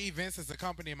 BNR Events is a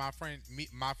company my friend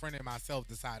and myself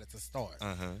decided to start.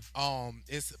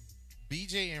 It's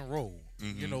BJ and Roll.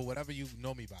 You know, whatever you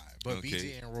know me by, but Okay.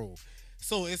 BJ and Roll.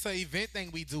 So it's an event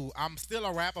thing we do. I'm still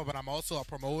a rapper, but I'm also a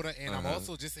promoter, and I'm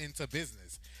also just into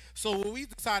business. So what we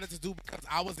decided to do, because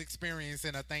I was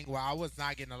experiencing a thing where I was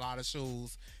not getting a lot of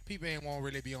shows, people ain't want to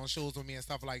really be on shows with me and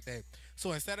stuff like that.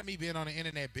 So instead of me being on the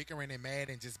internet bickering and mad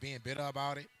and just being bitter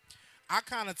about it, I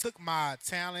kind of took my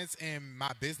talents and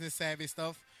my business savvy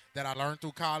stuff that I learned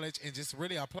through college and just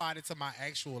really applied it to my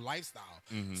actual lifestyle.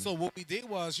 So what we did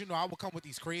was, you know, I would come with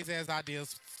these crazy ass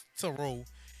ideas to Roll,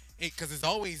 because it's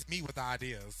always me with the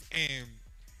ideas, and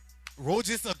Roll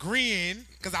just agreeing,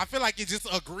 because I feel like you just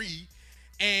agree,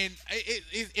 and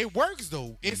it works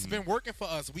though. It's been working for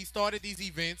us. We started these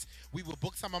events. We would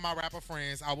book some of my rapper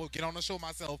friends. I would get on the show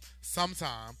myself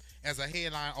sometime as a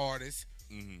headline artist.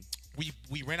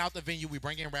 We rent out the venue. We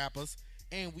bring in rappers,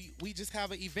 and we just have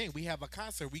an event. We have a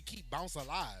concert. We keep Bounce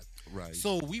alive. Right.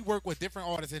 So we work with different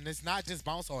artists, and it's not just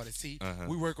Bounce artists. See,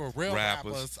 we work with real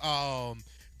rappers,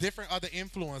 different other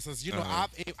influencers. You know,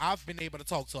 I've been able to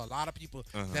talk to a lot of people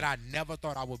that I never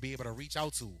thought I would be able to reach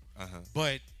out to.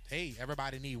 But hey,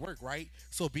 everybody need work, right?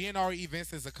 So BNR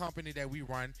Events is a company that we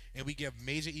run, and we give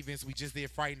major events. We just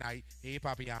did Fright Night. Hey,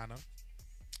 Papiana.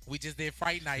 We just did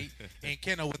Fright Night in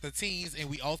Kenna with the teens, and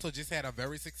we also just had a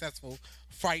very successful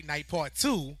Fright Night Part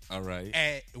 2. All right.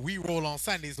 At We Roll on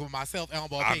Sundays with myself,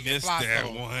 Elmo I Pink, and missed Fly that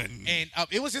Stone. one. And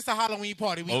it was just a Halloween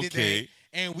party. We did that,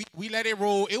 and we let it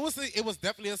roll. It was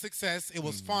definitely a success. It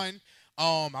was fun.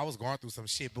 I was going through some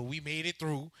shit, but we made it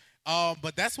through.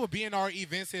 But that's what BNR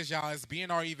Events is, y'all. It's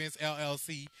BNR Events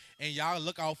LLC, and y'all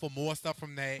look out for more stuff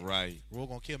from that. Right. We're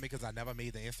gonna kill me because I never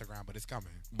made the Instagram, but it's coming.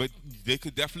 But they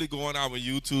could definitely go on our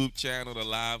YouTube channel, the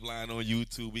Live Line on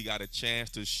YouTube. We got a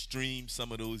chance to stream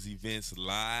some of those events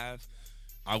live.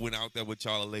 I went out there with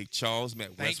y'all at Lake Charles,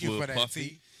 met Thank you Westwood for that, Puffy.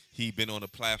 T. He been on the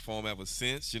platform ever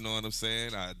since, you know what I'm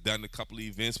saying? I done a couple of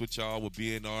events with y'all with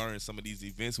BNR and some of these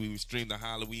events. We would stream the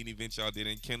Halloween event y'all did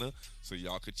in Kenna, so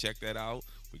y'all could check that out.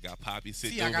 We got Poppy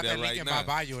sitting See, I over got there that right link in now. my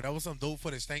bio. That was some dope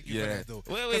footage. Thank you for Yeah. that, though.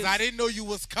 Well, Because it's- I didn't know you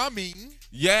was coming.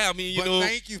 Yeah, I mean, you But know,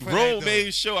 thank you for Roll that, though.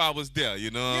 made sure I was there,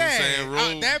 you know what Yeah, I'm saying?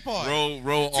 Roll, that part.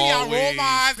 Roll See, I always. roll my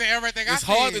eyes and everything. It's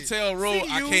I hard to said, tell Roll see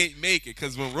I you. can't make it,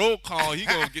 because when Roll call, he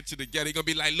gonna get you together. He gonna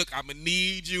be like, look, I'm gonna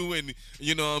need you, and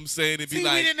you know what I'm saying? And be See,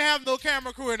 like, we didn't have no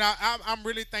camera crew, and I'm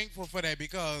really thankful for that,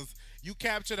 because you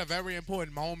captured a very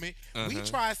important moment. We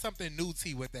tried something new,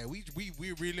 T, with that. We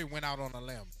really went out on a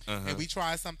limb, and we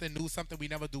tried something new, something we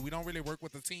never do. We don't really work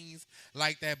with the teens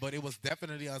like that, but it was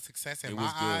definitely a success in It my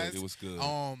was good. eyes. It was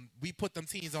good. We put them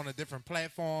teens on a different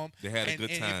platform. They had a good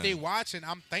and time. if they watching,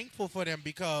 I'm thankful for them,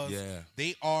 because Yeah.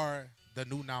 they are the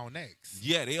new now next.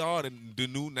 yeah, they are the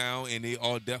new now, and they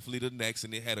are definitely the next,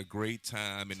 and they had a great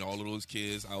time, and all of those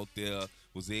kids out there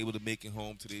was able to make it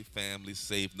home to their families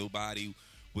safe. Nobody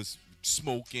was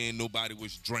smoking, nobody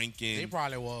was drinking. They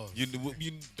probably was.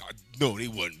 No, they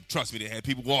wasn't. Trust me, they had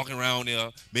people walking around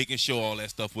there making sure all that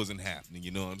stuff wasn't happening.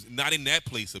 You know what I'm saying? Not in that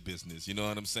place of business. You know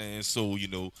what I'm saying? So, you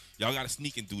know, y'all got to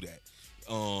sneak and do that.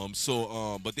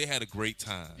 But they had a great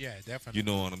time. Yeah, definitely. You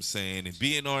know what I'm saying? And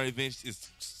BNR events is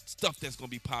stuff that's gonna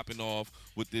be popping off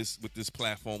with this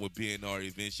platform with BNR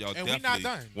events. Y'all And we not definitely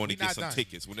done. want We to get not some done.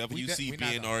 tickets. Whenever We you de- see we not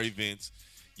BNR done. events,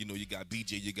 you know, you got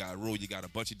BJ, you got Roll, you got a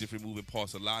bunch of different moving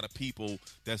parts, a lot of people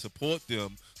that support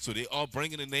them. So they are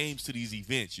bringing the names to these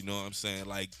events, you know what I'm saying?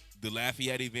 Like the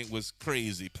Lafayette event was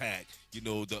crazy packed. You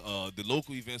know, the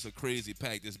local events are crazy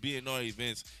packed. This BNR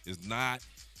events is not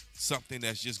something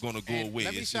that's just gonna go And away.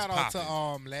 let me It's shout just out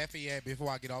popping. to Lafayette before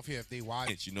I get off here if they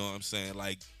watch. You know what I'm saying?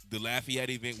 Like the Lafayette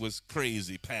event was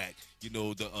crazy packed. You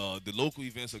know, the local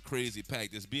events are crazy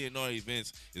packed. This BNR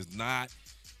events is not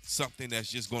something that's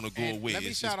just gonna go And away. let me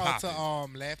It's shout just out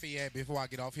popping. to Lafayette before I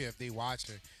get off here if they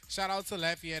watching. Shout out to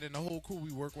Lafayette and the whole crew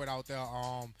we work with out there.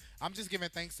 I'm just giving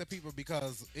thanks to people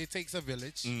because it takes a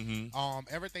village.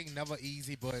 Everything never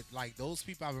easy, but like those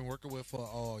people I've been working with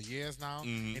for years now,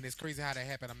 and it's crazy how that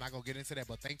happened. I'm not gonna get into that,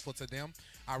 but thankful to them.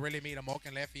 I really made a mark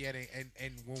in Lafayette,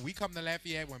 and when we come to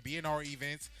Lafayette, when BNR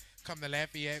events, come to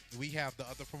Lafayette, we have the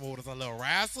other promoters a little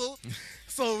wrestle.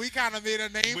 So we kind of made a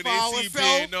name When for they ourselves.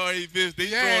 see B&R events, they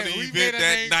Yeah, throw the we event made a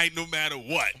that name. night no matter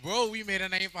what. Bro, we made a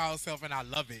name for ourselves, and I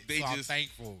love it. They so I'm just-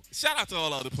 thankful. Shout out to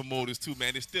all other promoters too,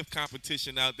 man. There's stiff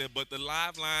competition out there, but the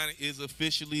Live Line is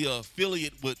officially an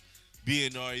affiliate with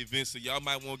B&R events, so y'all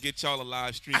might want to get y'all a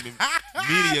live streaming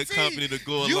media company to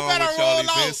go You along better with y'all roll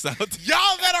out. events out there.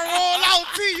 Y'all better roll out,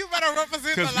 T. You better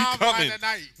represent the Because we live line coming,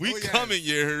 tonight. we Oh, yeah. coming,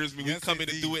 you heard me. We Yes, coming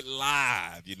to do it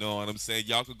live. You know what I'm saying?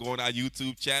 Y'all can go on our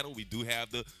YouTube channel. We do have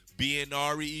the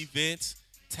B&R events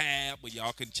tab where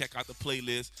y'all can check out the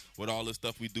playlist with all the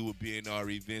stuff we do with B&R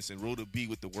events and Road to B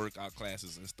with the workout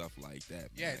classes and stuff like that.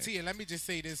 Yeah, man. T, and let me just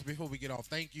say this before we get off.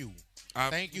 Thank you.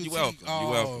 Thank you, You're T. welcome. You're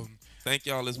welcome. Thank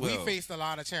y'all as well. We faced a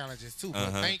lot of challenges, too, but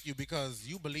Uh-huh. thank you because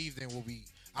you believed in what we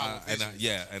our and I- vision.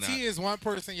 yeah, and T I- is one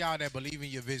person, y'all, that believe in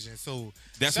your vision. So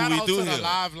That's shout what we out do to here. the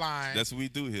live line. That's what we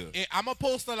do here. I'm going to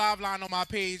post the live line on my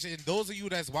page, and those of you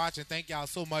that's watching, thank y'all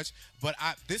so much. But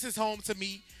this is home to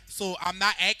me, so I'm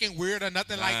not acting weird or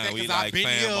nothing like that we because I've like been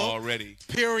fam here. already.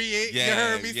 Period. Yeah, you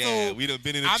heard me? yeah. So We done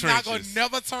been in the I'm not trenches. going to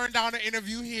never turn down an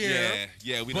interview here.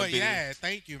 Yeah, we done But been yeah,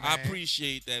 thank you, man. I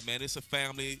appreciate that, man. It's a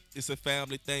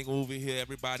family thing over here.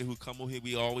 Everybody who come over here,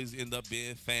 we always end up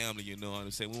being family, you know what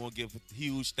I'm saying? We want to give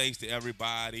huge thanks to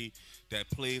everybody that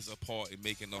plays a part in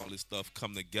making all this stuff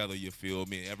come together, you feel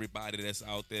me? Everybody that's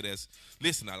out there that's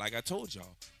listening, like I told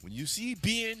y'all, when you see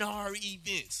B&R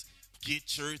events,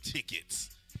 get your tickets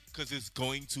because it's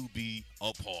going to be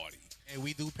a party. And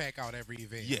we do pack out every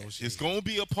event. Yeah, no shit. it's gonna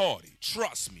be a party.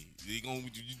 Trust me. They're gonna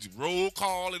roll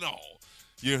call and all.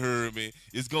 You heard me.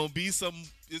 It's gonna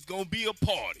be a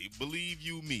party. Believe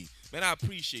you me. Man, I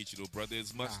appreciate you though, brother.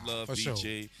 It's much love, for BJ.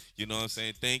 sure. You know what I'm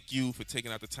saying? Thank you for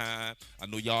taking out the time. I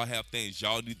know y'all have things.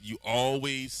 You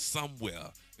always somewhere.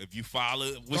 If you follow,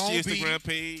 what's your Gonna be, Instagram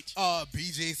page?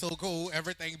 BJ So Cool.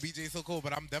 Everything BJ So Cool,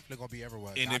 but I'm definitely gonna be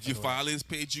everywhere. And if you Definitely. follow his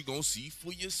page, you're gonna see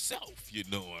for yourself. You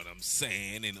know what I'm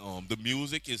saying? And the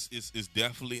music is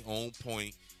definitely on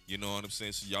point. You know what I'm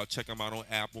saying? So y'all check him out on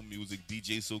Apple Music,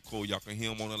 BJ So Cold. Y'all can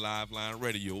hear him on the Live Line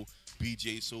Radio,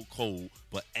 BJ So Cold.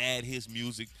 But add his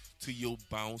music to your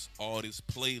Bounce Artist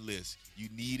playlist. You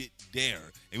need it there.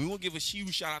 And we want to give a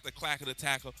huge shout out to Clacker the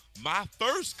Tacker, my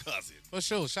first cousin. For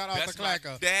sure. Shout out That's to my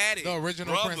Clacker. daddy, The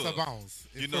original brother. Prince of Bounce.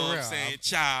 You For know what I'm real. saying?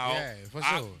 Child. Yeah, for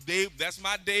sure. That's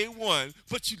my day one,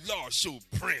 but you lost your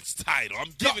Prince title.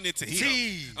 I'm giving it to him.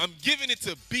 T. I'm giving it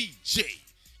to BJ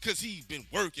because he's been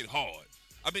working hard.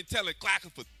 I've been telling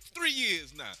Clacker for 3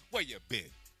 years now. Where you been?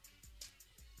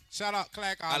 Shout out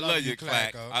Clack. I love you,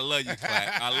 Clack. I love you,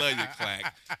 Clack. I love you,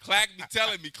 Clack. Clack be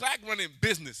telling me, Clack running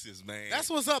businesses, man. That's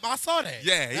what's up. I saw that.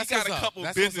 Yeah, he That's got what's a up. couple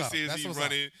That's what's up. businesses That's he what's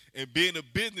running, and being a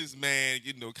businessman,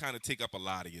 kind of take up a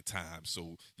lot of your time.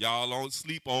 So y'all don't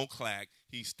sleep on Clack.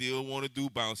 He still want to do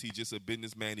bounce. He just a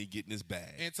businessman. He getting his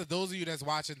bag. And to those of you that's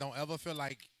watching, don't ever feel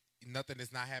like nothing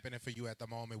is not happening for you at the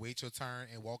moment. Wait your turn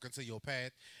and walk into your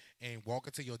path and walk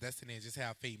into your destiny and just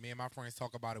have faith. Me and my friends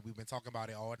talk about it. We've been talking about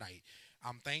it all night.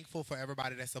 I'm thankful for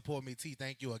everybody that support me. T,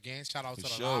 thank you again. Shout out For to the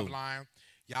sure. live line.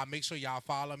 Y'all make sure y'all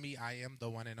follow me. I am the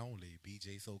one and only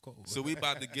BJ So Cool. So we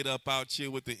about to get up out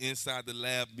here with the Inside the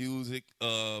Lab music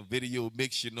video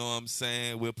mix, you know what I'm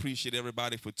saying? We appreciate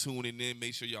everybody for tuning in.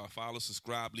 Make sure y'all follow,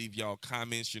 subscribe, leave y'all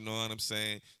comments, you know what I'm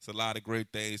saying? It's a lot of great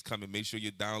things coming. Make sure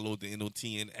you download the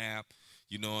NOTN app,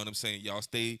 you know what I'm saying? Y'all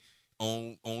stay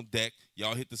on deck.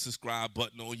 Y'all hit the subscribe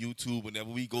button on YouTube whenever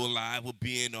we go live with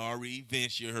B&R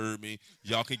events, you heard me.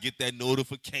 Y'all can get that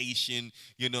notification,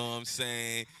 you know what I'm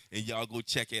saying? And y'all go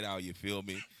check it out, you feel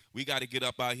me? We got to get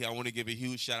up out here. I want to give a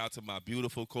huge shout out to my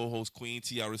beautiful co-host, Queen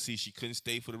TRC. She couldn't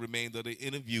stay for the remainder of the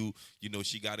interview. You know,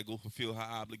 she got to go fulfill her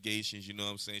obligations. You know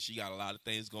what I'm saying? She got a lot of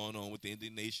things going on with the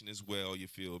Indian Nation as well. You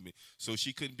feel me? So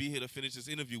she couldn't be here to finish this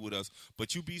interview with us.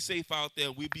 But you be safe out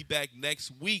there. We'll be back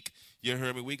next week. You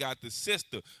heard me? We got the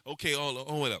sister. Okay, hold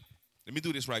up. Let me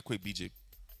do this right quick, BJ.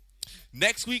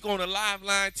 Next week on the Live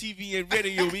Line TV and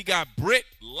radio, we got Britt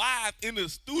live in the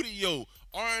studio.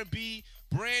 R&B,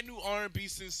 brand new R&B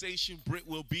sensation. Britt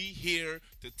will be here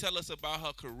to tell us about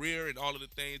her career and all of the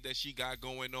things that she got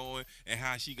going on and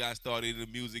how she got started in the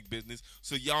music business.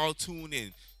 So y'all tune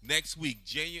in next week,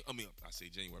 January.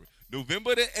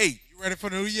 November the 8th. You ready for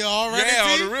the new year already? Yeah,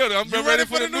 T? on the real. I'm You ready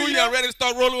for the new year. I'm ready to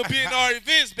start rolling with B&R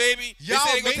events, baby. They Y'all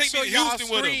say they gonna make take sure me to y'all Houston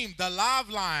with them. stream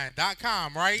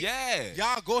theliveline.com, right? Yeah.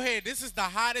 Y'all go ahead. This is the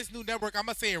hottest new network. I'm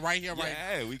going to say it right here, right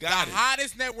Yeah, we got the it.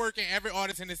 hottest network, and every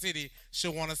artist in the city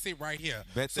should want to sit right here.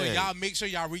 Bet so that. y'all make sure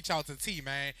y'all reach out to T,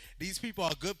 man. These people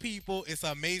are good people. It's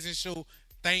an amazing show.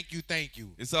 Thank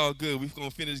you. It's all good. We're going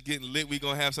to finish getting lit. We're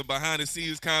going to have some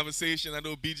behind-the-scenes conversation. I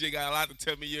know BJ got a lot to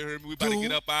tell me. You heard me. We about to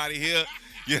get up out of here.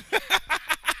 Yeah.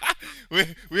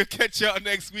 We'll catch y'all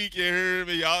next week. You heard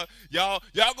me. Y'all go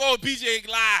on BJ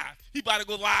Live. He about to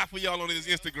go live for y'all on his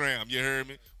Instagram. You heard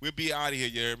me. We'll be out of here.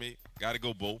 You heard me. Got to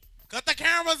go, Bo. Cut the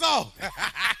cameras off.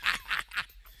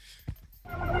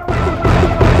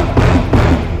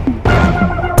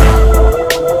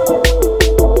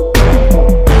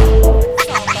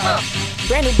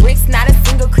 Brand new bricks, not a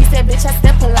single crease. That bitch, I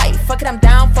step polite. Fuck it, I'm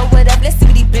down for whatever. Let's see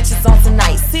what these bitches on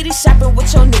tonight. City shopping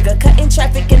with your nigga, cutting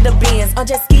traffic in the Benz. On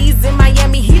jet skis in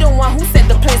Miami, he the one who set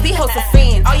the plans. These hoes are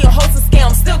fans. All your hoes are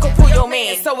scams, still go pull your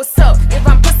man. So what's up? If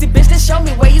I'm pussy, bitch, then show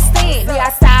me where you stand. We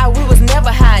outside, we was never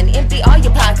hiding. Empty all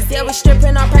your pockets. Yeah, we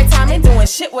stripping on part time and doing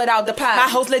shit without the pot. My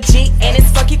hoes legit, and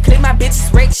it's fucking click. My bitch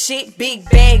is wreck shit. Big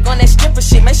bag on that stripper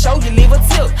shit. Make sure you leave a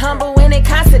tip. Humble when it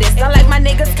comes to this. Not like my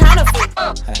niggas counterfeit.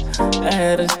 I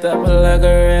had to stop her like a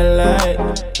red light.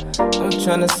 I'm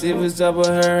tryna see what's up with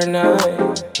her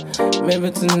tonight.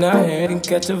 Maybe tonight we can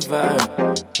catch a vibe.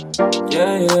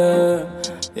 Yeah.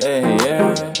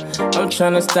 I'm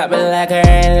tryna stop it like a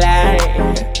red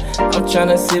light. I'm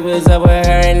tryna see what's up with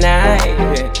her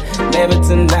tonight. Maybe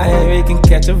tonight we can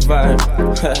catch a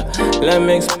vibe. Let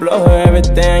me explore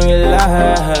everything you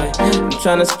like. I'm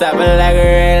tryna stop it like a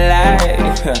red light.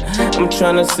 I'm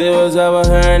tryna see what's up with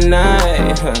her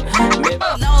tonight.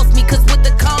 Lost me, cause with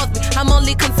the cause me, I'm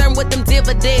only concerned with them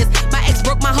dividends. My ex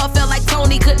broke my heart, felt like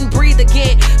Tony, couldn't breathe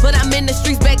again. But I'm in the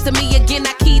streets, back to me again.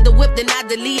 I keyed the whip, then I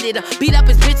deleted her. Beat up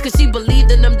his bitch cause she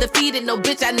believed in them. Defeated, no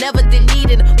bitch, I never did need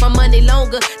it. My money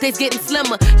longer, days getting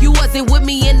slimmer. You wasn't with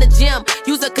me in the gym,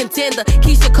 you's a contender.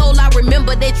 Keisha Cole, I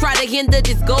remember they try to hinder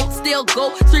this goat. Still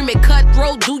go, streaming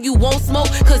cutthroat, do you won't smoke?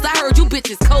 Cause I heard you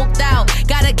bitches coked out.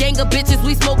 Got a gang of bitches,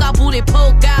 we smoke our booty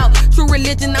poke out. True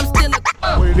religion, I'm still a...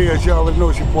 What it is, y'all already know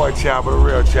it's your boy Chopper, the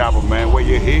real Chopper, man. Where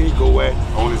your head go at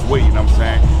on his way, you know what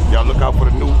I'm saying? Y'all look out for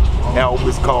the new album.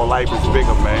 It's called Life is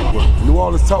Bigger, man. New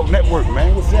Orleans Talk Network,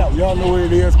 man. What's up? Y'all know what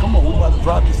it is. Come on, we about to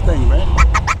drop this thing, man.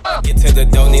 Get to the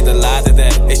door, need to lie to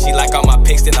that. If she like all my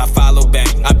pics, then I follow back.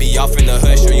 I be off in the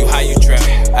hood, show you how you trap.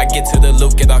 I get to the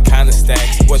loop, get all kind of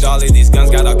stacks. With all of these guns,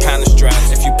 got all kind of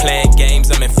straps. If you playing games,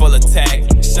 I'm in full attack.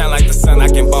 Shine like the sun, I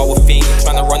can ball with fiends.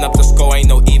 Tryna run up the score, ain't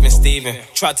no even Steven.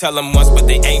 Try tell them once, but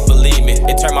they ain't believe me.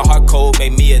 It turned my heart cold,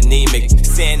 made me anemic.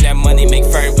 Saying that money make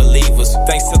firm believers.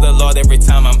 Thanks to the Lord every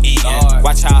time I'm eating.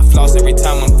 Watch how I floss every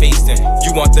time I'm feasting.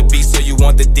 You want the beast, so you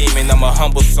want the demon. I'm a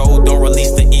humble soul, don't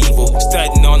release the evil.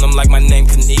 Studying on them like my name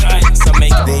Knievel. Some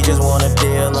make They just wanna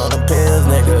deal on the pills,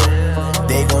 nigga.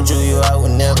 They gon' chew you out,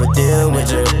 would never deal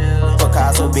with you.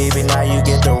 Picasso, baby, now you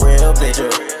get the real picture.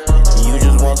 You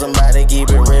just want somebody keep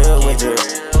it real with you.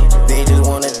 They just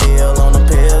wanna deal on the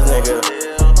pills, nigga.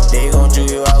 They gon' chew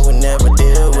you out, would never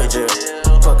deal with you.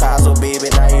 Picasso, baby,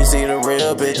 now you see the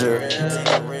real picture.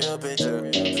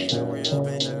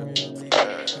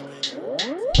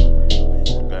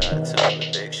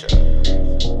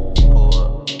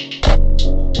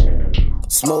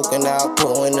 Smoking out,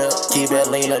 pulling up, keep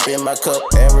that lean up in my cup.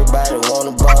 Everybody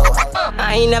wanna ball.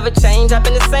 I ain't never changed, I've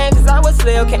been the same since I was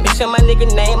little. Can't be sure my nigga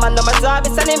name, I know my job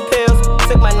is selling pills.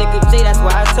 Took my nigga J, that's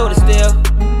why I told her still.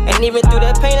 And even through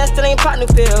that pain, I still ain't pop new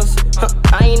pills.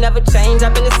 I ain't never changed,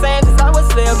 I've been the same since I was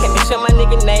little. Can't be sure my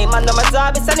nigga name, I know my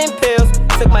job is selling pills.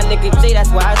 Took my nigga J, that's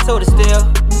why I told her still.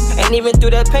 And even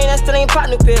through that pain, I still ain't pop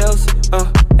new pills.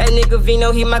 That nigga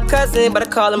Vino, he my cousin, but I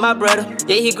call him my brother.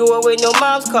 Yeah, he grew up with no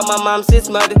moms, call my mom his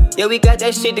mother. Yeah, we got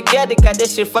that shit together, got that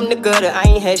shit from the gutter. I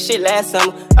ain't had shit last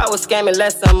summer, I was scamming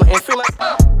last summer. And free my...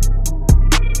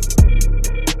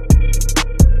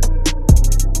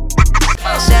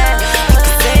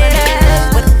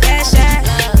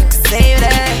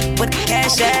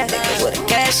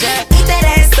 Eat that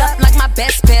ass up like my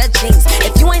best pair of jeans.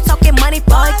 If you ain't talking money,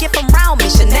 boy, get from round me.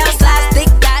 Chanel slides, thick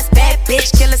thighs, bad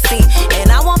bitch, killer scene. And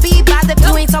I won't be bothered if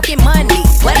you ain't talking money.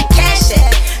 Where the cash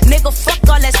at? Nigga, fuck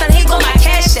all that, son, here go my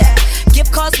cash at.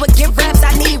 Gift cards with gift wraps,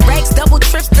 I need racks, double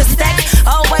trips to stack.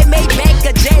 Always make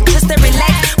a jet just to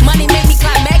relax. Money make me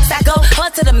climax, I go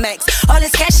hard to the max. All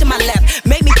this cash in my lap,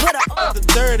 make me put up. The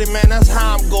dirty man, that's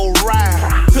how I'm gon'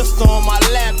 ride. Pistol on my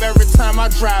lap every time I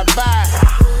drive by.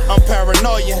 I'm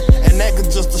paranoia, and that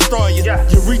could just destroy you.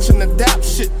 You're reaching the dap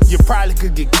shit, you probably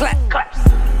could get clapped.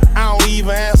 I don't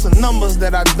even answer numbers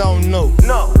that I don't know.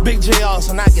 Big J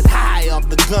Austin, I get high off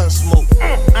the gun smoke.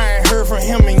 I ain't heard from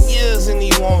him in years and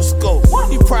he won't scope.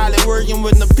 He probably working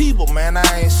with the people, man,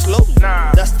 I ain't slow.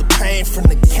 That's the pain from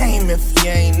the game if you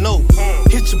ain't know.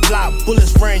 Hit your block,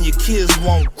 bullets spraying, your kids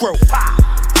won't grow.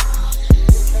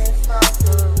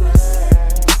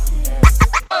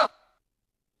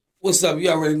 What's up? You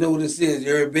already know what this is.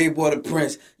 You heard Big Boy the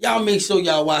Prince. Y'all make sure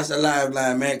y'all watch the live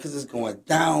line, man, because it's going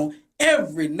down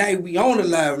every night. We on the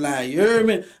live line. You heard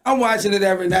me? I'm watching it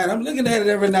every night. I'm looking at it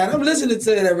every night. I'm listening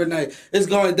to it every night. It's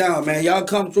going down, man. Y'all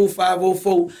come through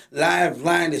 504 live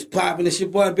line. It's popping. It's your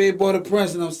boy Big Boy the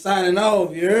Prince, and I'm signing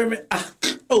off. You heard me? I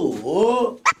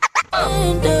hope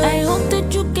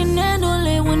that you can handle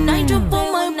it when I jump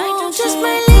on my moon. Just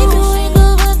believe you ain't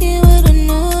go fucking with a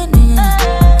new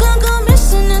nigga. Gonna go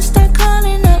missing and start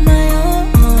calling up my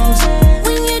own.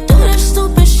 When you do that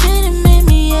stupid shit, it made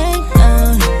me act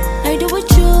out. I do with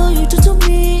you do to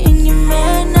me, and you're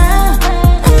mad now.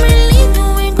 I'm relieved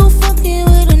you ain't go fucking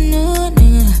with a new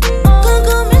nigga. Gonna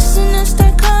go missing and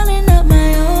start calling up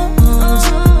my own.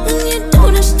 When you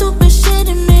do that stupid shit,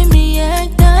 it made me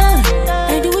act out.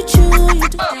 I do with you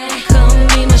do. Call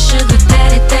me my sugar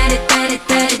daddy, daddy, daddy,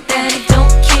 daddy, daddy.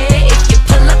 Don't care if you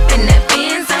pull up in that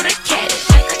Benz or the caddy.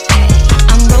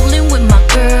 I'm rolling with my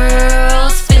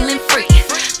girls, feeling free.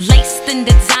 Laced in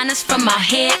designers from my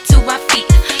head to our feet.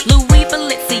 Louis,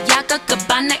 Balenciaga,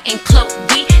 Gabbana, and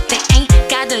Chloe. They ain't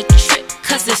got a trip,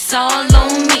 cause it's all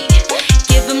on me.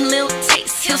 Give him little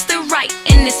taste, he'll still right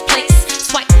in this place.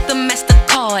 Swipe the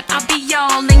MasterCard, I'll be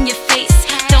all in your face.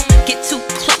 Don't get too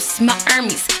close, my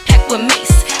Hermes packed with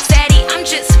mace. Daddy, I'm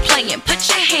just playing, put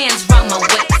your hands round my waist.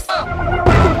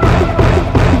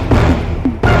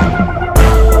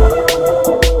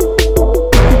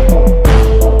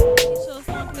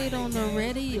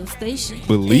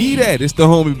 Believe that. It's the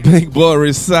homie Big Boy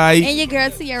Recite. And your girl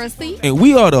Tiara C. And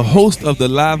we are the host of the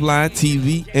Live Line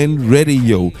TV and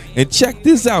Radio. And check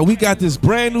this out. We got this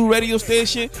brand new radio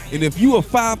station. And if you a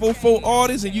 504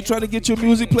 artist and you trying to get your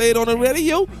music played on the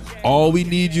radio, all we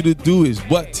need you to do is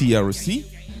what, Tiara C?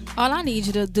 All I need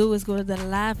you to do is go to the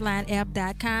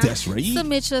livelineapp.com. That's right.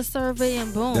 Submit your survey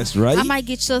and boom. That's right. I might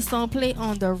get your song played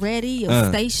on the radio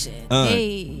station.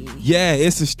 Hey. Yeah,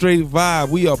 it's a straight vibe.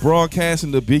 We are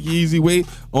broadcasting the Big Easy Way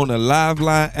on the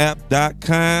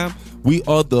livelineapp.com. We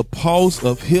are the pulse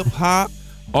of hip hop,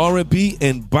 R&B,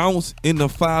 and bounce in the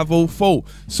 504.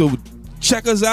 So check us out.